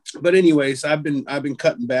 but anyways, I've been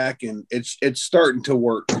cutting back, and it's starting to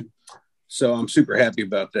work. So I'm super happy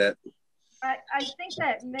about that. I think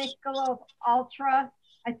that Michelob Ultra,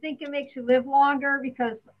 I think it makes you live longer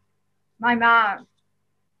because my mom,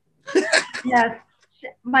 yes,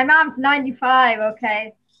 my mom's 95,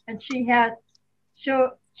 okay, and she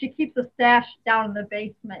keeps a stash down in the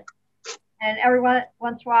basement, and every once in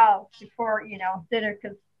a while before dinner,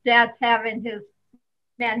 because Dad's having his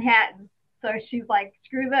Manhattan, so she's like,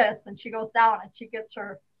 screw this, and she goes down and she gets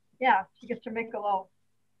her Michelob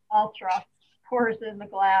Ultra, pours it in the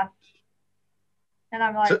glass, and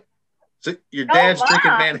I'm like, so your dad's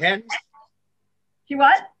drinking Manhattans? She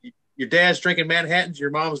what? Your dad's drinking Manhattans.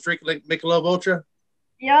 Your mom's drinking like Michelob Ultra.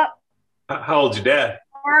 Yep. How old's your dad?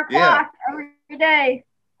 4 o'clock every day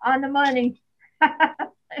on the money.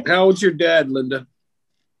 How old's your dad, Linda?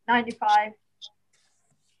 95.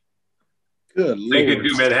 Good So Lord. you could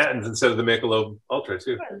do Manhattans instead of the Michelob Ultra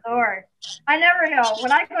too. Good Lord. I never know.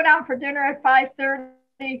 When I go down for dinner at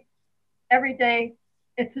 5:30 every day,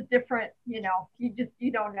 it's a different, you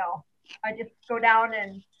don't know. I just go down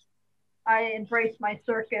and I embrace my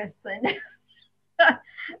circus and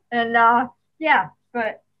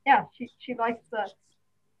she likes the.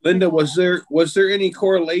 Linda, was there any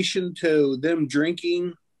correlation to them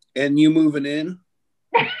drinking and you moving in?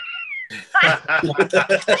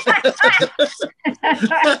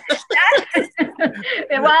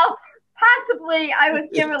 Well, possibly I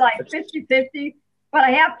would give it like 50-50, but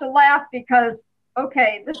I have to laugh because,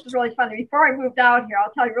 okay, this is really funny. Before I moved out here,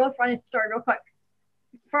 I'll tell you a really funny story real quick.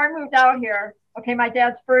 Before I moved out here, okay, my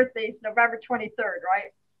dad's birthday is November 23rd,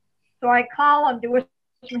 right? So I call him to wish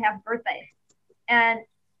him happy birthday. And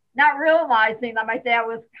not realizing that my dad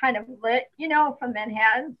was kind of lit, from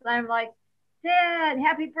Manhattan. So I'm like, Dad,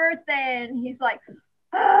 happy birthday. And he's like,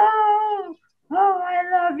 oh, I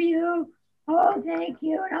love you. Oh, thank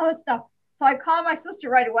you. And all this stuff. So I call my sister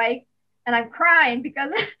right away and I'm crying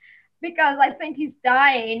because I think he's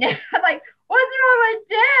dying. I'm like, what's wrong with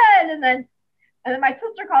Dad? And then my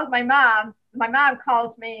sister calls my mom. My mom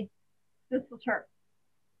calls me. This was her.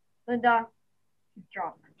 Linda, she's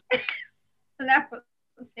drunk. And that was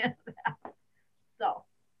the end of that. So,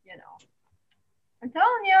 I'm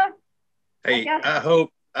telling you. Hey,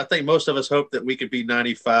 I think most of us hope that we could be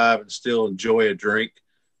 95 and still enjoy a drink.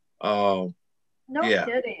 No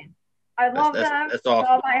kidding. I love them with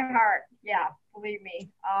all my heart. Yeah, believe me.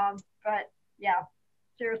 But yeah,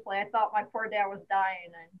 seriously, I thought my poor dad was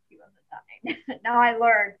dying and he wasn't dying. Now I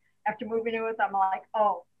learned after moving in with them, I'm like,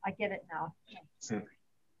 oh, I get it now.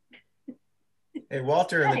 Hey,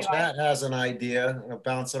 Walter in the chat has an idea. I'll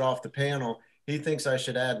bounce it off the panel. He thinks I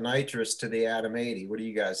should add nitrous to the Adam 80. What do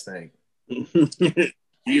you guys think?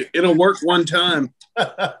 It'll work one time.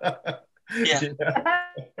 Yeah.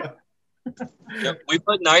 Yep, we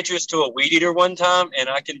put nitrous to a weed eater one time, and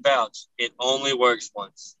I can vouch it only works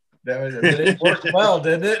once. It worked well,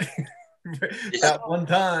 didn't it? That one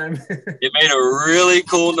time. It made a really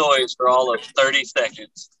cool noise for all of 30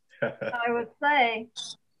 seconds. I would say,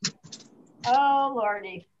 oh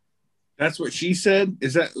Lordy. That's what she said.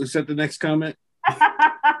 Was that the next comment?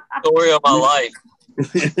 Story of my life.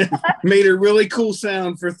 Made a really cool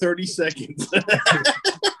sound for 30 seconds.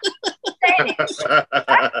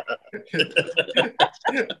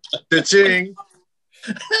 Ching.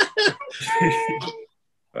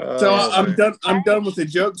 So I'm done. I'm done with the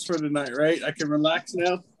jokes for tonight, right? I can relax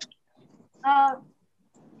now.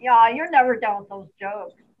 Yeah, you're never done with those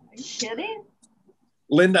jokes. Are you kidding?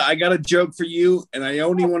 Linda, I got a joke for you, and I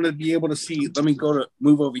only want to be able to see. Let me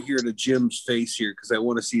move over here to Jim's face here because I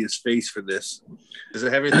want to see his face for this. Does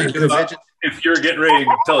it have anything to do with midgets? If you're getting ready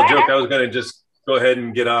to tell a joke, I was going to just go ahead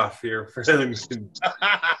and get off here.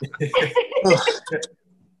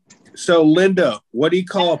 So, Linda, what do you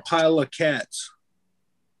call a pile of cats?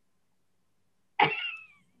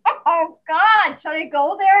 Oh God, shall I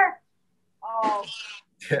go there? Oh.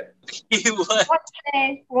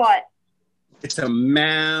 What? It's a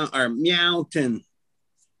meowton.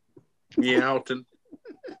 Meowton.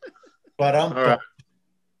 But all right.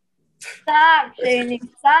 Stop, Shane.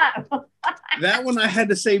 Stop. That one I had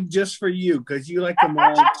to save just for you because you like them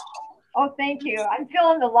all. Oh, thank you. I'm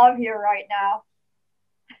feeling the love here right now.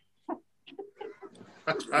 Oh.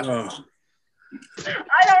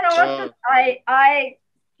 I don't know what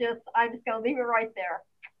to, I'm just gonna leave it right there.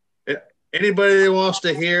 Anybody that wants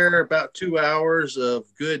to hear about 2 hours of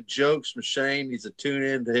good jokes from Shane needs to tune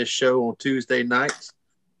in to his show on Tuesday nights.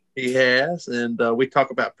 He has, and we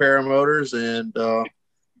talk about paramotors and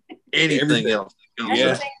anything else.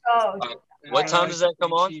 Yeah. What time does that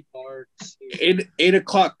come on? 8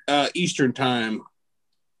 o'clock Eastern time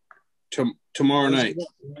tomorrow night.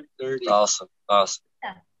 Awesome.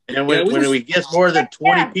 And when we get more than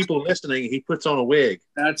 20 people listening, he puts on a wig.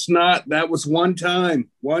 That was one time.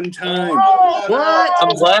 Oh, what? I'm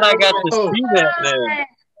glad I got to see that then.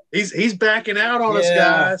 He's backing out on us,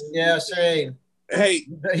 guys. Yeah, Shane. Hey,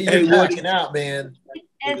 you're backing out, man.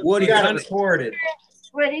 Woody got it recorded.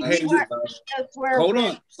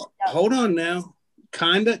 Hold on now.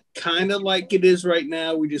 Kinda like it is right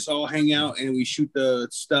now. We just all hang out and we shoot the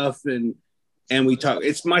stuff and we talk.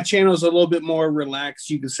 It's my channel is a little bit more relaxed.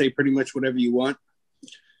 You can say pretty much whatever you want.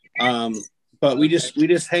 But we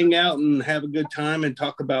just hang out and have a good time and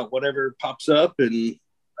talk about whatever pops up. And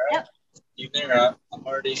yep. You there? I'm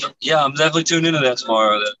already. Yeah, I'm definitely tuned into that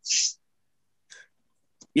tomorrow.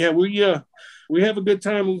 Yeah, we have a good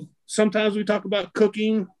time. Sometimes we talk about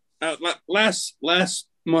cooking. Last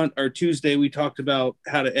month or Tuesday we talked about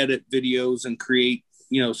how to edit videos and create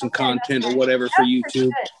some content or whatever for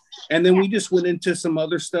YouTube. And then we just went into some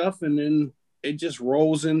other stuff, and then it just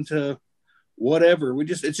rolls into whatever.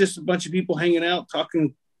 It's just a bunch of people hanging out,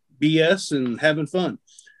 talking BS and having fun.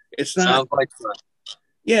 It's not. Sounds like fun.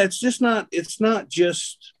 Yeah, it's not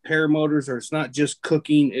just paramotors or it's not just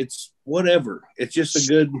cooking. It's whatever. It's just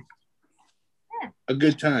a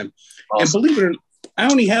good time. Awesome. And believe it or not,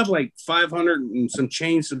 I only have like 500 and some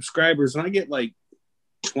change subscribers, and I get like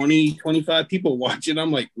 20, 25 people watching.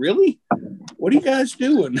 I'm like, really? What are you guys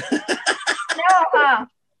doing? No, I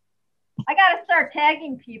got to start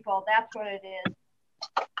tagging people. That's what it is.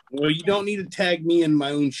 Well, you don't need to tag me in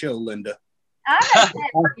my own show, Linda. I'm going to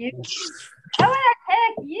tag you. I want to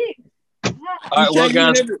tag you. All right, well,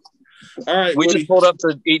 guys. All right, we just pulled up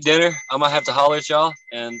to eat dinner. I'm going to have to holler at y'all,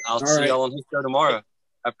 and I'll see y'all on his show tomorrow.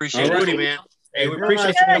 I appreciate Hey, it. Woody, man. Hey, we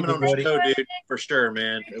appreciate you coming on the show, dude, for sure,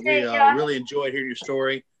 man. We really enjoyed hearing your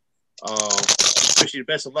story. Wish you the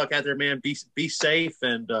best of luck out there, man. Be safe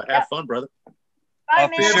and have fun, brother. Bye,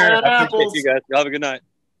 For sure. I appreciate you guys. Have a good night.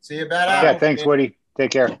 See you, bad Yeah, thanks, Woody.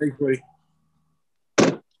 Take care. Thanks, Woody.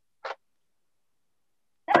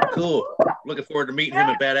 Cool. Looking forward to meeting him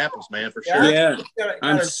at Bad Apples, man, for sure. Yeah,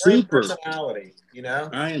 I'm a great super. personality, you know.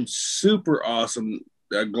 I am super awesome.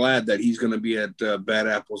 Glad that he's going to be at Bad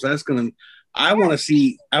Apples. That's going to. I want to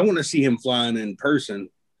see him flying in person.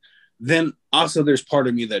 Then also, there's part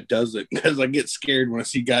of me that doesn't because I get scared when I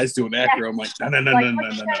see guys doing acro. I'm like, no.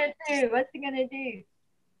 What's he gonna do?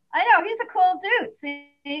 I know he's a cool dude.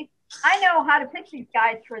 See, I know how to pick these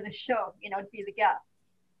guys for the show. You know, to be the guest.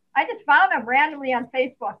 I just found him randomly on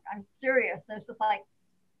Facebook. I'm serious. And it's just like,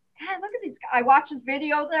 God, look at these guys. I watch his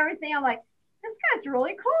videos and everything. I'm like, this guy's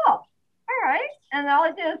really cool. All right. And all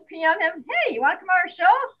I did is PM him, hey, you want to come on our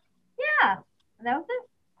show? Yeah. And that was it.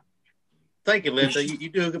 Thank you, Linda. You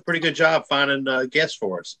do a pretty good job finding guests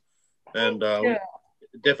for us. And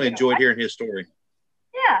definitely enjoyed hearing his story.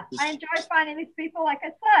 Yeah, I enjoy finding these people. Like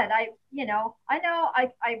I said, I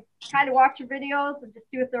kind of watch your videos and just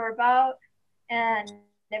see what they're about. And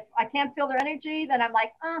if I can't feel their energy, then I'm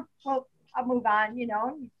like, well, I'll move on, you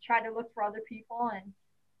know, and try to look for other people. And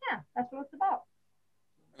yeah, that's what it's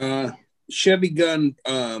about. Chevy Gun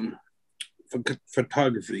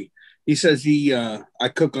Photography. He says I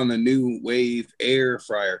cook on the New Wave air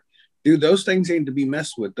fryer. Dude, those things ain't to be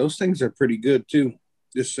messed with. Those things are pretty good too,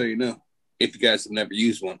 just so you know, if you guys have never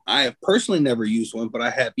used one. I have personally never used one, but I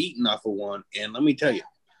have eaten off of one. And let me tell you,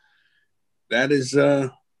 that's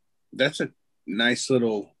a nice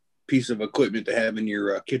little piece of equipment to have in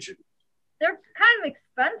your kitchen. They're kind of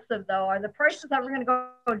expensive though. Are the prices ever going to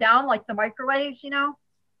go down like the microwaves, you know?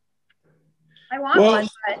 I want one,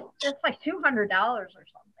 but it's like $200 or something.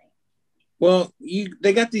 Well,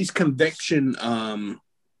 they got these convection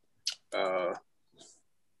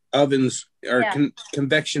ovens or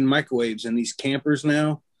convection microwaves in these campers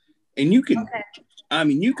now, and you can,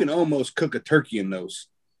 you can almost cook a turkey in those.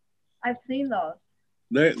 I've seen those.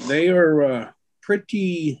 They are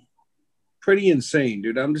pretty insane,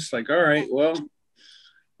 dude. I'm just like, all right, well,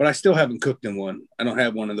 but I still haven't cooked in one. I don't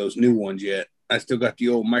have one of those new ones yet. I still got the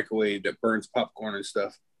old microwave that burns popcorn and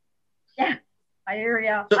stuff. Yeah, I hear you.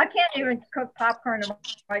 I can't even cook popcorn in a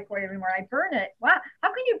microwave anymore. I burn it. Wow,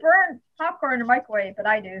 how can you burn popcorn in a microwave? But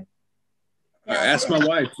I do. Yeah, ask my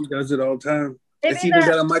wife. She does it all the time.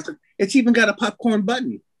 It's even got a popcorn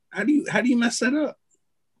button. How do you mess that up?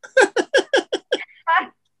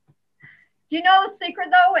 Do you know the secret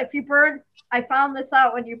though? I found this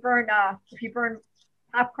out when you burn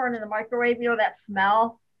popcorn in the microwave, you know that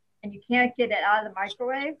smell, and you can't get it out of the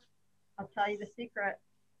microwave. I'll tell you the secret.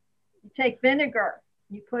 You take vinegar,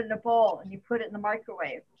 you put it in a bowl, and you put it in the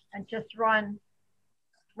microwave, and just run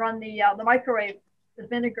the microwave, the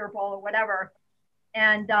vinegar bowl or whatever,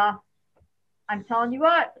 and I'm telling you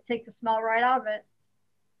what, it takes the smell right out of it.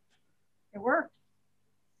 It works.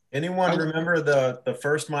 Anyone remember the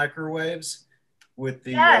first microwaves with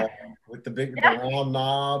the big the round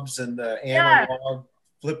knobs and the analog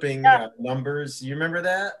flipping numbers? You remember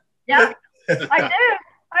that? Yeah, I do.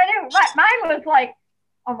 Mine was like,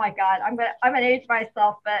 oh my God, I'm gonna age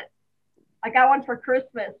myself, but I got one for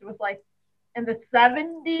Christmas. It was like in the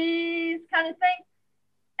 70s kind of thing,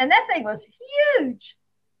 and that thing was huge.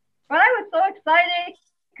 But I was so excited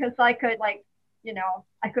because I could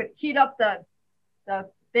I could heat up the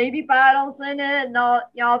baby bottles in it and all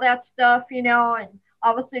that stuff, and all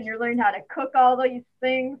of a sudden you're learning how to cook all these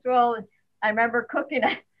things. Well, I remember cooking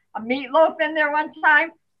a meatloaf in there one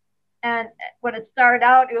time, and when it started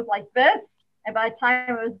out, it was like this, and by the time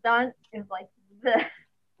it was done, it was like this.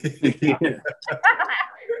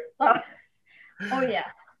 So, oh yeah.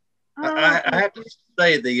 I have to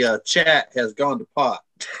say the chat has gone to pot.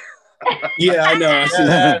 Yeah, I know. I see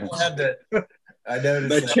that. I noticed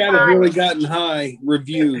the chat has really gotten high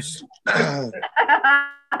reviews. Oh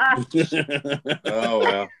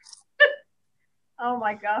wow! Oh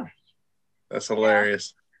my gosh, that's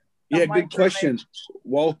hilarious. Yeah, good question,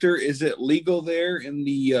 Walter. Is it legal there in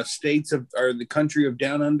the states or the country of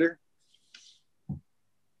Down Under?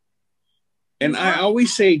 And I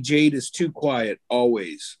always say Jade is too quiet.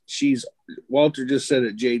 Always, Walter just said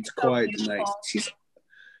it. Jade's quiet tonight.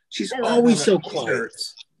 She's always so quiet.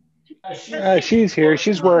 She's here.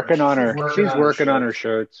 She's working on her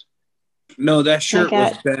shirts. No, that shirt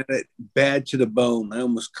was bad to the bone. I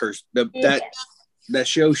almost cursed. That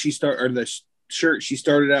show the shirt she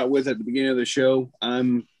started out with at the beginning of the show,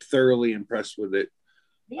 I'm thoroughly impressed with it.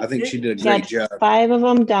 I think she did a great job. 5 of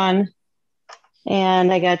them done.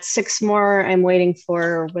 And I got 6 more I'm waiting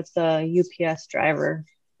for with the UPS driver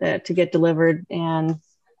to get delivered. And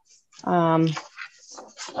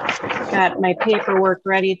got my paperwork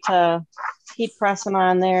ready to heat press them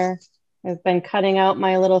on there. I've been cutting out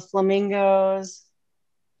my little flamingos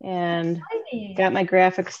and got my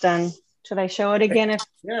graphics done. Should I show it again?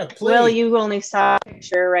 Yeah, please. Will, you only saw a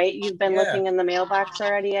picture, right? You've been looking in the mailbox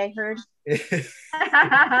already, I heard.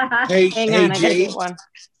 Hey, Hang on, I gotta Jade, get one.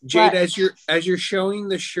 Jade, What? as you're showing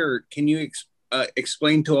the shirt, can you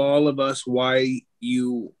explain to all of us why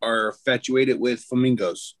you are infatuated with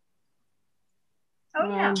flamingos? Oh,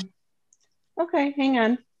 yeah. Okay, hang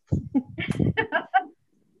on.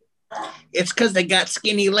 It's because they got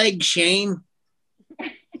skinny legs, Shane.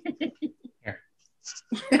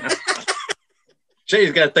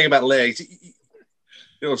 Shane's got to think about legs.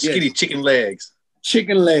 Little skinny chicken legs.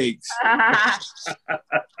 Chicken legs.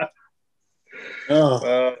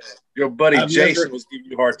 Your buddy Jason was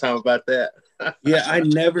giving you a hard time about that. Yeah, I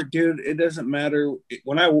never, dude. It doesn't matter.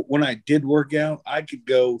 When I did work out, I could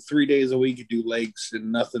go 3 days a week and do legs,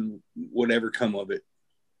 and nothing would ever come of it.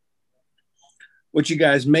 What you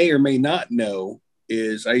guys may or may not know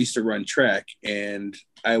is I used to run track, and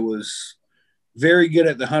I was very good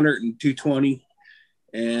at the 100 and 220,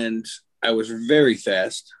 and I was very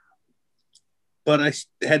fast. But I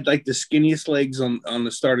had like the skinniest legs on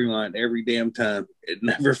the starting line every damn time. It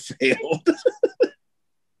never failed.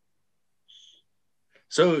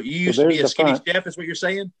 So you used to be a skinny chef, is what you're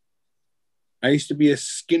saying? I used to be a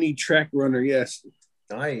skinny track runner, yes.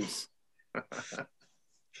 Nice.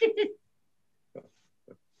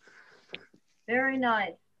 Very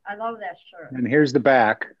nice. I love that shirt. And here's the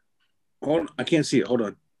back. Hold on. I can't see it. Hold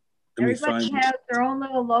on. Let me Everybody find has their own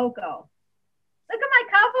little logo. Look at my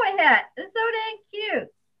cowboy hat. It's so dang cute.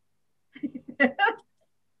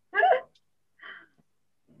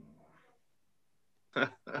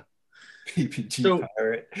 PPG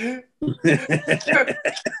pirate.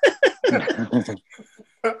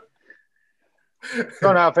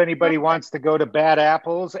 Don't know if anybody wants to go to Bad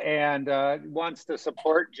Apples and wants to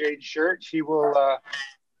support Jade's shirt. She will.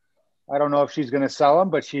 I don't know if she's going to sell them,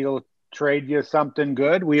 but she'll trade you something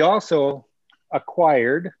good. We also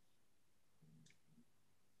acquired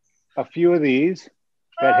a few of these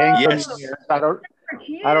that hang from the mirrors.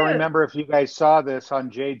 I don't remember if you guys saw this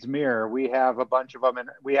on Jade's mirror. We have a bunch of them, and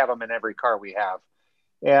we have them in every car we have.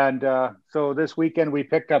 And so this weekend we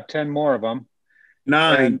picked up 10 more of them.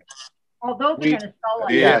 9. Oh, those are going to sell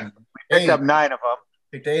like yeah, we picked up 9 of them.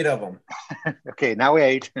 Picked 8 of them. Okay, now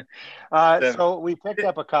 8. So we picked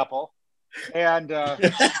up a couple, and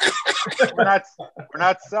we're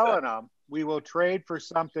not selling them. We will trade for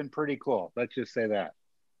something pretty cool. Let's just say that.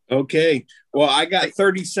 Okay. Well, I got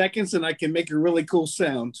 30 seconds and I can make a really cool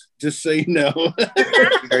sound, just so you know.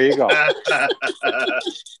 There you go.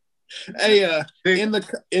 Hey, in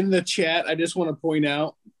the chat, I just want to point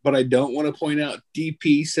out, but I don't want to point out,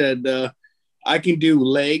 DP said I can do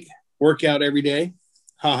leg workout every day.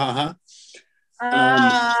 Ha ha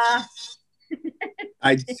ha.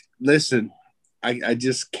 I listen, I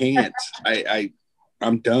just can't.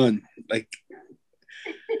 I'm done. Like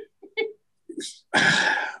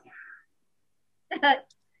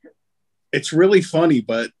it's really funny,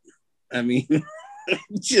 but I mean,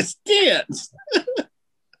 just can't.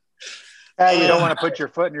 You don't want to put your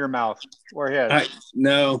foot in your mouth or his.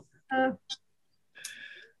 No.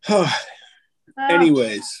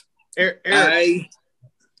 Anyways, I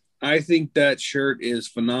think that shirt is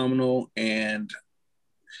phenomenal, and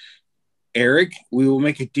Eric, we will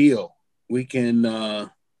make a deal. We can.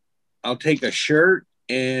 I'll take a shirt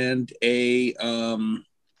and a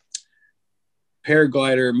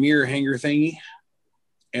paraglider mirror hanger thingy,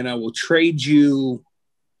 and I will trade you.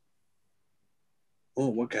 Oh,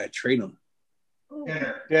 what can I trade them?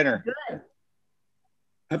 Dinner. Good.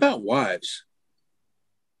 How about wives?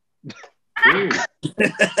 That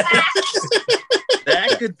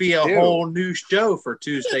could be a whole new show for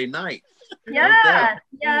Tuesday night. Yeah.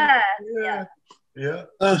 Yeah.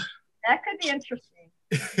 That could be interesting.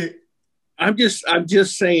 I'm just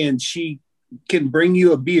saying she can bring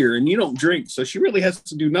you a beer and you don't drink, so she really has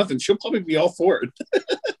to do nothing. She'll probably be all for it.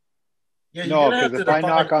 Yeah, no, because if I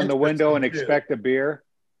knock on the window and expect a beer,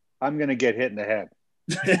 I'm going to get hit in the head.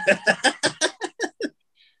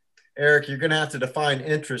 Eric, you're going to have to define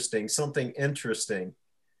interesting, something interesting.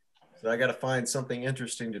 So I got to find something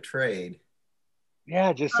interesting to trade.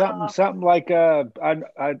 Yeah, just something like a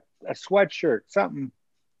sweatshirt, something.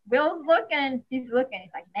 Will's looking. He's looking.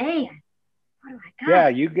 He's like, man, what do I got? Yeah,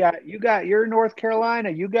 you got your North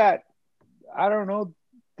Carolina. You got, I don't know,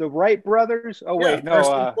 the Wright brothers. Oh wait, no,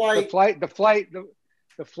 the flight.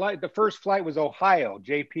 The first flight was Ohio.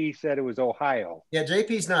 JP said it was Ohio. Yeah,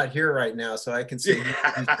 JP's not here right now, so I can see he's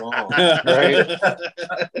wrong. Right?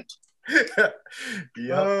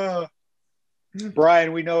 Yeah.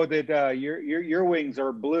 Brian, we know that your wings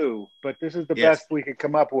are blue, but this is the Yes. best we could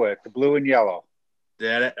come up with, the blue and yellow.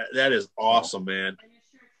 That is awesome, man.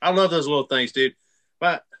 I love those little things, dude.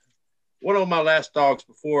 But one of my last dogs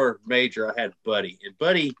before Major, I had Buddy, and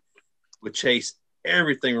Buddy would chase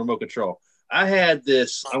everything remote control. I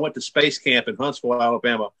went to space camp in Huntsville,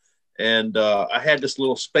 Alabama, and I had this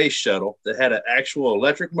little space shuttle that had an actual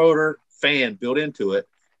electric motor fan built into it,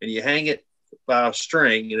 and you hang it by a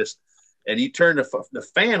string, and you turn the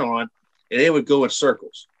fan on, and it would go in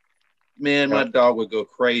circles. Man, my dog would go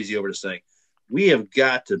crazy over this thing. We have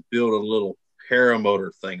got to build a little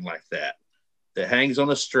paramotor thing like that hangs on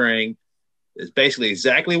a string. It's basically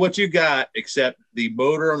exactly what you got, except the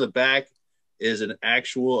motor on the back is an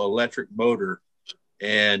actual electric motor,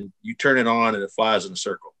 and you turn it on and it flies in a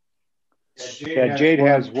circle. Yeah, Jade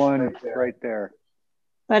has one right there.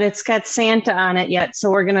 But it's got Santa on it yet,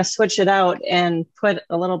 so we're going to switch it out and put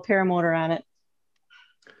a little paramotor on it.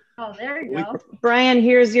 Oh, there you go. Brian,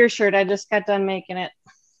 here's your shirt. I just got done making it.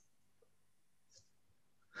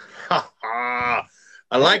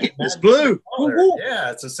 I like it. It's blue.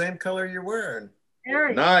 Yeah, it's the same color you're wearing.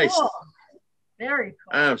 Very Nice. cool. Very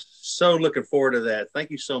cool. I'm so looking forward to that. Thank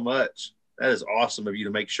you so much. That is awesome of you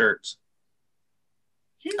to make shirts.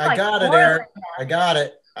 She's I like got it, four Eric. right now. I got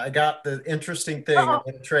it. I got the interesting thing. I'm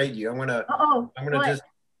going to trade you. I'm going to just,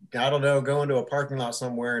 I don't know, go into a parking lot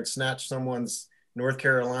somewhere and snatch someone's North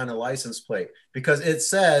Carolina license plate, because it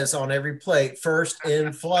says on every plate, first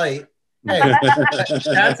in flight. Hey,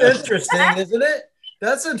 that's interesting, isn't it?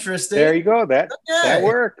 That's interesting. There you go. That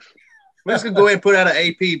works. We're just going to go ahead and put out an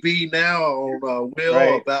APB now on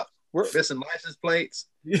Will about missing license plates.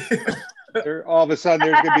 All of a sudden,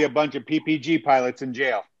 there's going to be a bunch of PPG pilots in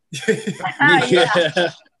jail. Yeah.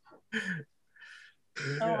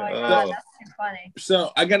 Oh my God, that's too funny.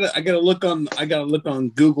 So I gotta look on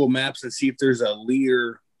Google Maps and see if there's a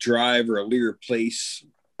Lear Drive or a Lear Place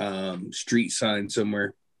street sign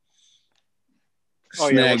somewhere. Oh,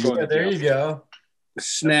 there you go.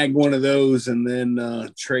 Snag one of those and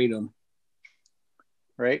then trade them.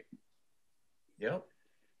 Right. Yep.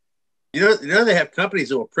 You know they have companies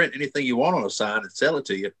that will print anything you want on a sign and sell it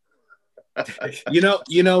to you. You don't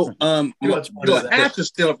have to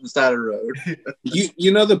steal it from the side of the road.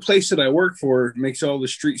 you know the place that I work for makes all the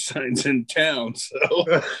street signs in town,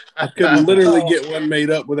 so I could literally get one made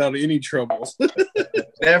up without any trouble.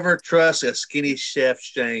 Never trust a skinny chef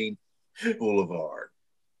Shane Boulevard.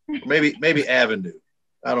 Maybe Avenue.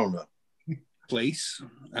 I don't know. Place?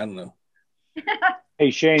 I don't know.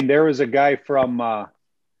 Hey Shane, there was a guy from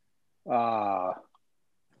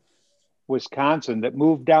Wisconsin that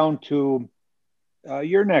moved down to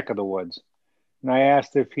your neck of the woods, and I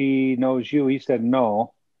asked if he knows you. He said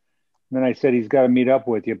no. And then I said he's got to meet up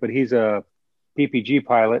with you, but he's a PPG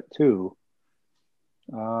pilot too.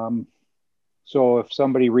 So if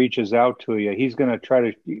somebody reaches out to you, he's going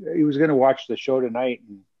to he was going to watch the show tonight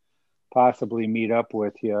and possibly meet up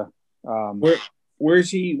with you. Where's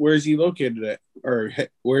he located at, or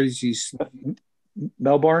where is he?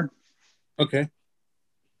 Melbourne. Okay.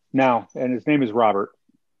 Now, and his name is Robert.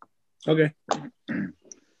 Okay.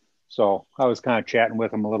 So I was kind of chatting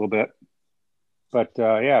with him a little bit, but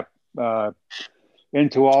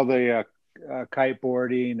into all the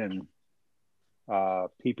kiteboarding and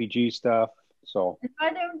PPG stuff. So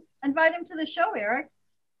invite him to the show, Eric.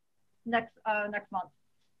 Next month.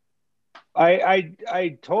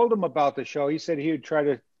 I told him about the show. He said he would try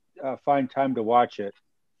to find time to watch it.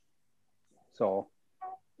 So.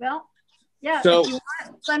 Well. Yeah, so, if you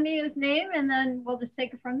want, send me his name, and then we'll just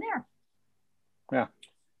take it from there. Yeah.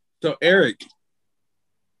 So, Eric.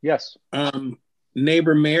 Yes.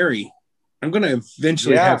 Neighbor Mary. I'm going to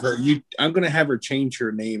eventually have her. I'm going to have her change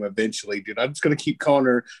her name eventually, dude. I'm just going to keep calling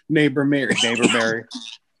her Neighbor Mary. Neighbor Mary.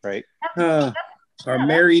 Right. Or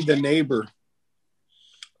Mary the neighbor.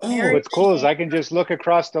 Oh, what's cool is I can just look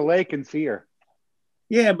across the lake and see her.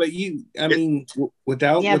 Yeah, but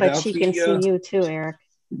without. Yeah, but she can see you too, Eric.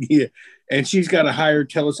 Yeah, and she's got a higher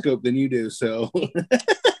telescope than you do, so.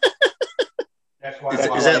 That's why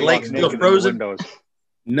is that lake still frozen?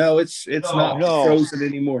 No, it's not frozen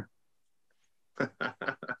anymore.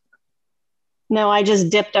 No, I just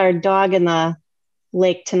dipped our dog in the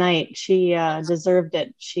lake tonight. She deserved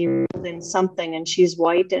it. She rolled in something, and she's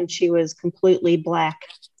white, and she was completely black.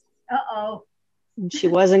 Uh-oh. And she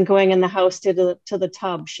wasn't going in the house to the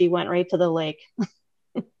tub. She went right to the lake.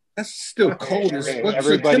 That's still cold.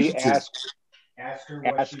 Everybody ask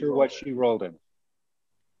her what she rolled in.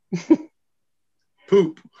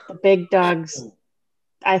 Poop. The big dogs,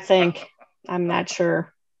 I think. I'm not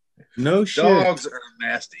sure. No shit. Dogs are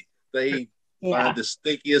nasty. They find the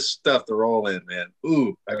stinkiest stuff to roll in, man.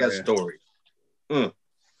 Ooh, I got stories.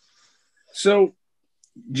 So,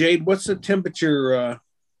 Jade, what's the temperature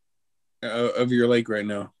of your lake right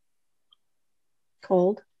now?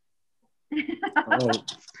 Cold. Oh.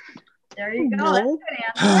 There you go. No. That's a good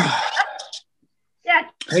answer. Yeah,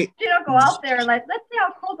 Hey. you don't go out there like, let's see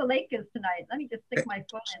how cold the lake is tonight. Let me just stick my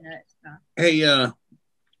foot in it.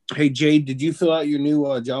 Hey, Jade, did you fill out your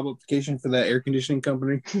new job application for that air conditioning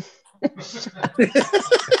company?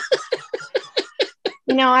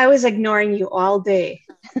 I was ignoring you all day.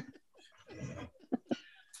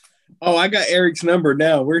 Oh, I got Eric's number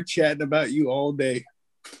now. We're chatting about you all day.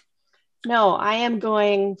 No, I am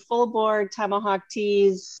going full board tomahawk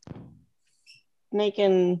tees,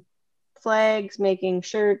 making flags, making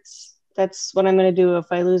shirts. That's what I'm going to do if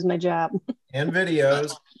I lose my job. And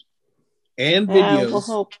videos. We'll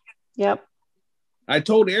hope. Yep. I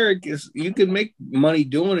told Eric you can make money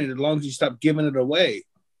doing it as long as you stop giving it away.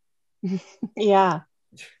 Yeah.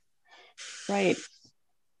 Right.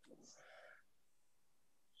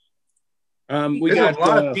 We There's got a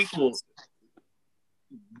lot of people.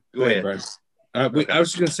 Go ahead. Brian. I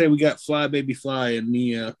was just gonna say we got Fly Baby Fly in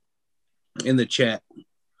the chat.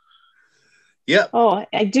 Yep. Oh,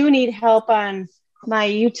 I do need help on my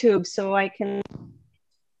YouTube so I can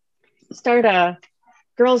start a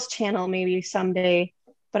girls channel maybe someday,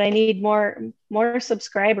 but I need more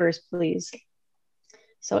subscribers, please.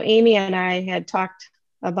 So Amy and I had talked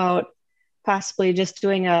about possibly just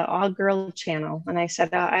doing a all-girl channel, and I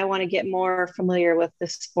said I want to get more familiar with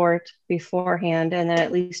this sport beforehand, and then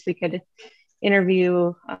at least we could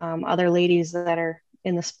interview other ladies that are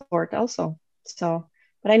in the sport also. So,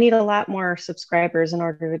 but I need a lot more subscribers in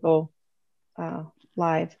order to go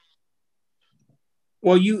live.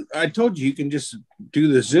 Well, I told you can just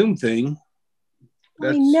do the Zoom thing.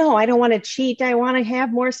 I know. I don't want to cheat. I want to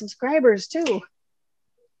have more subscribers too.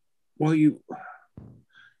 Well, you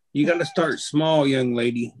got to start small, young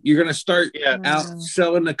lady. You're going to start out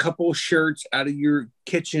selling a couple shirts out of your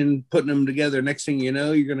kitchen, putting them together. Next thing you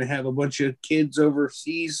know, you're going to have a bunch of kids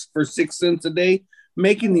overseas for 6 cents a day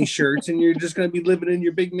making these shirts, and you're just going to be living in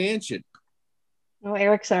your big mansion. Oh,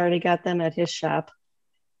 Eric's already got them at his shop.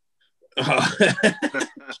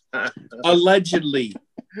 Allegedly.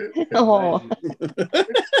 Oh.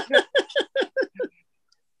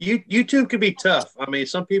 YouTube can be tough. I mean,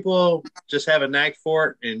 some people just have a knack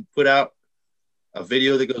for it and put out a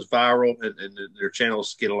video that goes viral, and their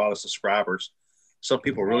channels get a lot of subscribers. Some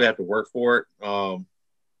people really have to work for it.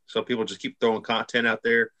 Some people just keep throwing content out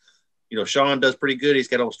there. Sean does pretty good. He's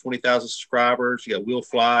got almost 20,000 subscribers. You got Will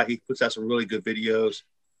Fly. He puts out some really good videos.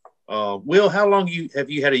 Will, how long have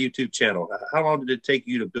you had a YouTube channel? How long did it take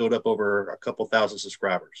you to build up over a couple thousand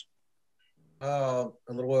subscribers? A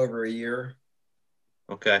little over a year.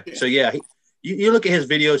 Okay. So yeah, you look at his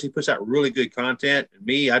videos, he puts out really good content. And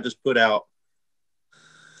me, I just put out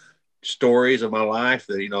stories of my life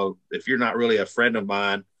that, if you're not really a friend of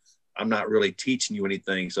mine, I'm not really teaching you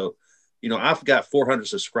anything. So, I've got 400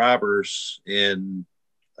 subscribers in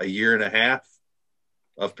a year and a half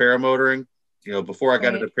of paramotoring. Before I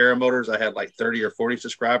got into paramotors, I had like 30 or 40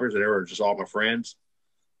 subscribers, and they were just all my friends.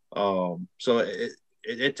 So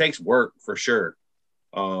it takes work for sure.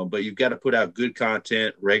 But you've got to put out good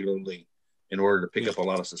content regularly in order to pick up a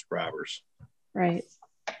lot of subscribers. Right.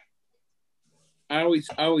 I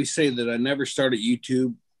always say that I never started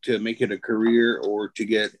YouTube to make it a career or to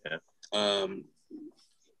get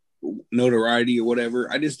notoriety or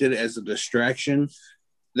whatever. I just did it as a distraction.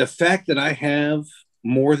 The fact that I have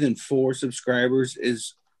more than 4 subscribers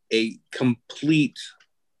is a complete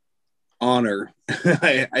honor.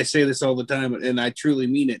 I say this all the time, and I truly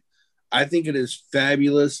mean it. I think it is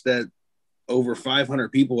fabulous that over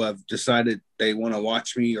 500 people have decided they want to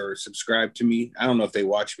watch me or subscribe to me. I don't know if they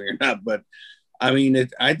watch me or not, but I mean,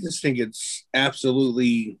 I just think it's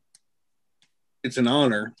absolutely, it's an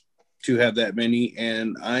honor to have that many.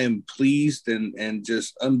 And I am pleased and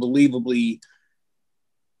just unbelievably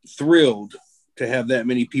thrilled to have that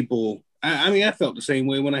many people. I mean, I felt the same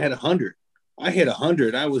way when I had 100. I hit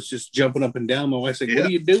 100. I was just jumping up and down. My wife's like, what are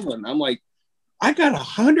you doing? I'm like, I got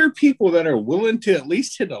 100 people that are willing to at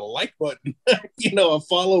least hit a like button, a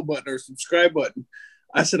follow button or subscribe button.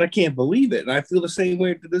 I said, I can't believe it. And I feel the same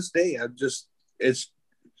way to this day.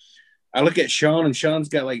 I look at Sean, and Sean's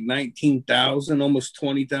got like 19,000, almost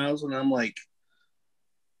 20,000. I'm like,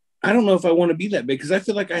 I don't know if I want to be that big, because I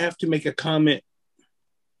feel like I have to make a comment.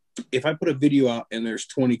 If I put a video out and there's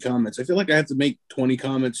 20 comments, I feel like I have to make 20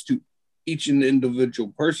 comments to each an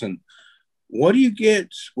individual person. What do you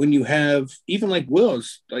get when you have, even like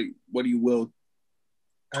Will's, like, what do you will?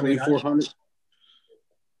 2,400?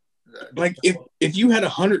 Like if you had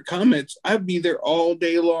 100 comments, I'd be there all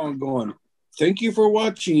day long going, thank you for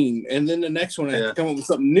watching. And then the next one, I have to come up with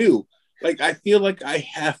something new. Like, I feel like I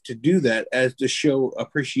have to do that as to show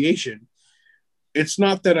appreciation. It's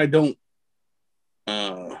not that I don't,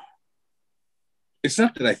 it's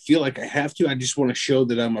not that I feel like I have to. I just want to show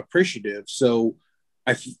that I'm appreciative. So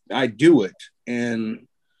I do it. And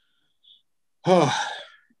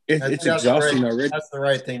it's exhausting already. That's the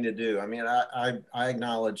right thing to do. I mean, I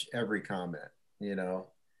acknowledge every comment, you know.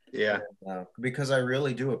 Yeah. And, because I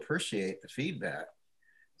really do appreciate the feedback.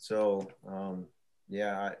 So,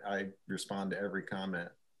 I respond to every comment.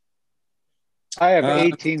 I have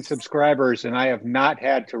 18 subscribers and I have not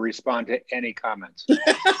had to respond to any comments.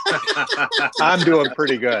 I'm doing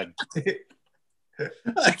pretty good.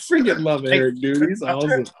 I freaking love Eric, dude. He's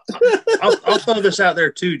awesome. I'll throw this out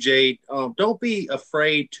there too, Jade. Don't be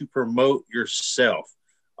afraid to promote yourself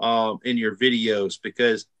in your videos,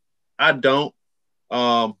 because I don't.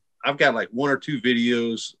 I've got like 1 or 2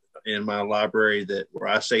 videos in my library where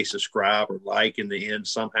I say subscribe or like in the end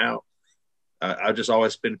somehow. I've just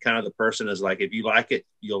always been kind of the person that's like, if you like it,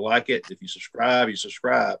 you'll like it. If you subscribe, you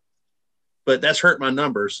subscribe. But that's hurt my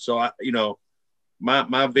numbers. So my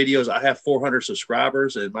videos, I have 400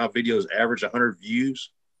 subscribers and my videos average 100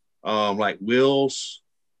 views. Like Will's,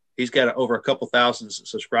 he's got over a couple thousand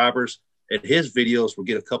subscribers, and his videos will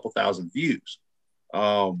get a couple thousand views,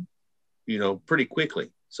 pretty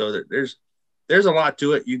quickly. So there's a lot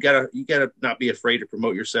to it. You gotta not be afraid to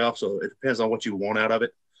promote yourself. So it depends on what you want out of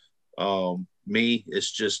it. Me,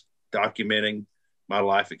 it's just documenting my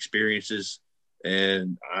life experiences,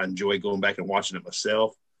 and I enjoy going back and watching it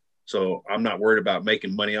myself. So I'm not worried about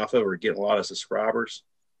making money off of it or getting a lot of subscribers.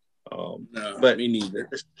 No, but me neither.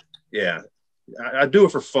 Yeah, I do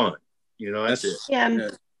it for fun. That's it.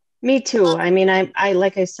 Yeah, me too. I mean, I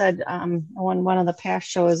like I said on one of the past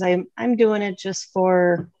shows, I'm doing it just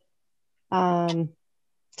for to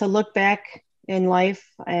look back in life,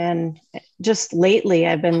 and just lately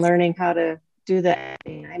I've been learning how to do that.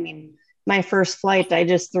 I mean, my first flight, I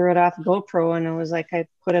just threw it off GoPro and it was like I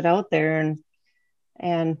put it out there,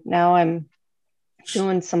 and now I'm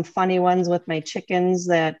doing some funny ones with my chickens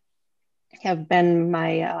that have been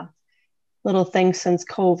my little thing since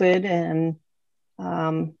COVID, and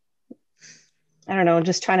I don't know,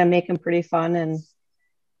 just trying to make them pretty fun, and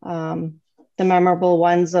the memorable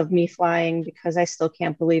ones of me flying, because I still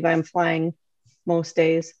can't believe I'm flying most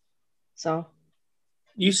days. So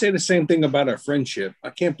you say the same thing about our friendship. I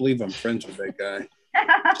can't believe I'm friends with that guy.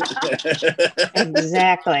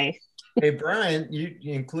 Exactly. Hey, Brian, you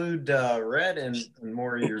include Red in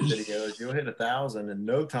more of your videos. You'll hit 1,000 in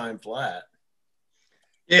no time flat.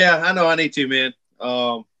 Yeah, I know I need to, man.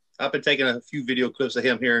 I've been taking a few video clips of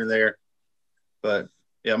him here and there, but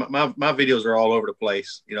yeah, my videos are all over the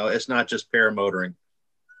place. It's not just paramotoring.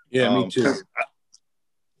 Yeah, me too.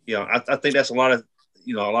 I think that's a lot of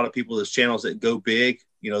people, those channels that go big,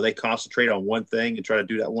 they concentrate on one thing and try to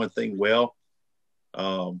do that one thing well.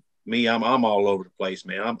 Me, I'm all over the place,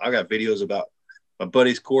 man. I got videos about my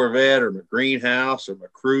buddy's Corvette or my greenhouse or my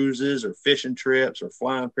cruises or fishing trips or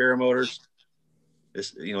flying paramotors.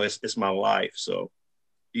 It's my life. So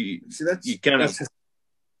you're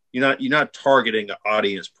not targeting an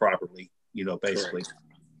audience properly, basically. Correct.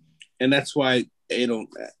 And that's why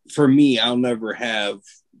for me, I'll never have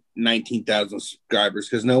 19,000 subscribers,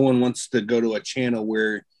 because no one wants to go to a channel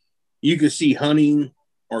where you can see hunting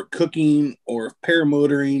or cooking or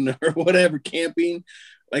paramotoring or whatever, camping.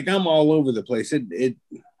 Like, I'm all over the place. It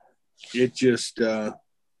just I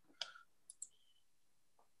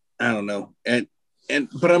don't know.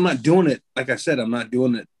 But I'm not doing it. Like I said, I'm not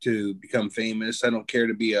doing it to become famous. I don't care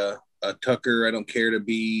to be a Tucker. I don't care to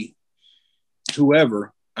be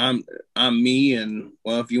whoever. I'm me. And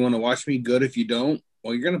well, if you want to watch me, good. If you don't,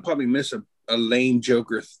 well, you're going to probably miss a lame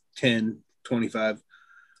joke or 10, 25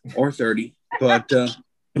 or 30. But,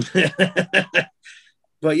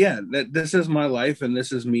 but yeah, this is my life and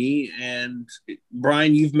this is me. And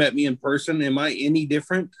Brian, you've met me in person. Am I any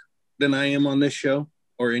different than I am on this show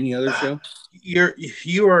or any other show?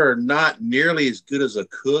 You are not nearly as good as a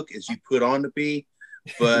cook as you put on to be,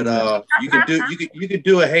 but you could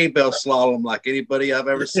do a hay bale slalom like anybody I've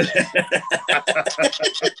ever seen.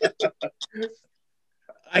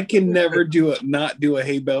 I can never not do a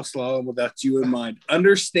hay bale slalom without you in mind.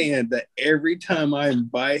 Understand that every time I am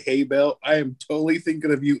by hay bale, I am totally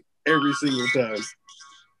thinking of you every single time.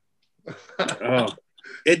 Oh,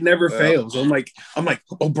 it never fails. I'm like,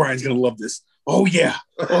 oh, Brian's gonna love this. Oh yeah.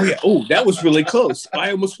 Oh, that was really close.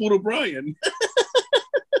 I almost fooled O'Brien.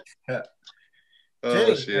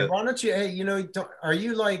 Jay, shit. Why don't you? Hey, are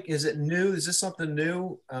you like? Is it new? Is this something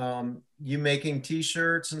new? You making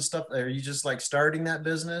T-shirts and stuff? Are you just like starting that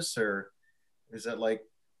business, or is that like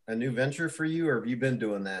a new venture for you, or have you been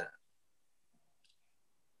doing that?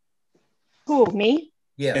 Who, me?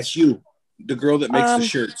 Yes, that's you, the girl that makes the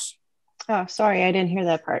shirts. Oh, sorry, I didn't hear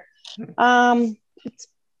that part.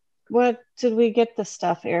 What did we get the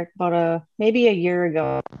stuff, Eric? About maybe a year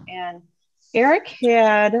ago, and Eric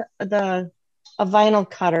had a vinyl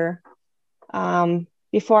cutter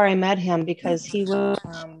before I met him because he would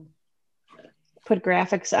put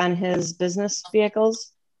graphics on his business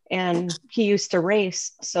vehicles, and he used to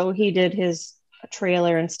race, so he did his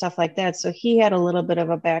trailer and stuff like that. So he had a little bit of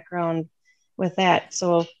a background with that.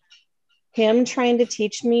 So him trying to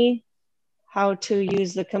teach me how to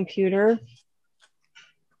use the computer,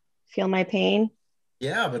 feel my pain.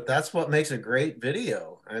 Yeah, but that's what makes a great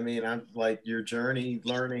video. I mean, I'm like your journey,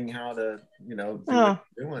 learning how to, do what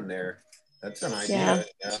you're doing there. That's an idea.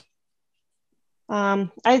 Yeah.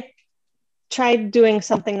 I tried doing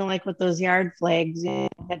something like with those yard flags. I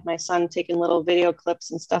had my son taking little video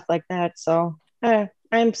clips and stuff like that. So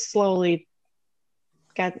I'm slowly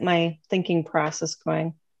got my thinking process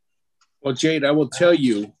going. Well, Jade, I will tell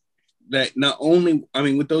you that not only, I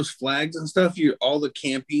mean, with those flags and stuff, all the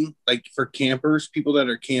camping, like for campers, people that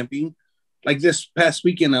are camping, like this past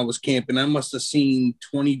weekend I was camping, I must have seen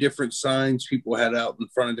 20 different signs people had out in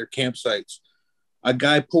front of their campsites. A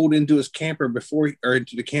guy pulled into his camper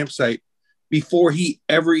into the campsite before he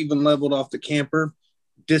ever even leveled off the camper,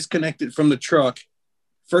 disconnected from the truck.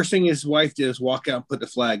 First thing his wife did is walk out and put the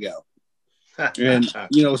flag out. And,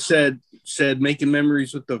 said making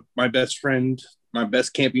memories with my best friend, my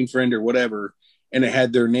best camping friend or whatever. And it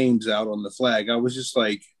had their names out on the flag. I was just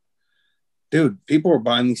like, dude, people are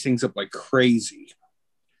buying these things up like crazy.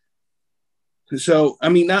 So, I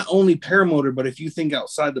mean, not only paramotor, but if you think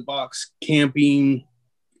outside the box, camping,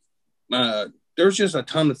 there's just a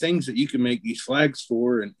ton of things that you can make these flags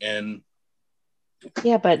for. And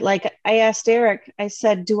yeah, but like I asked Eric, I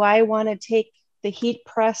said, do I want to take the heat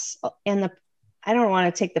press and I don't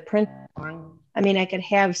want to take the print. I mean, I could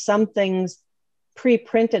have some things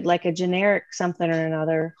pre-printed, like a generic something or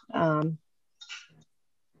another.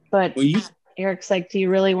 But Eric's like, do you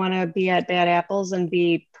really want to be at Bad Apples and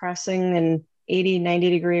be pressing in 80, 90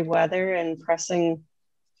 degree weather and pressing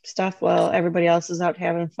stuff while everybody else is out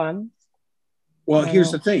having fun? Well,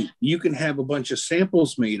 here's the thing. You can have a bunch of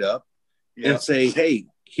samples made up and say, hey,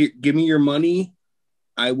 here, give me your money.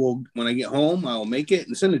 I will, when I get home, I'll make it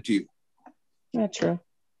and send it to you. Not true.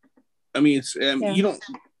 I mean, it's you don't,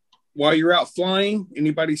 while you're out flying,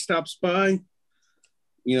 anybody stops by,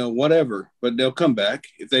 whatever, but they'll come back.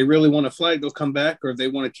 If they really want a flag, they'll come back. Or if they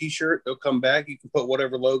want a t-shirt, they'll come back. You can put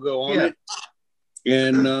whatever logo on it.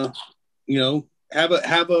 And, have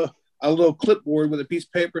a little clipboard with a piece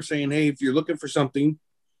of paper saying, hey, if you're looking for something,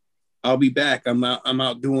 I'll be back. I'm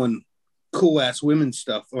out doing cool ass women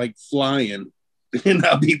stuff like flying and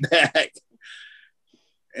I'll be back.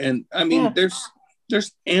 And I mean,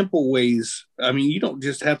 there's ample ways. I mean, you don't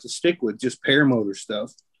just have to stick with just paramotor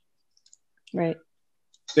stuff. Right.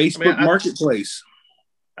 Facebook Marketplace.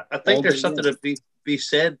 I think there's something to be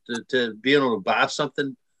said to be able to buy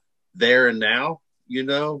something there and now. I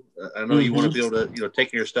know you want to be able to,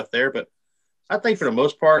 take your stuff there, but I think for the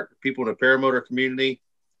most part, people in the paramotor community,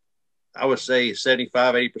 I would say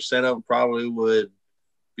 75, 80% of them probably would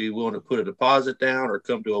be willing to put a deposit down or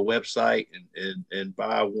come to a website and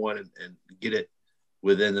buy one and get it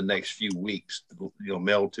within the next few weeks,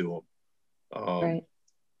 mailed to them. Right.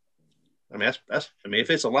 I mean, if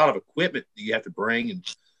it's a lot of equipment that you have to bring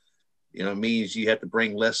and, it means you have to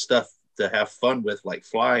bring less stuff to have fun with, like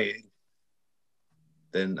flying,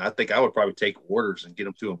 then I think I would probably take orders and get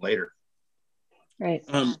them to them later. Right.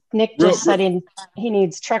 Nick just said he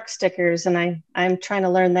needs truck stickers, and I'm trying to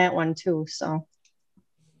learn that one too. So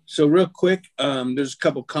real quick, there's a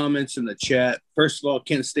couple comments in the chat. First of all,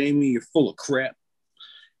 Ken Stamey, you're full of crap.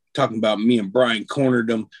 Talking about me and Brian cornered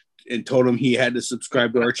him and told him he had to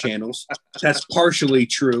subscribe to our channels. That's partially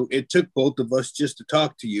true. It took both of us just to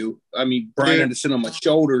talk to you. I mean, Brian had to sit on my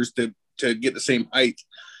shoulders to get the same height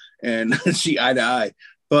and see eye to eye.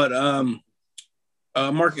 But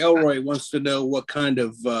Mark Elroy wants to know what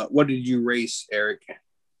did you race, Eric?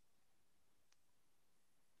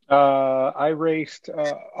 I raced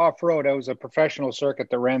off-road. I was a professional circuit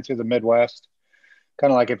that ran through the Midwest.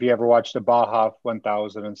 Kind of like if you ever watched the Baja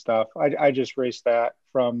 1000 and stuff. I just raced that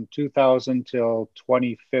from 2000 till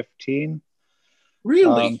 2015.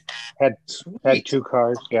 Really? Had two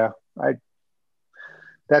cars. Yeah.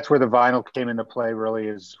 that's where the vinyl came into play. Really,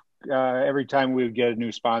 is every time we would get a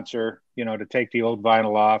new sponsor, to take the old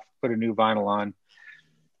vinyl off, put a new vinyl on.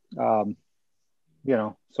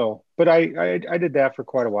 So, but I did that for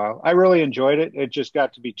quite a while. I really enjoyed it. It just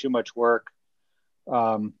got to be too much work.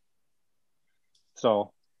 So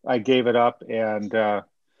I gave it up and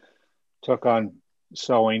took on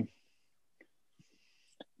sewing.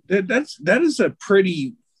 That is a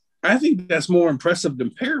pretty, I think that's more impressive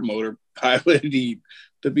than paramotor piloting,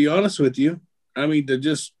 to be honest with you. I mean, to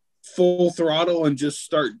just full throttle and just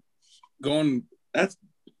start going, that's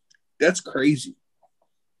crazy.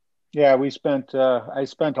 Yeah, I spent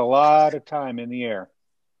a lot of time in the air.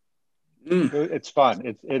 It's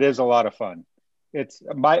fun. It is a lot of fun.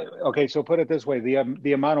 So put it this way,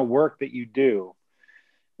 the amount of work that you do,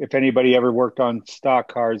 if anybody ever worked on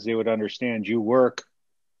stock cars, they would understand. You work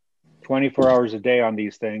 24 hours a day on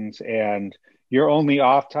these things, and your only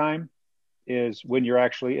off time is when you're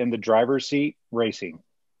actually in the driver's seat racing.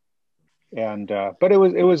 And but it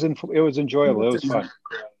was enjoyable. It was fun.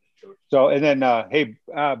 So, and then hey,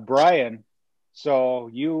 Brian, so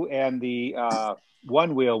you and the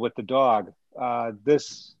one wheel with the dog,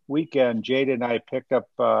 this weekend Jade and I picked up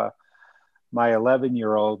my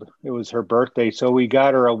 11-year-old. It was her birthday, so we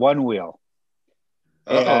got her a one wheel.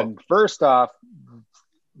 And first off,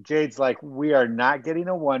 Jade's like, we are not getting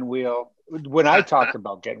a one wheel. When I talked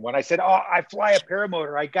about getting one, I said, oh, I fly a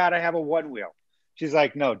paramotor, I gotta have a one wheel. She's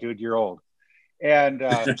like, no, dude, you're old. And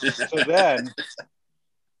so then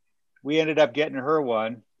we ended up getting her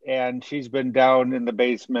one, and she's been down in the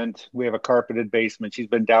basement. We have a carpeted basement. She's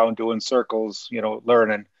been down doing circles,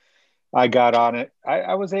 learning. I got on it.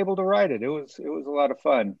 I was able to ride it. It was a lot of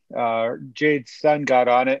fun. Jade's son got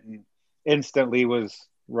on it and instantly was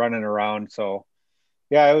running around. So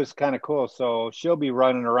yeah, it was kind of cool. So she'll be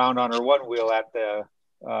running around on her one wheel at the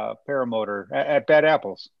paramotor at Bad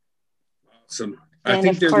Apples. Awesome. And I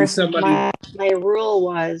think of course, my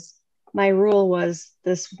rule was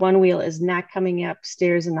this one wheel is not coming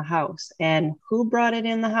upstairs in the house. And who brought it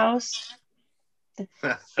in the house?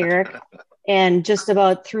 Eric. And just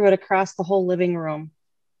about threw it across the whole living room.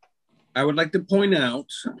 I would like to point out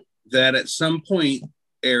that at some point,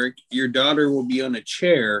 Eric, your daughter will be on a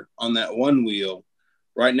chair on that one wheel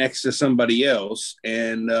right next to somebody else,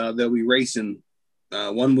 and they'll be racing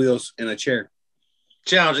one wheels in a chair.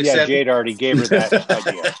 Challenge accepted. Yeah, Jade already gave her that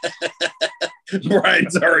idea.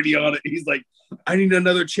 Brian's already on it. He's like, I need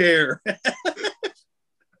another chair.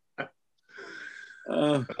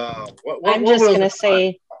 I'm just going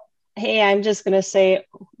to say,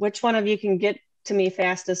 which one of you can get to me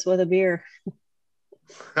fastest with a beer?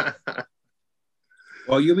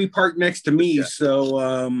 Well, you'll be parked next to me,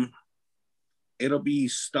 so it'll be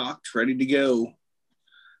stocked, ready to go.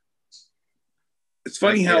 It's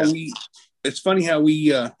funny how we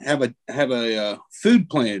have a food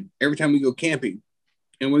plan every time we go camping.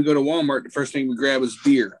 And when we go to Walmart, the first thing we grab is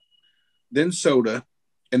beer, then soda,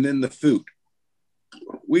 and then the food.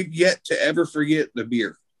 We've yet to ever forget the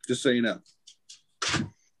beer, just so you know.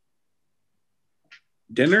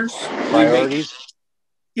 Dinners? Priorities?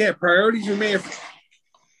 Priorities. We may have...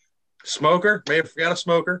 Smoker? May have forgot a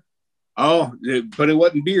smoker. Oh, but it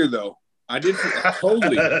wasn't beer, though. I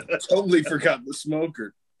totally forgot the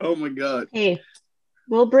smoker. Oh, my God. Hey,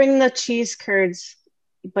 we'll bring the cheese curds,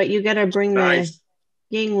 but you got to bring the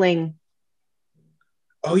Yuengling.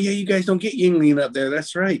 Oh, yeah, you guys don't get Yuengling up there.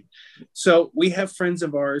 That's right. So we have friends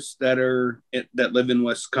of ours that live in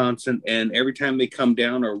Wisconsin, and every time they come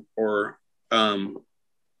down or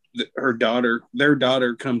their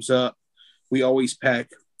daughter comes up, we always pack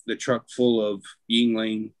the truck full of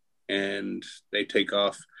Yuengling, and they take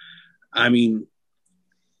off. I mean,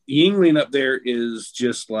 Yuengling up there is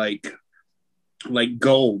just like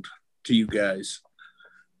gold to you guys.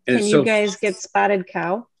 And can you guys get spotted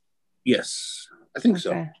cow? Yes, I think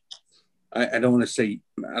so. I don't want to say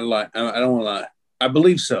I lie. I don't want to lie. I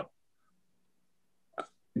believe so.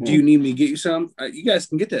 Do you need me to get you some? You guys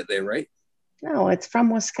can get that there, right? No, it's from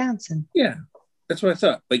Wisconsin. Yeah, that's what I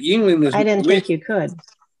thought. But Yuengling is. I didn't think you could.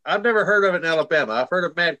 I've never heard of it in Alabama. I've heard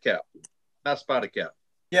of mad cow, not spotted cow.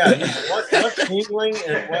 Yeah, what's Yuengling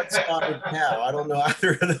and what's spotted cow? I don't know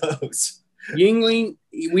either of those. Yuengling,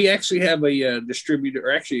 we actually have a distributor,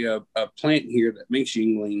 or actually a plant here that makes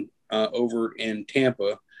Yuengling over in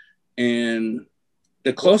Tampa, and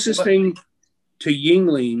the closest thing to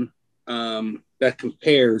Yuengling that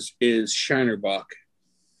compares is Shiner Bock.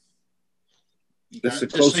 That's the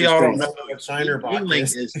closest thing. Don't know what Shiner Bock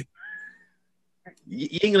is.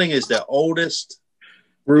 Yuengling is the oldest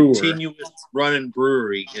continuous running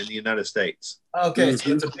brewery in the United States. Okay,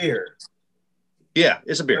 so it's a beer. Yeah,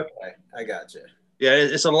 it's a beer. Okay, I got you. Yeah,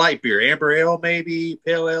 it's a light beer. Amber ale, maybe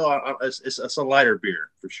pale ale. It's a lighter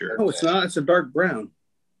beer for sure. No, it's not. It's a dark brown.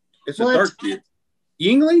 It's a dark beer.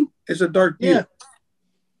 Yuengling is a dark beer.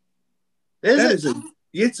 Yeah.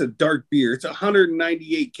 It's a dark beer. It's a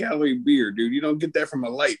 198 calorie beer, dude. You don't get that from a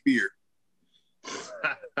light beer.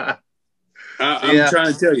 I'm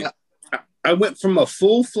trying to tell you. I went from a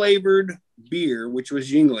full flavored beer, which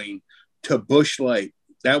was Yuengling, to Busch Light.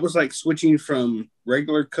 That was like switching from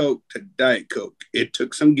regular Coke to Diet Coke. It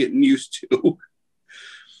took some getting used to.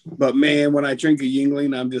 But man, when I drink a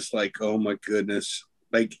Yuengling, I'm just like, oh my goodness.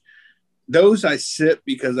 Like those I sip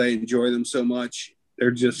because I enjoy them so much.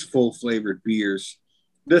 They're just full flavored beers.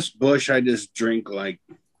 This Busch I just drink like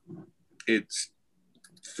it's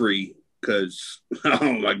free because,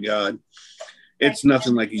 oh my God, it's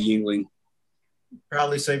nothing like a Yuengling.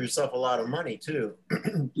 Probably save yourself a lot of money too.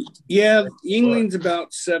 Yeah, Yuengling's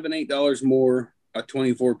about $7-8 more a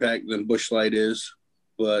 24 pack than Busch Light is,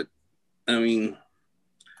 but I mean,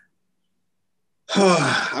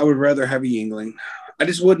 I would rather have a Yuengling. I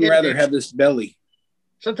just wouldn't rather have this belly.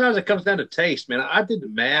 Sometimes it comes down to taste, man. I did the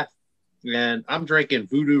math, and I'm drinking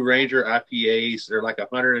Voodoo Ranger IPAs. They're like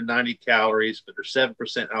 190 calories, but they're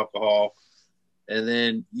 7% alcohol. And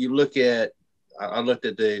then you look at, I looked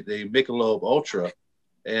at the Michelob Ultra,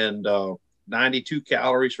 and 92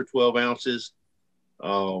 calories for 12 ounces,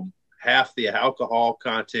 half the alcohol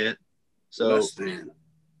content. So,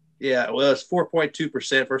 yeah, well, it's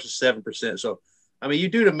 4.2% versus 7%. So, I mean, you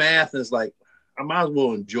do the math, and it's like, I might as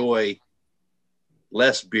well enjoy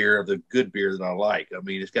less beer of the good beer that I like. I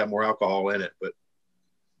mean, it's got more alcohol in it, but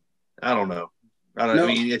I don't know. I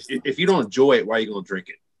mean, if you don't enjoy it, why are you going to drink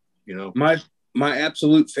it? You know, my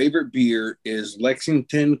absolute favorite beer is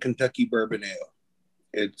Lexington Kentucky Bourbon Ale.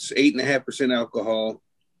 It's 8.5% alcohol,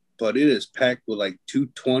 but it is packed with like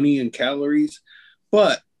 220 in calories.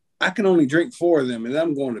 But I can only drink 4 of them, and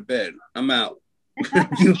I'm going to bed. I'm out.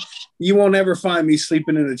 You won't ever find me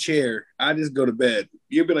sleeping in a chair. I just go to bed.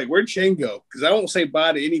 You'll be like, where'd Shane go? Because I won't say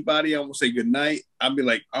bye to anybody. I won't say good night. I'll be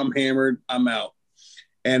like, I'm hammered. I'm out.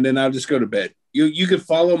 And then I'll just go to bed. You could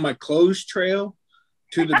follow my clothes trail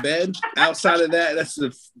to the bed. Outside of that,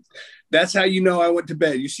 that's how you know I went to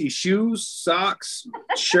bed. You see shoes, socks,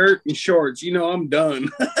 shirt, and shorts. You know I'm done.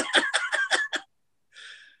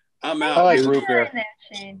 I'm out. I like root beer.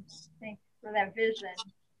 Shane. Thanks for that vision.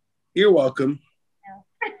 You're welcome.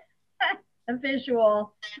 A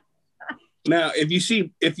visual. Now, if you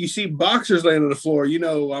see boxers laying on the floor, you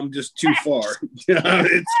know I'm just too far.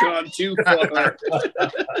 It's gone too far.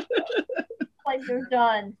 Like you're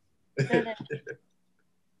done.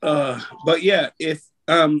 But yeah, if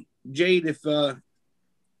Jade,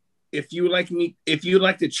 if you would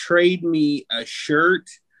like to trade me a shirt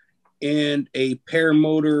and a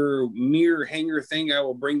paramotor mirror hanger thing, I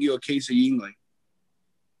will bring you a case of Yuengling.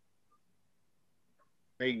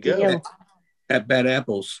 There you go. At Bad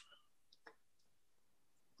Apples.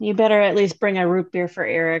 You better at least bring a root beer for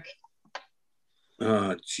Eric.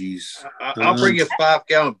 Oh, jeez. I'll bring you a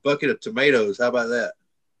 5-gallon bucket of tomatoes. How about that?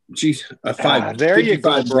 Jeez, there you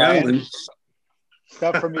go, Brian. Gallon.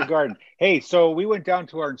 Stuff from your garden. Hey, so we went down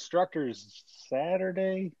to our instructor's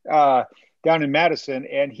Saturday down in Madison,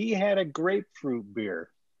 and he had a grapefruit beer,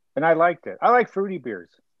 and I liked it. I like fruity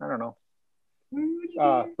beers. I don't know,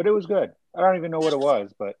 but it was good. I don't even know what it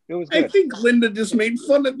was, but it was good. I think Linda just made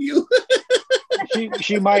fun of you.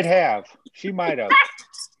 She might have. She might have.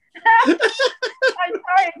 I'm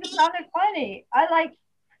sorry, it sounded funny. I like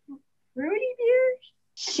fruity beers.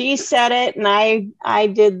 She said it, and I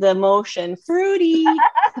did the motion. Fruity.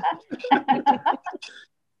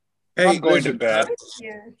 Hey, I'm going to bed.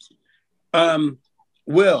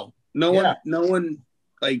 Will, no one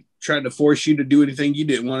like tried to force you to do anything you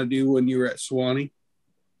didn't want to do when you were at Swanee.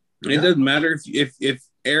 It doesn't matter if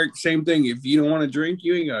Eric, same thing. If you don't want to drink,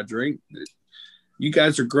 you ain't gotta drink. You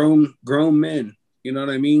guys are grown men. You know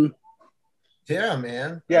what I mean? Yeah,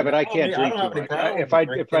 man. Yeah, but I can't drink. I don't have any problem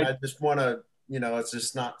if I just want to, it's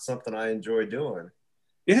just not something I enjoy doing.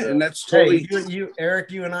 Yeah, and that's totally. Hey, you,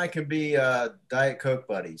 Eric, you and I could be Diet Coke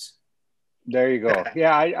buddies. There you go.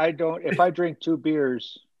 Yeah, I don't. If I drink 2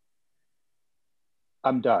 beers,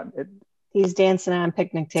 I'm done. He's dancing on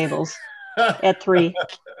picnic tables at 3.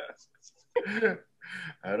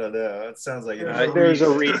 I don't know. It sounds like there's a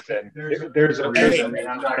reason. There's a reason, and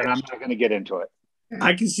I'm not going to get into it.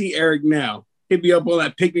 I can see Eric now. He'd be up on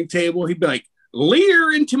that picnic table. He'd be like,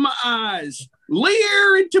 "Leer into my eyes,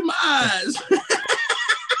 leer into my eyes."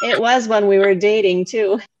 It was when we were dating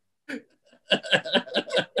too.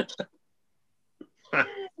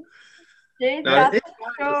 Jade's no, got it's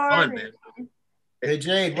fun, man. Hey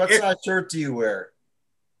Jade, what size shirt do you wear?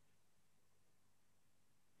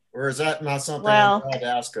 Or is that not something Well. I'm allowed to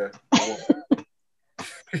ask her?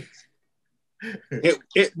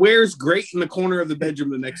 It wears great in the corner of the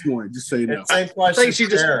bedroom the next morning, just so you know. Same I think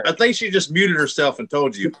question. I think she just muted herself and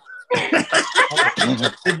told you.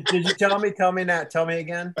 Did you tell me? Tell me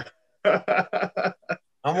again.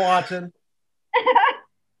 I'm watching.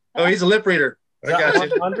 Oh, he's a lip reader. I got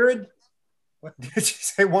you. 100? Did you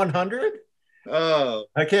say 100? Oh,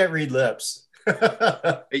 I can't read lips.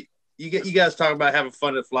 hey, you guys talk about having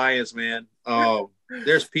fun at fly-ins, man.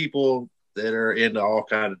 There's people that are into all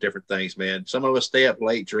kind of different things, man. Some of us stay up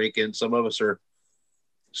late drinking. Some of us are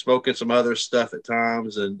smoking some other stuff at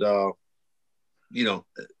times, and you know,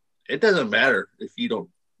 it doesn't matter if you don't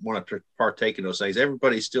want to partake in those things.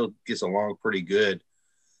 Everybody still gets along pretty good.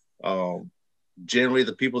 Generally,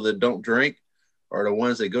 the people that don't drink are the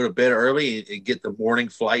ones that go to bed early and get the morning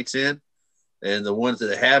flights in, and the ones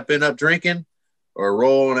that have been up drinking are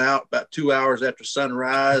rolling out about 2 hours after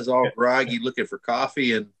sunrise, all groggy, looking for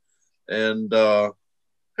coffee and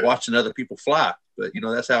watching other people fly. But you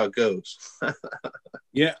know, that's how it goes.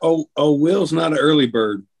 Yeah. Oh, Will's not an early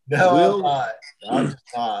bird. No, Will, I'm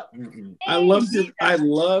not. I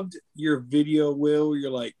loved your video, Will.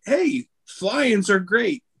 You're like, hey, fly-ins are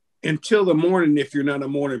great until the morning. If you're not a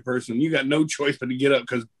morning person, you got no choice but to get up,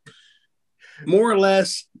 because more or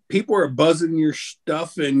less people are buzzing your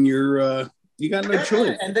stuff, and you got no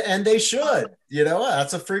choice. And they should. You know,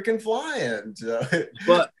 that's a freaking fly-in.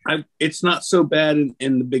 But it's not so bad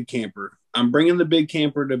in the big camper. I'm bringing the big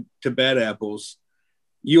camper to Bad Apples.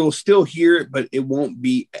 You'll still hear it, but it won't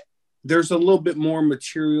be. There's a little bit more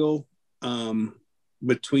material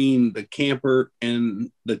between the camper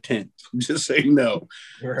and the tent. Just so you know.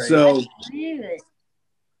 Right. So,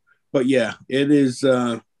 but yeah, it is.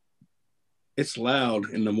 It's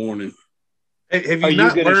loud in the morning. Have you Are you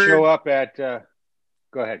going to show up at? Go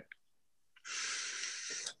ahead.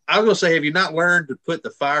 I was going to say, have you not learned to put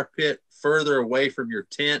the fire pit further away from your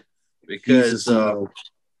tent? Because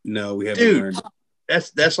no, we haven't learned.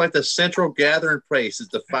 That's like the central gathering place is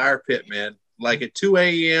the fire pit, man. Like at 2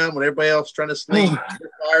 a.m. when everybody else is trying to sleep,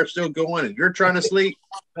 your fire's still going and you're trying to sleep.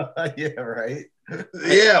 Yeah, right.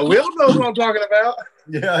 Yeah, Will knows what I'm talking about.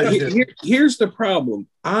 Yeah. Here's the problem.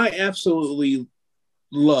 I absolutely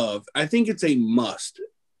love, I think it's a must.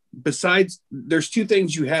 Besides, there's two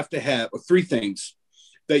things you have to have, or three things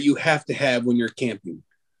that you have to have when you're camping.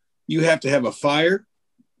 You have to have a fire,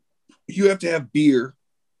 you have to have beer,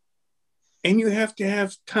 and you have to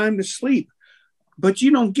have time to sleep. But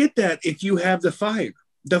you don't get that if you have the fire.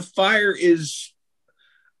 The fire is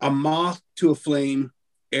a moth to a flame.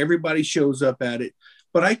 Everybody shows up at it.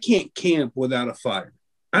 But I can't camp without a fire.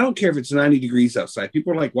 I don't care if it's 90 degrees outside.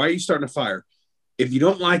 People are like, why are you starting a fire? If you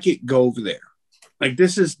don't like it, go over there. Like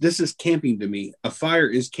this is camping to me. A fire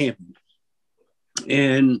is camping.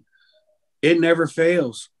 And it never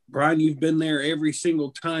fails. Brian, you've been there every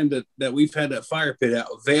single time that we've had that fire pit out.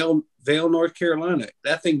 Vail, North Carolina.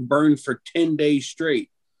 That thing burned for 10 days straight.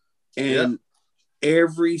 And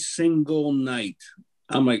every single night,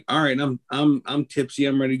 I'm like, all right, I'm tipsy.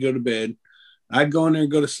 I'm ready to go to bed. I go in there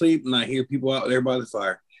and go to sleep, and I hear people out there by the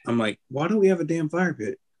fire. I'm like, why don't we have a damn fire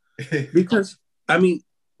pit? Because, I mean,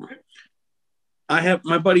 I have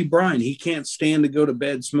my buddy Brian. He can't stand to go to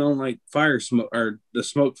bed smelling like fire smoke or the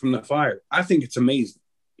smoke from the fire. I think it's amazing.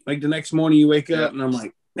 Like the next morning you wake up and I'm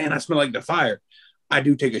like, man, I smell like the fire. I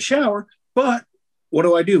do take a shower, but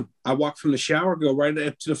what do? I walk from the shower, go right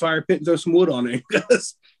up to the fire pit and throw some wood on it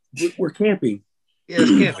because we're camping. Yeah, it's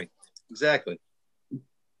camping. Exactly.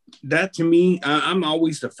 That to me, I'm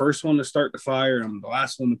always the first one to start the fire. I'm the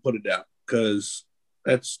last one to put it out because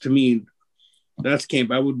that's, to me, that's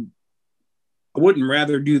camp. I wouldn't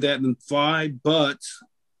rather do that than fly, but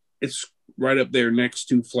it's right up there next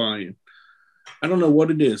to flying. I don't know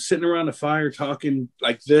what it is. Sitting around a fire talking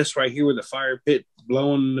like this right here with a fire pit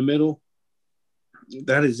blowing in the middle.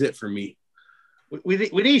 That is it for me. We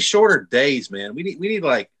need shorter days, man. We need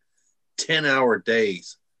like 10-hour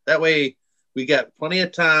days. That way we got plenty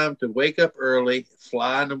of time to wake up early,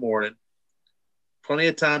 fly in the morning, plenty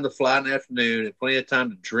of time to fly in the afternoon, and plenty of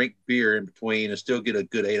time to drink beer in between and still get a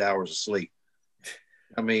good 8 hours of sleep.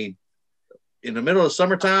 I mean, in the middle of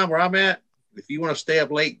summertime where I'm at, if you want to stay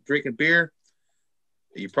up late drinking beer,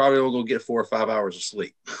 you probably only going to get 4 or 5 hours of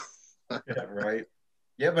sleep. Yeah, right.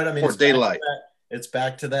 Yeah, but I mean, it's daylight. It's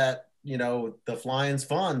back to that, you know, the flying's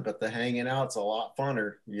fun, but the hanging out's a lot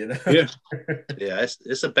funner, you know? Yeah. Yeah,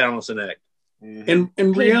 it's a balancing act. In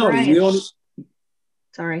reality, we only...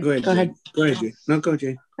 Sorry. Go ahead. Go ahead, Jay. No, go,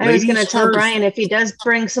 Jay. I was going to tell Brian, if he does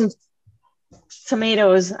bring some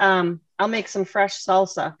tomatoes, I'll make some fresh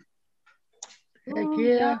salsa. Heck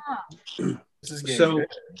yeah. This is so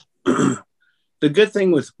the good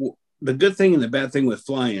thing and the bad thing with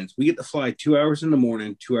fly-ins, we get to fly 2 hours in the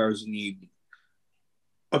morning, 2 hours in the evening.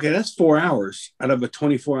 Okay, that's 4 hours out of a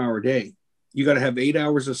 24-hour day. You got to have 8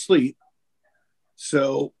 hours of sleep.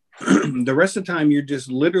 So the rest of the time, you're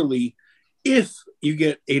just literally, if you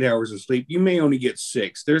get 8 hours of sleep, you may only get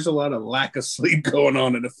 6. There's a lot of lack of sleep going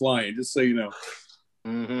on in the flying, just so you know.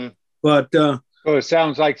 Mm-hmm. But so it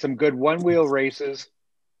sounds like some good one-wheel races.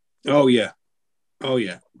 Oh yeah.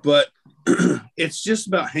 But it's just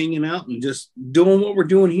about hanging out and just doing what we're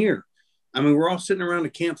doing here. I mean, we're all sitting around a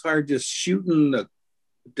campfire just shooting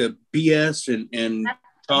the BS and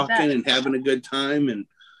talking and having a good time. And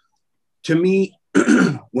to me,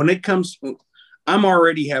 when it comes, I'm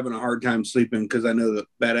already having a hard time sleeping because I know that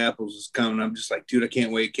Bad Apples is coming. I'm just like, dude, I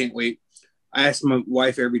can't wait. I ask my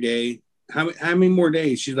wife every day, how many more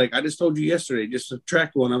days? She's like, I just told you yesterday, just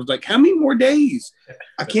subtract one. I was like, how many more days?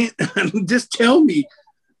 I can't, just tell me.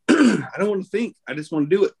 I don't want to think. I just want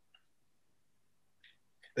to do it.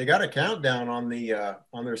 They got a countdown on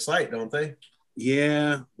their site, don't they?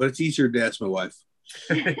 Yeah, but it's easier to ask my wife.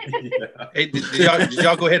 Yeah. Hey, did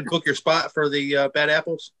y'all go ahead and book your spot for the Bad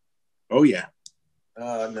Apples? Oh yeah.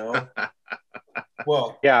 No.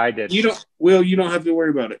 Well, yeah, I did. You don't have to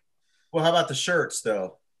worry about it. Well, how about the shirts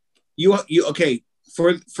though? You okay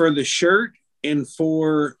for the shirt and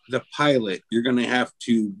for the pilot, you're gonna have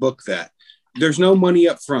to book that. There's no money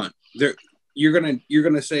up front. There, you're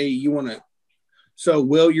gonna say you want to. So,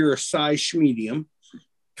 Will, you're a size medium,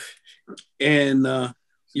 and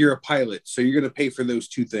you're a pilot, so you're gonna pay for those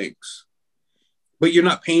two things. But you're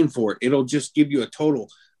not paying for it. It'll just give you a total.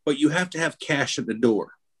 But you have to have cash at the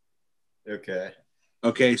door.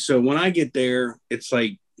 Okay. So when I get there, it's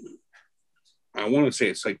like, I want to say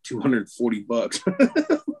it's like $240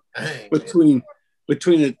 between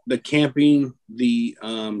the camping, the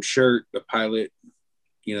shirt, the pilot,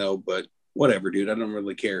 but whatever, dude. I don't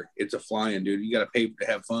really care. It's a flying, dude. You got to pay to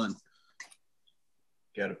have fun.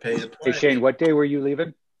 Got to pay to play. Hey, Shane, what day were you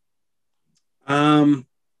leaving?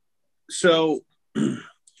 So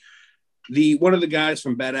one of the guys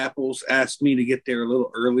from Bad Apples asked me to get there a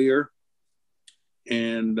little earlier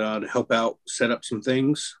and to help out set up some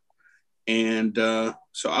things. And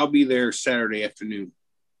so I'll be there Saturday afternoon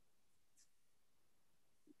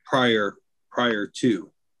prior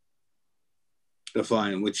to the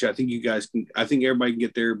flying, which I think everybody can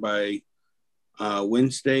get there by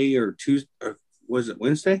Wednesday or Tuesday. Or was it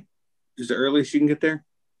Wednesday? Is the earliest you can get there?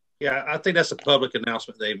 Yeah, I think that's a public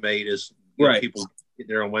announcement they made is right. People get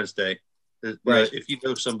there on Wednesday. Right. If you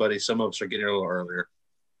know somebody, some of us are getting there a little earlier.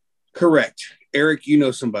 Correct. Eric, you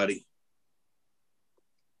know somebody.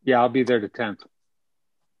 Yeah, I'll be there the 10th.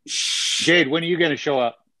 Jade, when are you going to show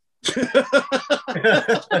up?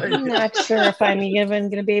 I'm not sure if I'm even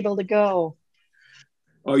going to be able to go.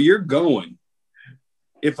 Oh, you're going.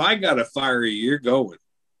 If I got to fire you, you're going.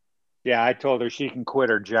 Yeah, I told her she can quit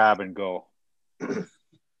her job and go.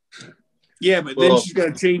 Yeah, but then she's got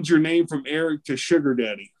to change your name from Eric to Sugar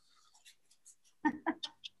Daddy.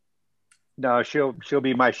 No, she'll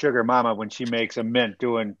be my sugar mama when she makes a mint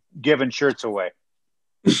giving shirts away.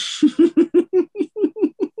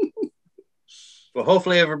 Well,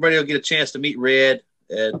 hopefully everybody will get a chance to meet Red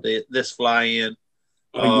at this fly-in.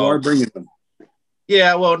 Oh, you are bringing them.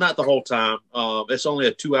 Yeah, well, not the whole time. It's only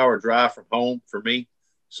a 2-hour drive from home for me,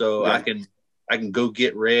 so right. I can go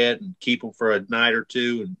get Red and keep him for a night or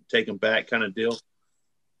two and take him back, kind of deal.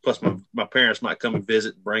 Plus, my parents might come and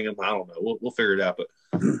visit and bring him. I don't know. We'll figure it out. But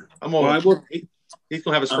he's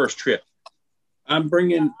gonna have his first trip. I'm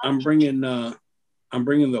bringing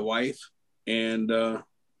the wife, and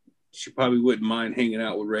she probably wouldn't mind hanging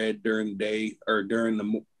out with Red during the day or during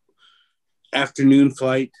the afternoon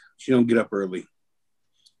flight. She don't get up early.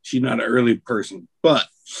 She's not an early person, but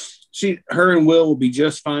her and Will be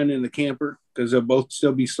just fine in the camper because they'll both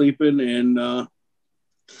still be sleeping. And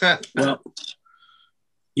well,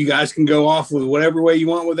 you guys can go off with whatever way you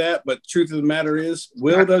want with that. But the truth of the matter is,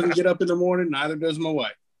 Will doesn't get up in the morning. Neither does my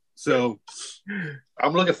wife. So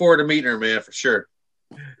I'm looking forward to meeting her, man, for sure.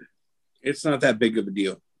 It's not that big of a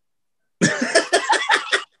deal.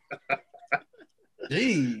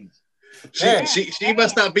 Jeez. She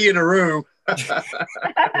must not be in the room.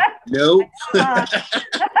 Nope.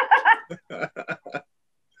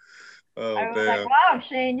 Oh, I was like, wow,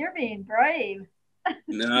 Shane, you're being brave.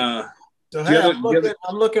 Nah. So hey, I'm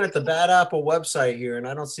looking at the Bad Apple website here, and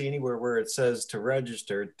I don't see anywhere where it says to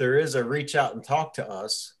register. There is a reach out and talk to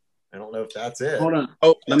us. I don't know if that's it. Hold on.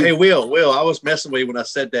 Oh, hey, Will, I was messing with you when I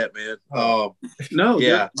said that, man. No,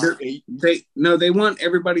 yeah. They want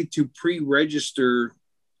everybody to pre-register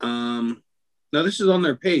No, this is on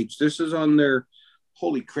their page. This is on their.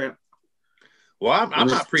 Holy crap! Well, I'm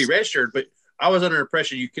not pre-registered, but I was under the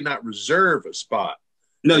impression you cannot reserve a spot.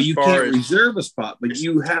 No, you can't reserve a spot, but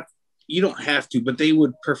you don't have to, but they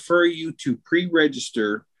would prefer you to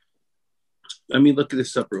pre-register. Let me look at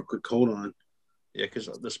this up real quick. Hold on. Yeah, because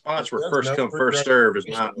the spots were first come, first serve is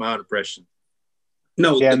my impression.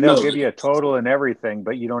 No, yeah, and they'll give you a total and everything,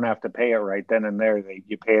 but you don't have to pay it right then and there.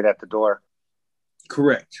 You pay it at the door.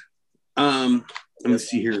 Correct. Let me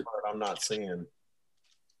see here. I'm not seeing.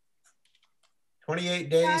 28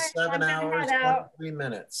 days, 7 hours, 23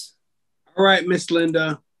 minutes. All right, Miss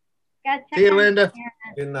Linda. See you, Linda.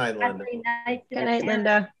 Good night, Linda. Good night,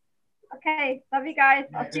 Linda. Okay, love you guys.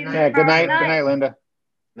 I'll see you Yeah, good night. Good night, Linda.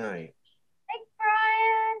 Night. Thanks,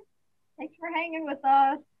 Brian. Thanks for hanging with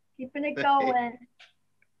us. Keeping it going.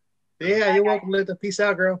 Yeah, you're welcome, Linda. Peace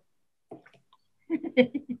out, girl.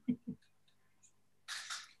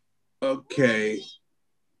 Okay.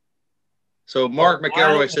 So Mark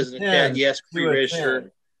McElroy says in the chat, yes,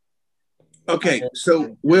 pre-register. Okay,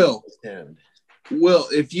 so Will,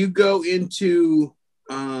 if you go into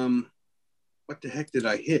what the heck did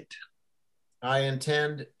I hit? I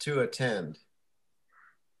intend to attend.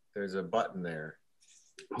 There's a button there.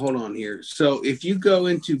 Hold on here. So if you go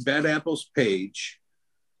into Bad Apple's page,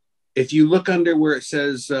 if you look under where it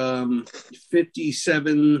says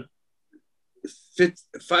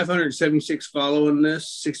 576 following this,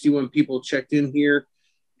 61 people checked in here,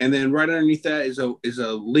 and then right underneath that is a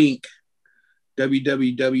link,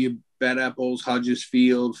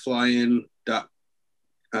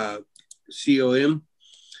 www.badapples.hodgesfieldflyin.com,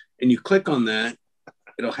 and you click on that,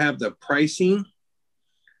 it'll have the pricing,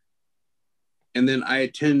 and then I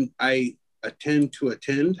attend to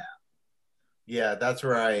attend. Yeah, that's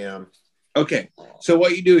where I am. Okay, so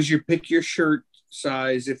what you do is you pick your shirt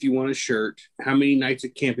size if you want a shirt, how many nights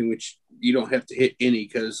of camping, which you don't have to hit any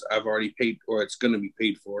because I've already paid, or it's going to be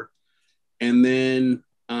paid for, and then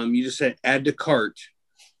you just said add to cart.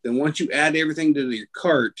 Then once you add everything to your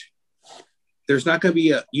cart, there's not going to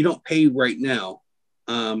be you don't pay right now.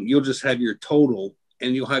 You'll just have your total,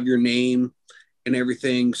 and you'll have your name and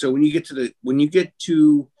everything. So when you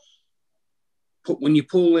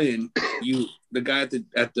pull in, the guy at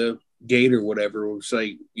the gate or whatever will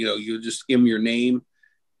say, you'll just give him your name,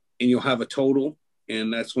 and you'll have a total,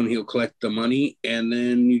 and that's when he'll collect the money, and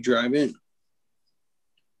then you drive in.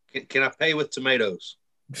 Can I pay with tomatoes?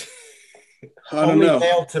 I don't know.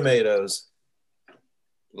 Nailed tomatoes.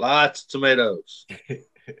 Lots of tomatoes.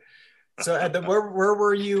 So where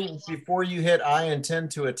were you before you hit I intend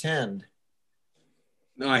to attend?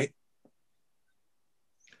 No,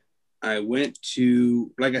 I went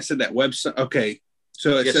to, like I said, that website. Okay.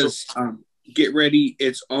 So it says, get ready.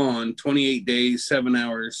 It's on 28 days, 7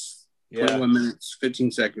 hours, 21 minutes,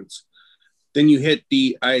 15 seconds. Then you hit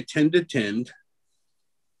the I intend to attend.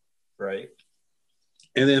 Right.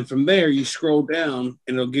 And then from there, you scroll down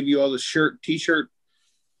and it'll give you all the shirt, t-shirt.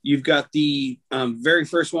 You've got the very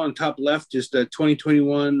first one, top left, is the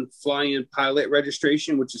 2021 Fly-In Pilot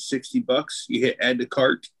registration, which is $60. You hit add to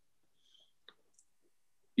cart.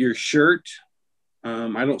 Your shirt.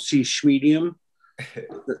 I don't see Schmedium. I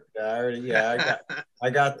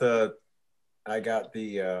got the I got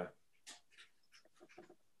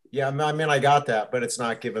that, but it's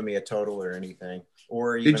not giving me a total or anything,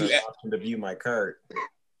 or even an option to view my cart.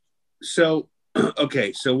 So,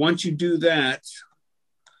 okay. So once you do that,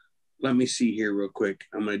 let me see here real quick.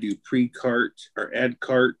 I'm going to do pre-cart or add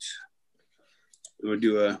cart. I'm going to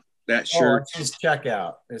do that shirt. It says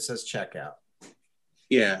checkout. It says checkout.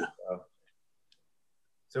 Yeah.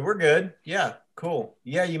 So we're good. Yeah. Cool.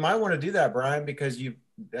 Yeah. You might want to do that, Brian, because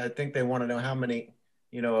I think they want to know how many,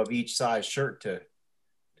 of each size shirt to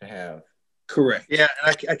have. Correct. Yeah.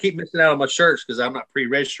 And I keep missing out on my shirts because I'm not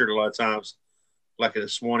pre-registered a lot of times, like at a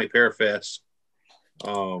Swanee Pear Fest.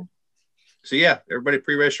 So yeah, everybody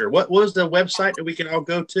pre-register. What was the website that we can all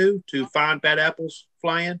go to find Bad Apples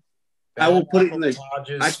Fly-In? I will put it in the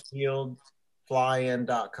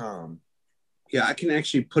HodgesFieldFlyin.com. Yeah, I can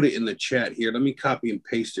actually put it in the chat here. Let me copy and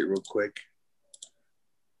paste it real quick.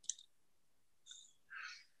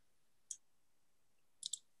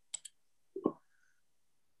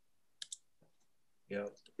 Yep.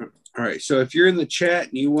 All right. So if you're in the chat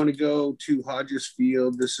and you want to go to Hodges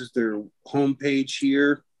Field, this is their homepage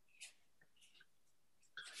here.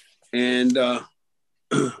 And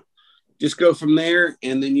just go from there,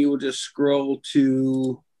 and then you will just scroll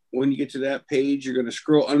to, when you get to that page, you're going to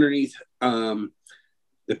scroll underneath the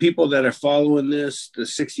people that are following this. The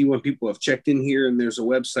 61 people have checked in here, and there's a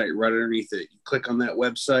website right underneath it. You click on that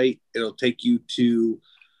website, it'll take you to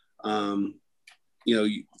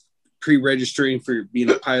pre-registering for being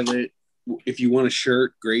a pilot. If you want a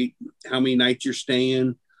shirt, great. How many nights you're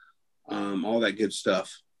staying, all that good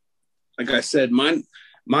stuff. Like I said, mine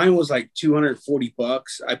was like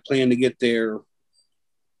 $240. I plan to get there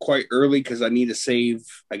quite early because I need to save,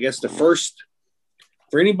 I guess, the first.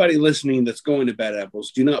 For anybody listening that's going to Bad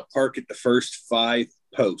Apples, do not park at the first 5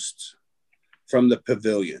 posts from the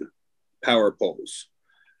pavilion, power poles.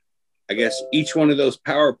 I guess each one of those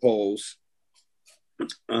power poles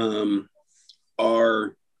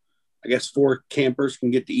are, I guess, 4 campers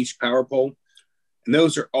can get to each power pole. And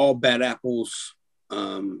those are all Bad Apples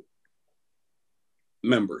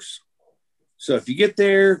members. So if you get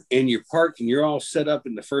there and you're parked and you're all set up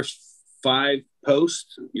in the first 5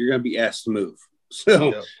 posts, you're going to be asked to move.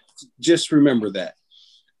 So just remember that.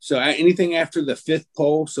 So anything after the 5th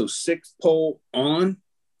pole, so 6th pole on,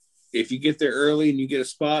 if you get there early and you get a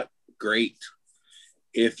spot, great.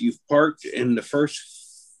 If you've parked in the first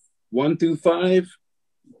 1 through 5,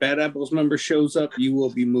 Bad Apples member shows up, you will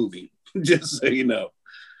be moving, just so you know.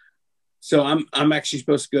 So I'm actually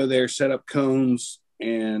supposed to go there, set up cones,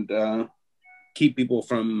 and keep people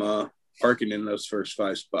from parking in those first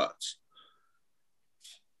 5 spots.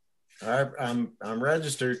 I'm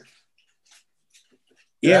registered.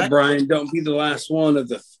 Yeah, Brian, don't be the last one of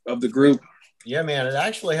the group. Yeah, man, it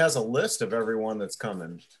actually has a list of everyone that's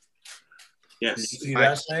coming. Yes. Did you see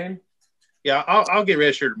that, Shane? Yeah, I'll get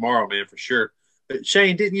registered tomorrow, man, for sure. But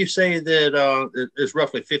Shane, didn't you say that there's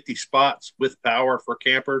roughly 50 spots with power for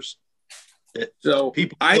campers? So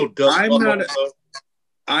people I'm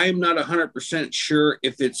not 100% sure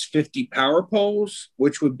if it's 50 power poles,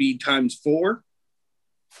 which would be times 4.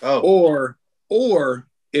 Oh. Or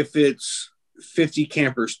if it's 50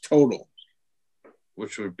 campers total,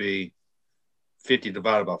 which would be 50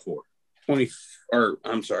 divided by 4. 20, or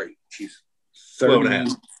I'm sorry, geez, 30. 12 and a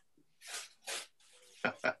half.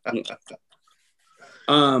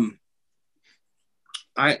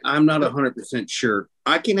 I'm not 100% sure.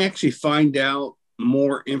 I can actually find out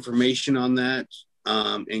more information on that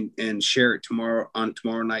and share it tomorrow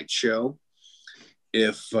night's show.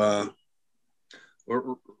 If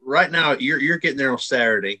right now you're getting there on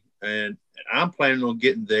Saturday, and I'm planning on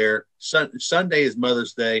getting there. Sunday is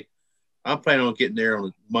Mother's Day. I'm planning on getting there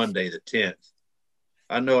on Monday, the 10th.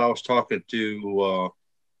 I know I was talking to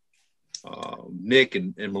Nick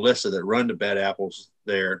and Melissa that run the Bad Apples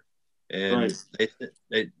there, and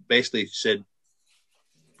they basically said,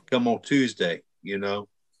 "Come on Tuesday," you know,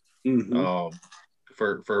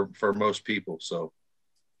 for most people. So,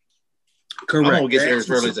 correct. I'm gonna get there as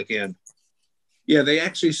early as I can. Yeah, they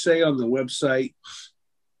actually say on the website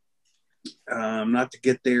not to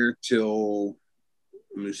get there till,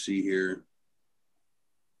 let me see here.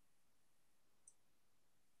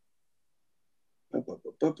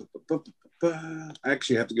 I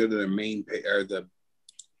actually have to go to their main page, or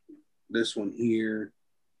this one here.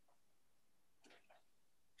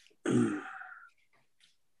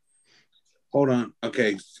 Hold on.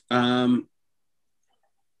 Okay.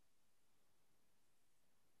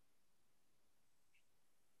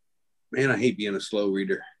 Man, I hate being a slow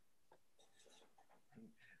reader.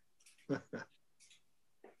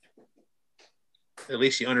 At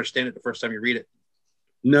least you understand it the first time you read it.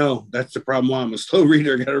 No, that's the problem. Why I'm a slow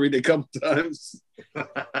reader. I got to read it a couple times.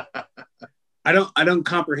 I don't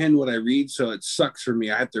comprehend what I read, so it sucks for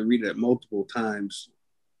me. I have to read it multiple times.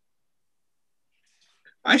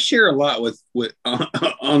 I share a lot with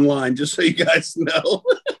online, just so you guys know.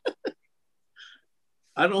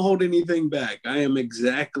 I don't hold anything back. I am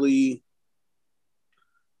exactly.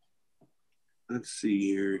 Let's see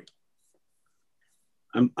here.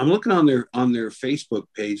 I'm looking on their Facebook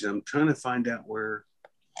page. I'm trying to find out where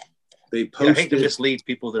they posted. Yeah, I hate to mislead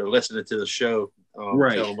people that are listening to the show.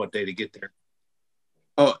 Right. Tell them what day to get there.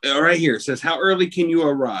 Oh, right here. It says, how early can you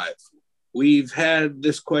arrive? We've had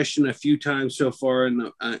this question a few times so far,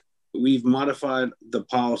 and we've modified the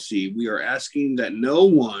policy. We are asking that no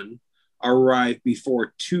one arrive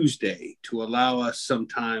before Tuesday to allow us some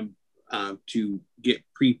time to get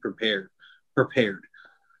prepared.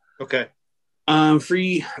 Okay.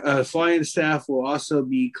 Free flying staff will also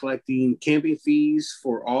be collecting camping fees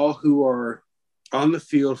for all who are on the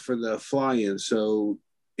field for the fly-in. So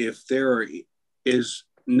if there is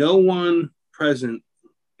no one present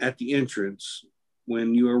at the entrance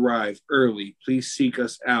when you arrive early, please seek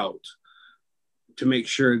us out to make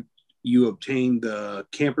sure you obtain the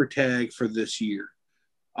camper tag for this year.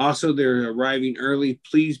 Also, they're arriving early.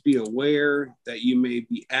 Please be aware that you may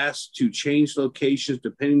be asked to change locations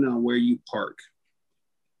depending on where you park.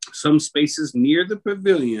 Some spaces near the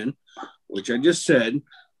pavilion, which I just said,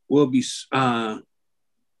 will be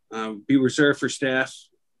reserved for staff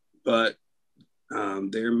but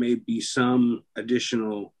there may be some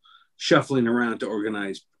additional shuffling around to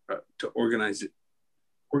organize it,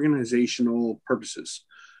 organizational purposes.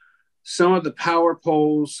 Some of the power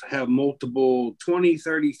poles have multiple 20,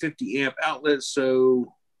 30, 50 amp outlets.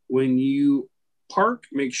 So when you park,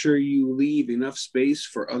 make sure you leave enough space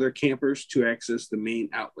for other campers to access the main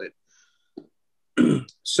outlet.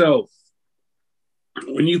 So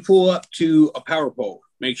when you pull up to a power pole,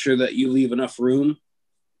 make sure that you leave enough room.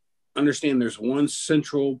 Understand there's one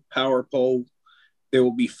central power pole. There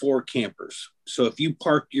will be 4 campers. So if you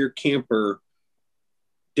park your camper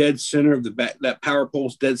dead center of the back, that power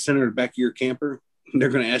pole's dead center of the back of your camper, they're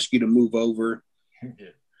going to ask you to move over.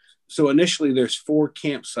 Yeah. So initially there's 4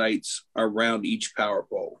 campsites around each power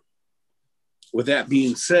pole. With that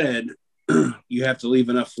being said, you have to leave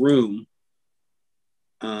enough room.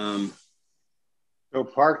 So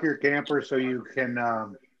park your camper so you can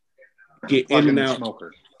get in and out.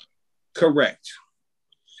 Smoker. Correct.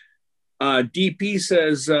 DP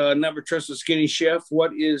says, never trust a skinny chef.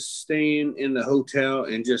 What is staying in the hotel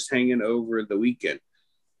and just hanging over the weekend?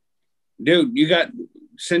 Dude, you got,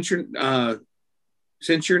 since you're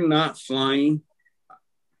not flying,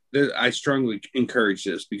 I strongly encourage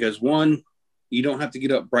this because 1, you don't have to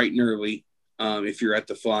get up bright and early if you're at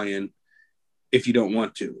the fly-in, if you don't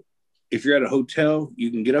want to. If you're at a hotel,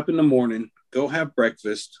 you can get up in the morning, go have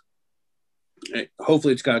breakfast.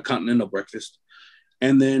 Hopefully it's got a continental breakfast.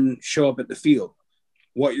 And then show up at the field.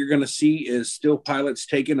 What you're going to see is still pilots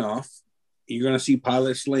taking off. You're going to see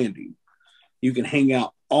pilots landing. You can hang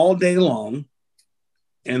out all day long.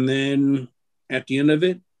 And then at the end of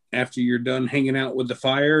it, after you're done hanging out with the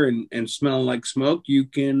fire and smelling like smoke, you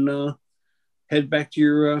can head back to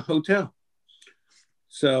your hotel.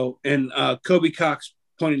 So, and Kobe Cox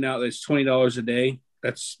pointing out that it's $20 a day.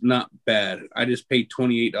 That's not bad. I just paid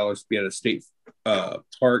 $28 to be at a state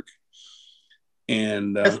park.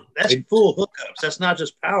 And that's full hookups. That's not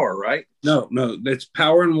just power, right? No, that's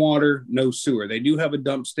power and water, no sewer. They do have a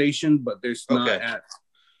dump station, but there's not at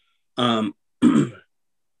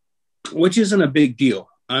which isn't a big deal.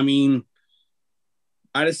 I mean,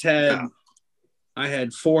 I had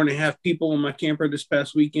 4.5 people in my camper this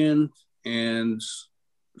past weekend, and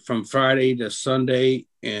from Friday to Sunday,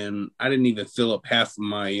 and I didn't even fill up half of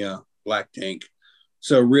my black tank.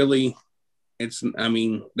 So really,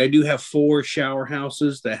 they do have 4 shower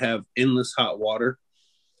houses that have endless hot water.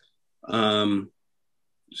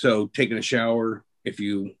 So taking a shower, if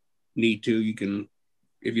you need to, you can,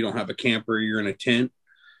 if you don't have a camper, you're in a tent.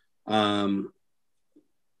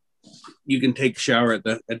 You can take a shower at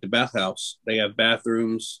the bathhouse. They have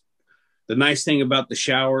bathrooms. The nice thing about the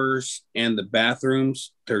showers and the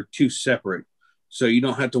bathrooms, they're 2 separate. So you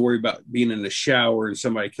don't have to worry about being in the shower and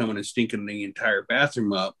somebody coming and stinking the entire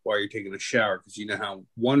bathroom up while you're taking a shower, because you know how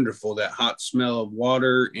wonderful that hot smell of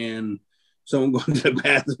water and someone going to the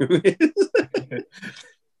bathroom is.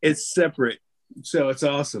 It's separate. So it's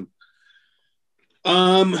awesome.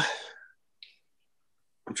 I'm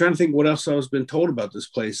trying to think what else I was been told about this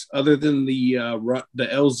place other than the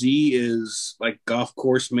LZ is like golf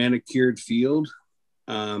course manicured field.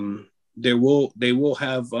 They will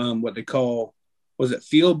have what they call, was it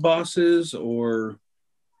field bosses, or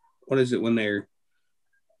what is it when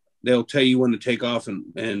they'll tell you when to take off and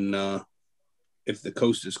if the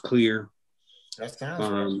coast is clear. That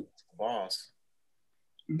sounds boss.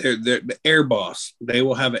 They're the air boss. They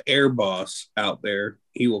will have an air boss out there.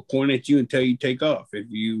 He will point at you and tell you to take off. If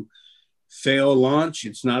you fail launch,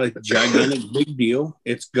 it's not a gigantic big deal.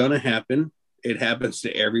 It's gonna happen. It happens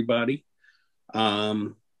to everybody.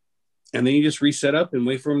 And then you just reset up and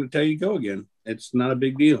wait for him to tell you to go again. It's not a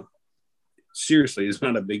big deal. Seriously, it's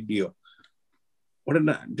not a big deal.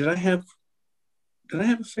 Did I have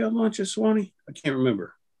a failed launch at Swanee? I can't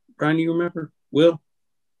remember. Brian, you remember? Will?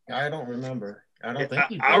 I don't remember. I don't think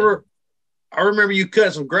you did. I remember you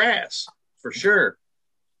cut some grass for sure.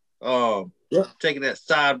 Taking that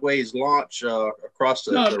sideways launch across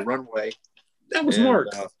the runway. That was Mark.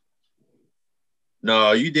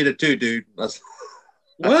 No, you did it too, dude. What?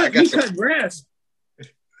 You cut grass?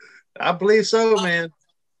 I believe so, man.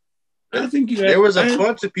 I think there was a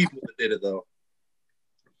bunch of people that did it though.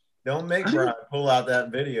 Don't make Brian pull out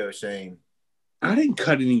that video, Shane. I didn't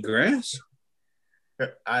cut any grass.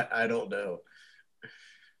 I don't know.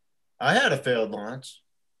 I had a failed launch.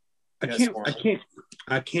 I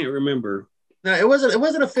can't remember. No, it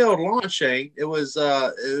wasn't a failed launch, Shane. It was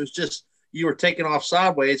just you were taking off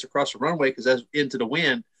sideways across the runway because that's into the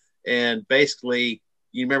wind, and basically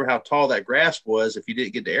you remember how tall that grass was if you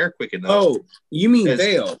didn't get the air quick enough. Oh, you mean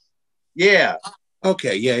Vail? Yeah.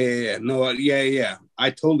 Okay. Yeah. No. Yeah. I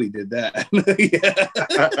totally did that.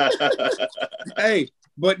 Hey,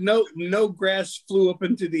 but no grass flew up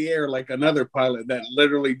into the air like another pilot that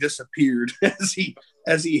literally disappeared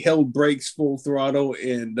as he held brakes full throttle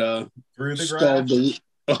and through the stalled grass.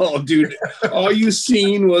 Oh, dude! All you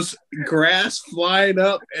seen was grass flying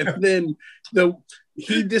up, and then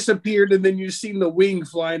he disappeared, and then you seen the wing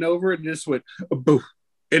flying over, and just went boof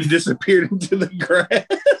and disappeared into the grass.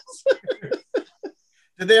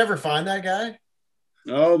 Did they ever find that guy?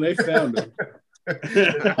 Oh, they found him.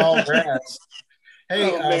 All grass.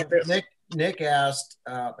 Hey, Oh, Nick asked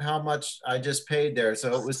how much I just paid there.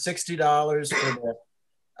 So it was $60 for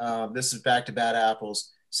the. This is back to Bad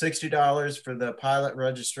Apples. $60 for the pilot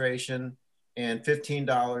registration and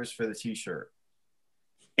 $15 for the T-shirt.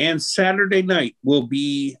 And Saturday night will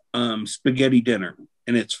be spaghetti dinner,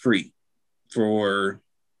 and it's free for,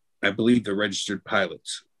 I believe, the registered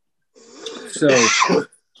pilots. So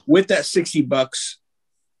with that $60,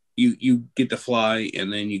 you get to fly,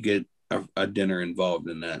 and then you get a dinner involved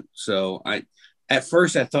in that. So at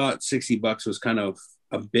first I thought $60 was kind of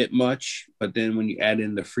a bit much, but then when you add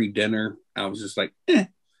in the free dinner, I was just like,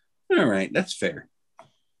 all right, that's fair.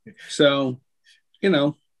 So, it's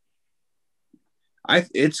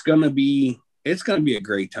gonna be a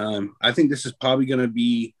great time. I think this is probably gonna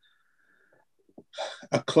be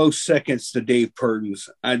a close second to Dave Purdon's.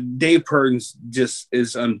 Dave Purdon's just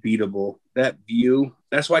is unbeatable. That view.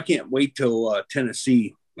 That's why I can't wait till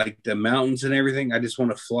Tennessee, like the mountains and everything. I just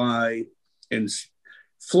want to fly. And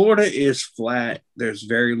Florida is flat. There's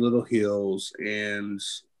very little hills. And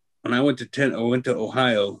when I went to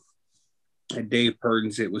Ohio at Dave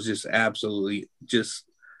Purdon's, it was just absolutely just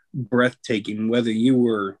breathtaking. Whether you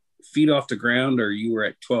were feet off the ground or you were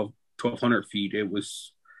at 1,200 feet, it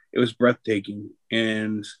was breathtaking.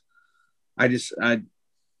 And I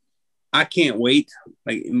can't wait.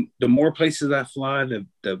 Like, the more places I fly,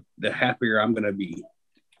 the happier I'm going to be.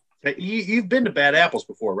 Hey, you've been to Bad Apples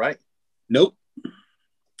before, right? Nope.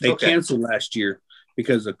 They canceled last year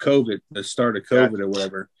because of COVID, the start of COVID or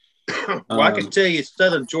whatever. Well, I can tell you,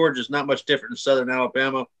 Southern Georgia is not much different than Southern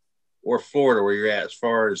Alabama or Florida, where you're at, as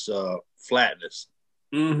far as flatness.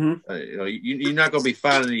 Mm-hmm. You're not going to be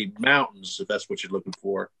finding any mountains if that's what you're looking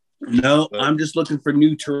for. No, I'm just looking for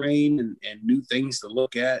new terrain and new things to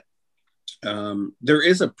look at. There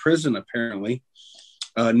is a prison, apparently.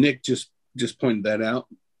 Nick just pointed that out.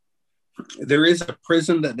 There is a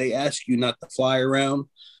prison that they ask you not to fly around,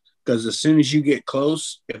 because as soon as you get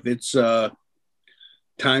close, if it's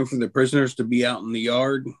time for the prisoners to be out in the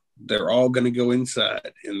yard, they're all going to go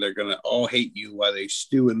inside, and they're going to all hate you while they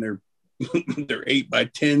stew in their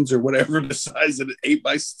 8x10s or whatever the size of it,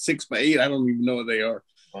 8x6x8. I don't even know what they are.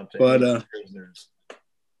 But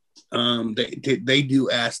they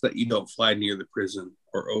do ask that you don't fly near the prison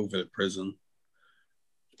or over the prison.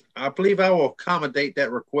 I believe I will accommodate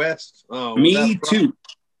that request. Me too.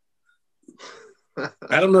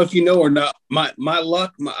 I don't know if you know or not. My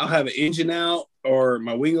luck, I'll have an engine out or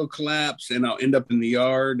my wing will collapse and I'll end up in the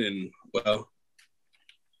yard. And well,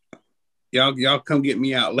 y'all come get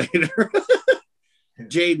me out later.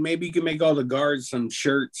 Jade, maybe you can make all the guards some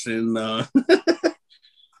shirts and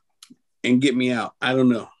and get me out. I don't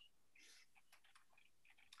know.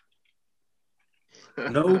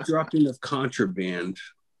 No dropping of contraband.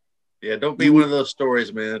 Yeah, don't be one of those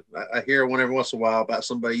stories, man. I hear one every once in a while about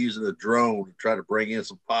somebody using a drone to try to bring in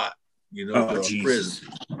some pot, to a prison.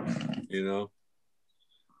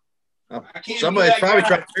 Somebody's probably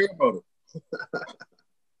trying to airboat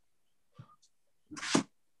him.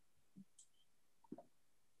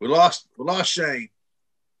 We lost Shane.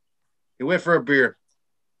 He went for a beer.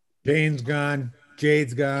 Shane's gone.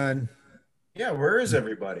 Jade's gone. Yeah, where is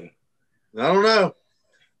everybody? I don't know.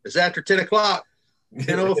 It's after 10 o'clock.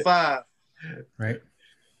 10:05. Right.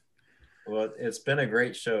 Well, it's been a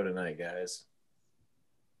great show tonight, guys.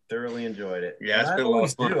 Thoroughly enjoyed it. Yeah, it's been a lot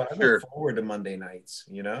of fun. I look forward to Monday nights,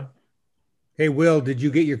 Hey, Will, did you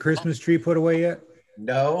get your Christmas tree put away yet?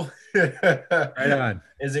 No. Right on.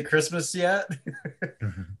 Is it Christmas yet?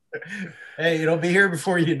 Hey, it'll be here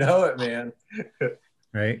before you know it, man.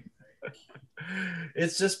 Right.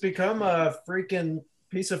 It's just become a freaking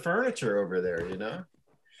piece of furniture over there,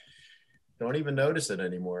 Don't even notice it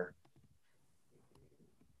anymore.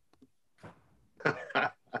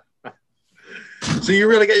 So you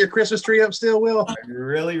really got your Christmas tree up still, Will? I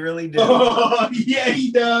really, really do. Oh, yeah,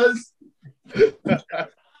 he does.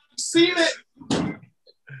 Seen it.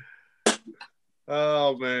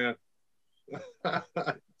 Oh, man.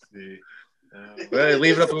 See. Well,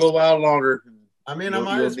 leave it up a little while longer. I mean, I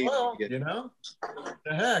might as well, The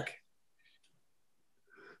heck.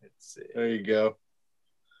 Let's see. There you go.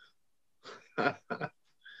 Well,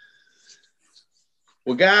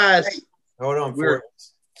 guys, hold on.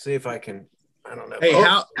 See if I can. I don't know. Hey,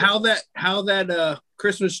 how that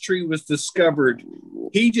Christmas tree was discovered?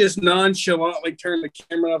 He just nonchalantly turned the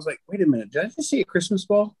camera, and I was like, "Wait a minute, did I just see a Christmas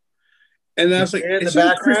ball?" And I was like, in the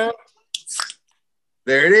background.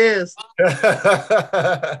 There it is.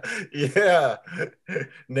 Yeah.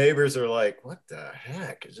 Neighbors are like, "What the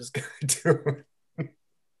heck is this guy doing?"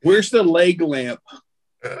 Where's the leg lamp?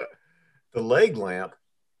 The leg lamp.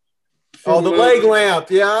 Oh, the leg lamp.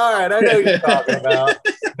 Yeah, all right. I know what you're talking about.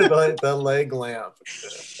 The leg lamp.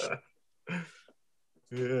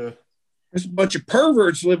 Yeah. There's a bunch of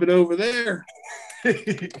perverts living over there.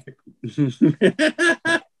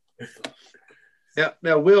 Yeah.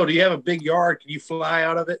 Now, Will, do you have a big yard? Can you fly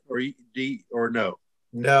out of it, or no?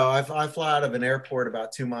 No, I fly out of an airport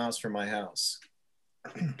about 2 miles from my house.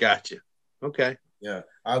 Gotcha. Okay. Yeah,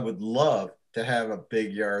 I would love to have a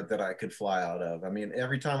big yard that I could fly out of. I mean,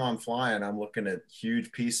 every time I'm flying, I'm looking at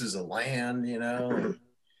huge pieces of land, you know. And,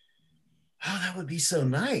 oh, that would be so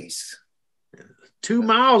nice. 2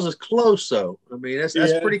 miles is close, though. I mean, that's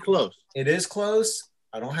pretty close. It is close.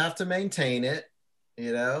 I don't have to maintain it,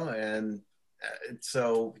 you know, and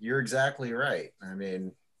so you're exactly right. I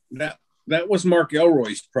mean, that was Mark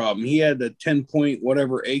Elroy's problem. He had the 10 point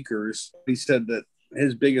whatever acres. He said that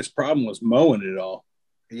his biggest problem was mowing it all.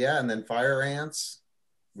 Yeah, and then fire ants.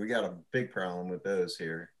 We got a big problem with those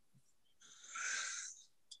here.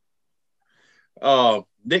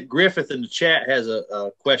 Nick Griffith in the chat has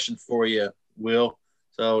a question for you, Will.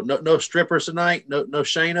 So no strippers tonight? No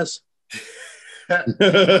Shaynas?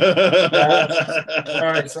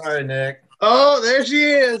 Sorry, Nick. Oh, there she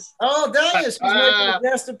is. Oh, dang it. She's making a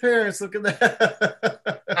guest appearance. Look at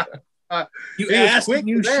that. You ask and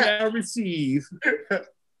you shall receive.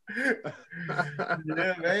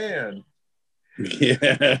 Yeah, man.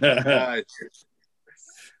 Yeah.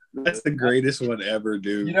 That's the greatest one ever,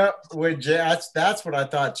 dude. You know, that's what I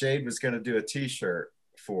thought Jade was going to do a T-shirt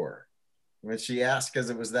for. When she asked, because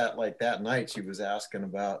it was that night she was asking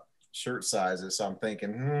about shirt sizes. So I'm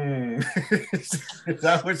thinking, is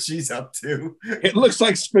that what she's up to? It looks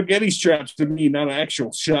like spaghetti straps to me, not an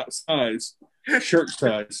actual shirt size.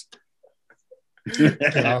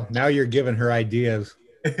 Well, now you're giving her ideas.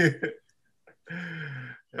 There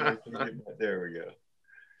we go.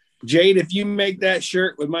 Jade, if you make that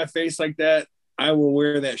shirt with my face like that, I will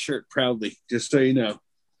wear that shirt proudly, just so you know.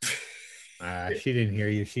 She didn't hear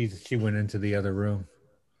you. She went into the other room.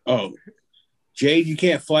 Oh, Jade, you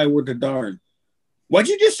can't fly with the darn. What'd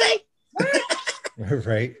you just say?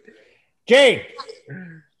 Right. Jade.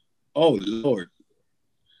 Oh, Lord.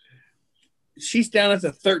 She's down at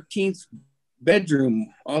the 13th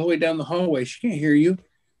bedroom all the way down the hallway. She can't hear you.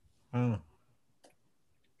 Oh.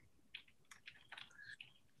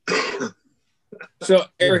 So,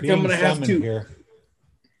 Eric, I'm gonna have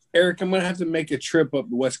to make a trip up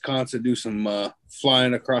to Wisconsin, do some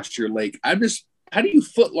flying across your lake. How do you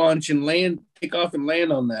foot launch and take off and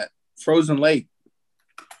land on that frozen lake?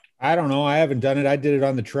 I don't know. I haven't done it. I did it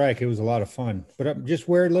on the trike. It was a lot of fun. But just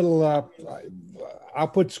wear little. I'll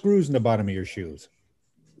put screws in the bottom of your shoes.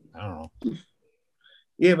 I don't know.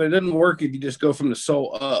 Yeah, but it doesn't work if you just go from the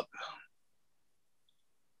sole up.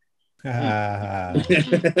 I'll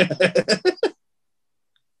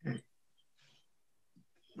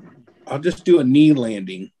just do a knee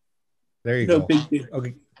landing. There you go.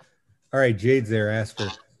 Okay. All right, Jade's there. Ask her.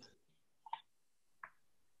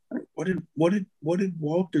 What did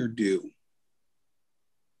Walter do?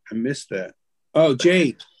 I missed that. Oh,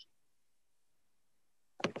 Jade.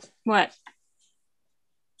 What?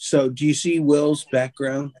 So, do you see Will's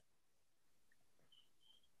background?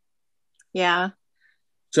 Yeah.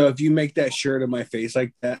 So, if you make that shirt on my face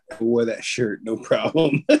like that, I wear that shirt, no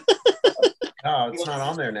problem. No, it's not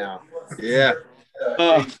on there now. Yeah.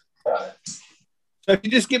 So if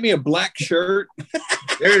you just give me a black shirt.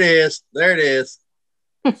 There it is. There it is.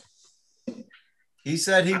 He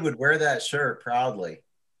said he would wear that shirt proudly.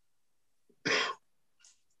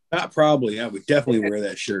 Not probably. I would definitely wear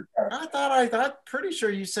that shirt. I'm pretty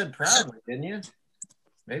sure you said proudly, didn't you?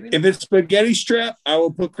 Maybe not. If it's spaghetti strap, I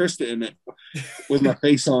will put Krista in it with my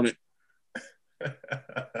face on it.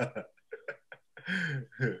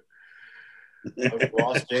 We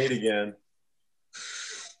lost Jade again.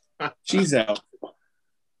 She's out.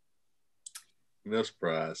 No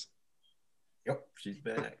surprise. Yep, she's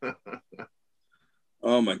back.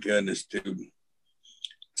 Oh my goodness, dude.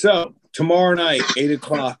 So tomorrow night,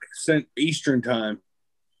 8:00 Eastern time.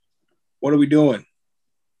 What are we doing?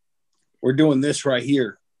 We're doing this right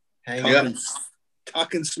here. Talking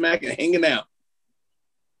smack and hanging out.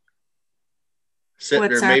 Except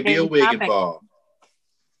there may be a wig involved.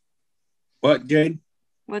 What, Jade?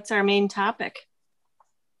 What's our main topic?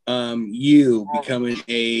 You becoming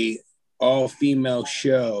a all-female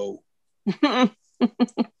show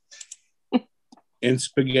in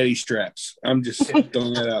spaghetti straps. I'm just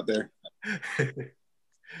throwing that out there.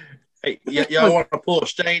 Hey, y'all want to pull a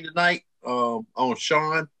Shane tonight on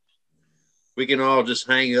Sean? We can all just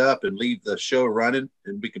hang up and leave the show running,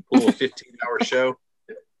 and we can pull a 15-hour show.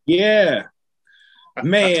 Yeah.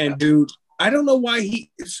 Man, dude. I don't know why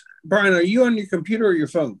Brian, are you on your computer or your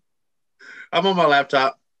phone? I'm on my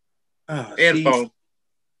laptop and phone.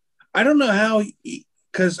 I don't know how,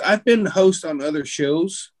 because I've been host on other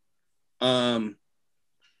shows on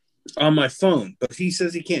my phone, but he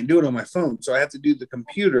says he can't do it on my phone, so I have to do the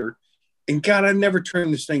computer. And God, I've never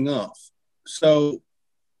turned this thing off. So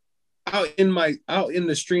out in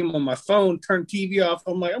the stream on my phone, turn TV off.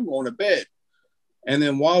 I'm like, I'm going to bed. And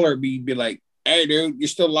then Waller be like, hey, dude, you're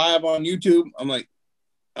still live on YouTube? I'm like,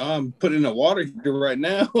 I'm putting in a water heater right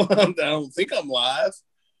now. I don't think I'm live.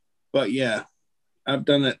 But yeah, I've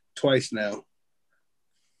done it twice now.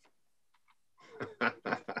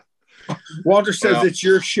 Walter says it's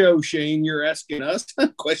your show, Shane. You're asking us?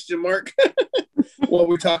 Question mark. What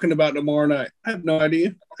we're talking about tomorrow night. I have no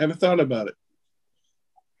idea. I haven't thought about it.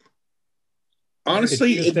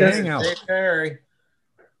 Honestly, it doesn't.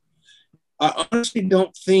 I honestly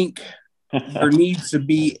don't think there needs to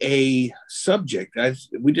be a subject.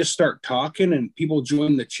 We just start talking and people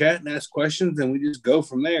join the chat and ask questions and we just go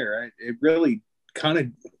from there. It really kind of,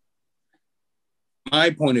 my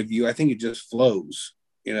point of view, I think it just flows.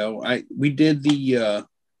 You know, we did the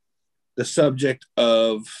subject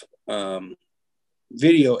of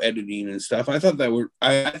video editing and stuff. I thought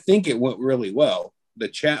I think it went really well. The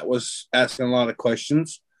chat was asking a lot of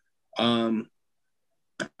questions.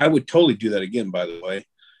 I would totally do that again, by the way.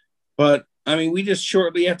 But I mean, we just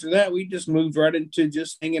shortly after that, we just moved right into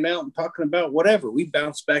just hanging out and talking about whatever. We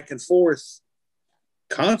bounced back and forth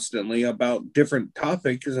constantly about different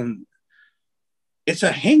topics, and it's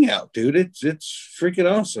a hangout, dude. It's freaking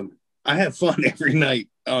awesome. I have fun every night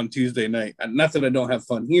on Tuesday night. Not that I don't have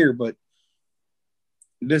fun here, but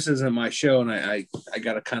this isn't my show, and I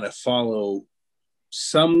got to kind of follow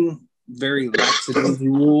some very laxity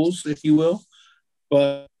rules, if you will.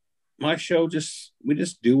 But my show, we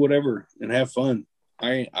just do whatever and have fun.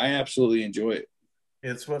 I absolutely enjoy it.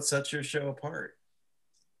 It's what sets your show apart.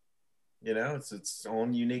 You know, it's its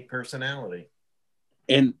own unique personality.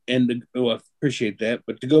 And I appreciate that.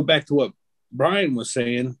 But to go back to what Brian was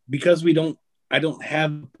saying, because I don't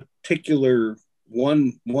have a particular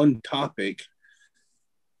one topic.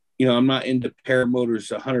 You know, I'm not into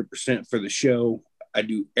paramotors 100% for the show. I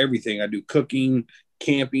do everything. I do cooking,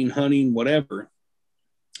 camping, hunting, whatever.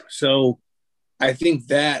 So I think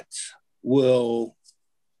that will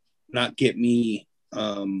not get me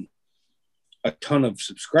a ton of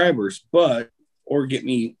subscribers, or get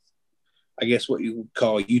me, I guess, what you would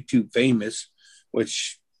call YouTube famous,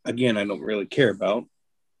 which, again, I don't really care about.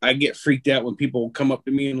 I get freaked out when people come up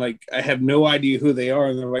to me and, like, I have no idea who they are.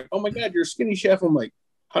 And they're like, oh, my God, you're a Skinny Chef. I'm like,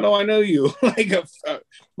 how do I know you? Like,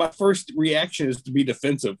 my first reaction is to be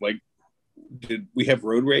defensive. Like, did we have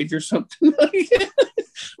road rage or something?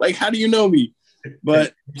 Like, how do you know me?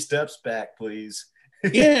 But steps back, please.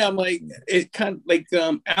 Yeah, I'm like, it kind of like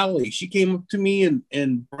Allie. She came up to me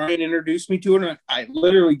and Brian introduced me to her. And I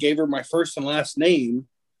literally gave her my first and last name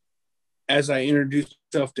as I introduced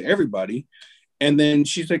myself to everybody. And then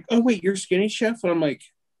she's like, oh, wait, you're Skinny Chef? And I'm like,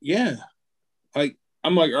 yeah. Like,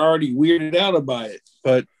 I'm like already weirded out by it.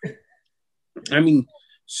 But I mean,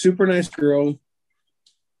 super nice girl.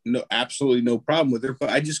 No, absolutely no problem with her.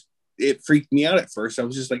 But it freaked me out at first. I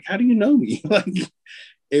was just like, how do you know me? Like,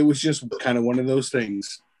 it was just kind of one of those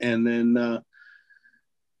things. And then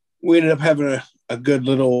we ended up having a good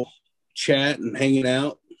little chat and hanging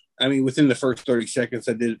out. I mean, within the first 30 seconds,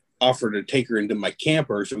 I did offer to take her into my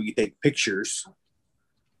camper so we could take pictures,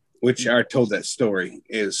 which I told that story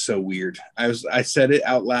is so weird. I said it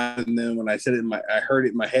out loud, and then when I said it I heard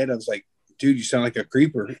it in my head, I was like, dude, you sound like a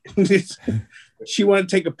creeper. She wanted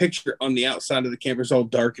to take a picture on the outside of the camper. It's all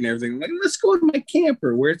dark and everything. I'm like, let's go to my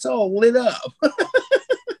camper where it's all lit up.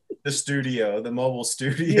 The mobile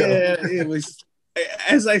studio. Yeah, it was.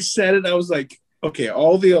 As I said it, I was like, okay,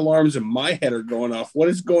 all the alarms in my head are going off. What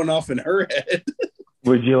is going off in her head?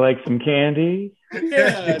 Would you like some candy?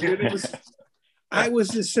 Yeah, dude. I was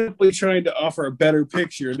just simply trying to offer a better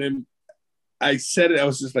picture. And then I said it. I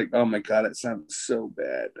was just like, oh my God, it sounds so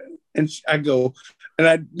bad. And I go, and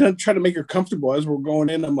I try to make her comfortable as we're going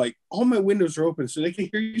in. I'm like, all my windows are open so they can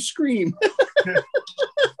hear you scream.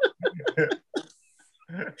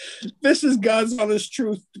 this is God's honest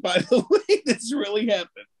truth, by the way. This really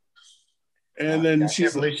happened. And then I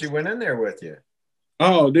can't believe she went in there with you.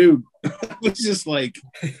 Oh, dude. It was just like,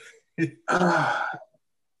 it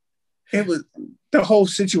was, the whole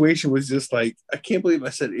situation was just like, I can't believe I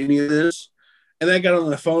said any of this. And then I got on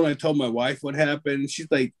the phone. I told my wife what happened.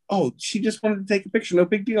 She's like, oh, she just wanted to take a picture. No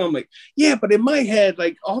big deal. I'm like, yeah, but in my head,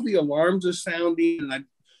 like all the alarms are sounding. And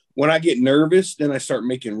when I get nervous, then I start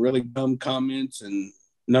making really dumb comments and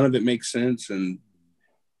none of it makes sense. And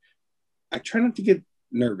I try not to get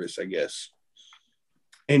nervous, I guess.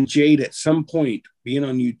 And Jade, at some point, being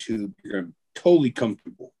on YouTube, you're totally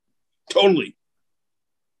comfortable. Totally.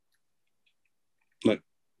 Look,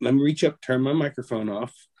 let me reach up, turn my microphone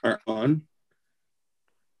off or on.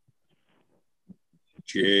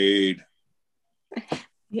 Jade.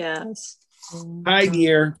 Yes. Hi,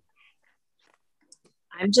 dear.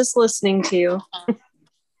 I'm just listening to you.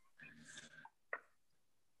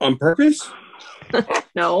 On purpose?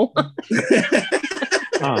 No.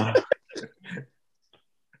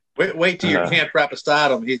 Wait till your camp right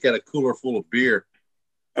beside him. He's got a cooler full of beer.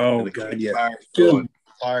 Oh, God, yeah.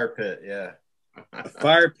 Fire pit, yeah. The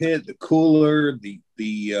fire pit, the cooler, the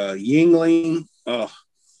Yingling. Oh.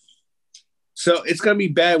 So it's going to be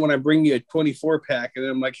bad when I bring you a 24-pack and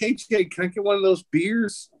I'm like, hey, Jade, can I get one of those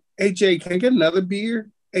beers? Hey, Jade, can I get another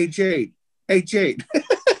beer? Hey, Jade. Hey, Jade.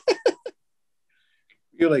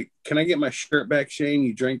 You're like, can I get my shirt back, Shane?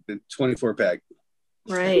 You drank the 24-pack.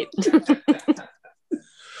 Right.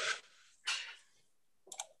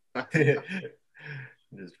 I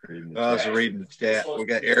was reading the chat. We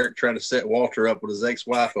got Eric trying to set Walter up with his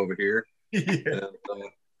ex-wife over here. Yeah.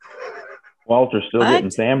 Walter's still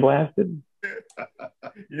getting sandblasted?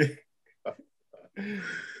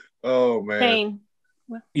 Oh, man. Shane,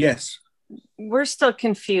 yes. We're still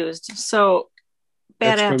confused. So,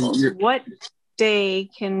 Bad Apples, what day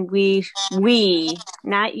can we,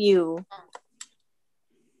 not you,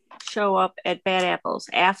 show up at Bad Apples?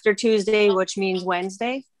 After Tuesday, which means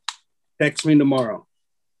Wednesday? Text me tomorrow.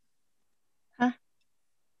 Huh?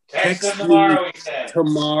 Text tomorrow,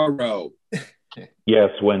 tomorrow. Yes,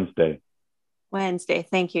 Wednesday. Wednesday.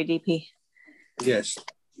 Thank you, DP. Yes.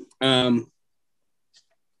 Or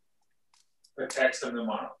text them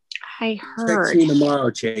tomorrow. I heard. Text me tomorrow,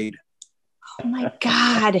 Jade. Oh my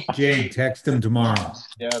God. Jade, text him tomorrow.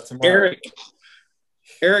 Yeah, tomorrow.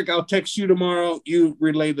 Eric, I'll text you tomorrow. You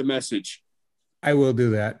relay the message. I will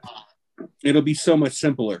do that. It'll be so much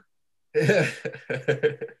simpler. You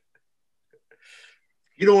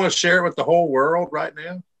don't want to share it with the whole world right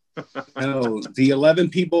now? No, the 11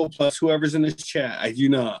 people plus whoever's in this chat. I do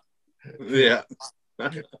not. Yeah.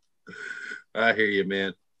 I hear you,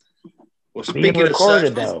 man. Well, Being speaking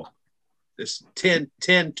recorded, of such, though. it's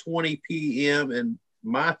 10:20 p.m. in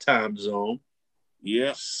my time zone.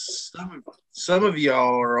 Yes. Some of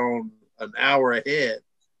y'all are on an hour ahead.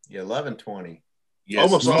 Yeah, 11:20. Yes,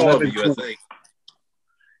 almost all of you, I think.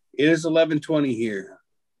 It is 11:20 here.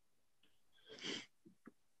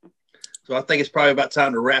 So I think it's probably about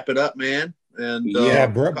time to wrap it up, man. And yeah,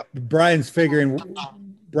 Brian's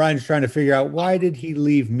trying to figure out, why did he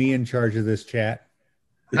leave me in charge of this chat?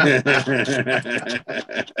 Oh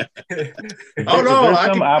no,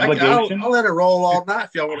 I'll let it roll all night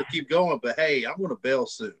if y'all want to keep going. But hey, I'm going to bail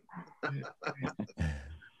soon.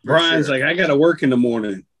 Brian's like, I got to work in the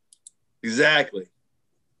morning. Exactly.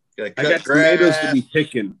 I got tomatoes to be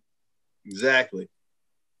picking. Exactly.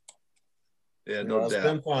 Yeah, no doubt. It's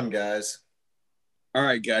been fun, guys. All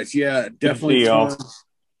right, guys. Yeah, definitely. See y'all.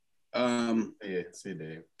 See you,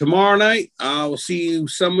 Dave. Tomorrow night, I will see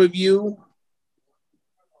some of you,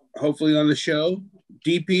 hopefully on the show.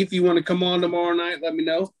 DP, if you want to come on tomorrow night, let me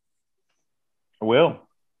know. I will.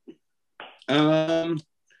 Let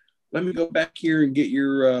me go back here and get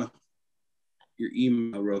your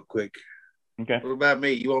email real quick. Okay. What about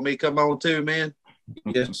me? You want me to come on too, man?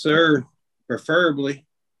 Yes, sir. Preferably.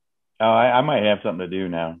 Oh, I might have something to do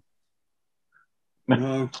now.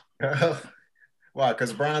 Why?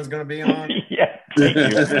 Because Brian's going to be on? Yeah. Thank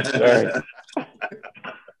you. Sorry.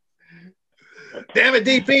 Damn it,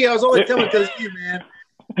 DP. I was only coming because of you, man.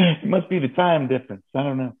 It must be the time difference. I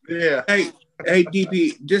don't know. Yeah. Hey,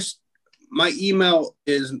 DP, just my email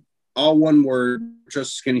is all one word,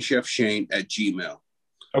 Just Skinny Chef Shane @gmail.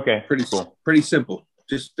 Okay. Pretty cool. Pretty simple.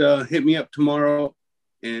 Just hit me up tomorrow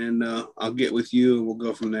and I'll get with you and we'll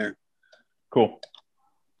go from there. Cool.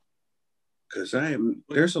 Because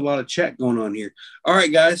there's a lot of chat going on here. All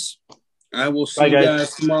right, guys. I will see you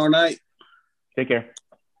guys tomorrow night. Take care.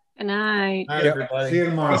 Good night. Hi, everybody. See you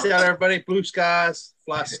tomorrow. Peace out, everybody. Blue skies,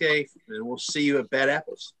 fly safe, and we'll see you at Bad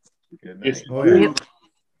Apples. Good night. Oh, yeah.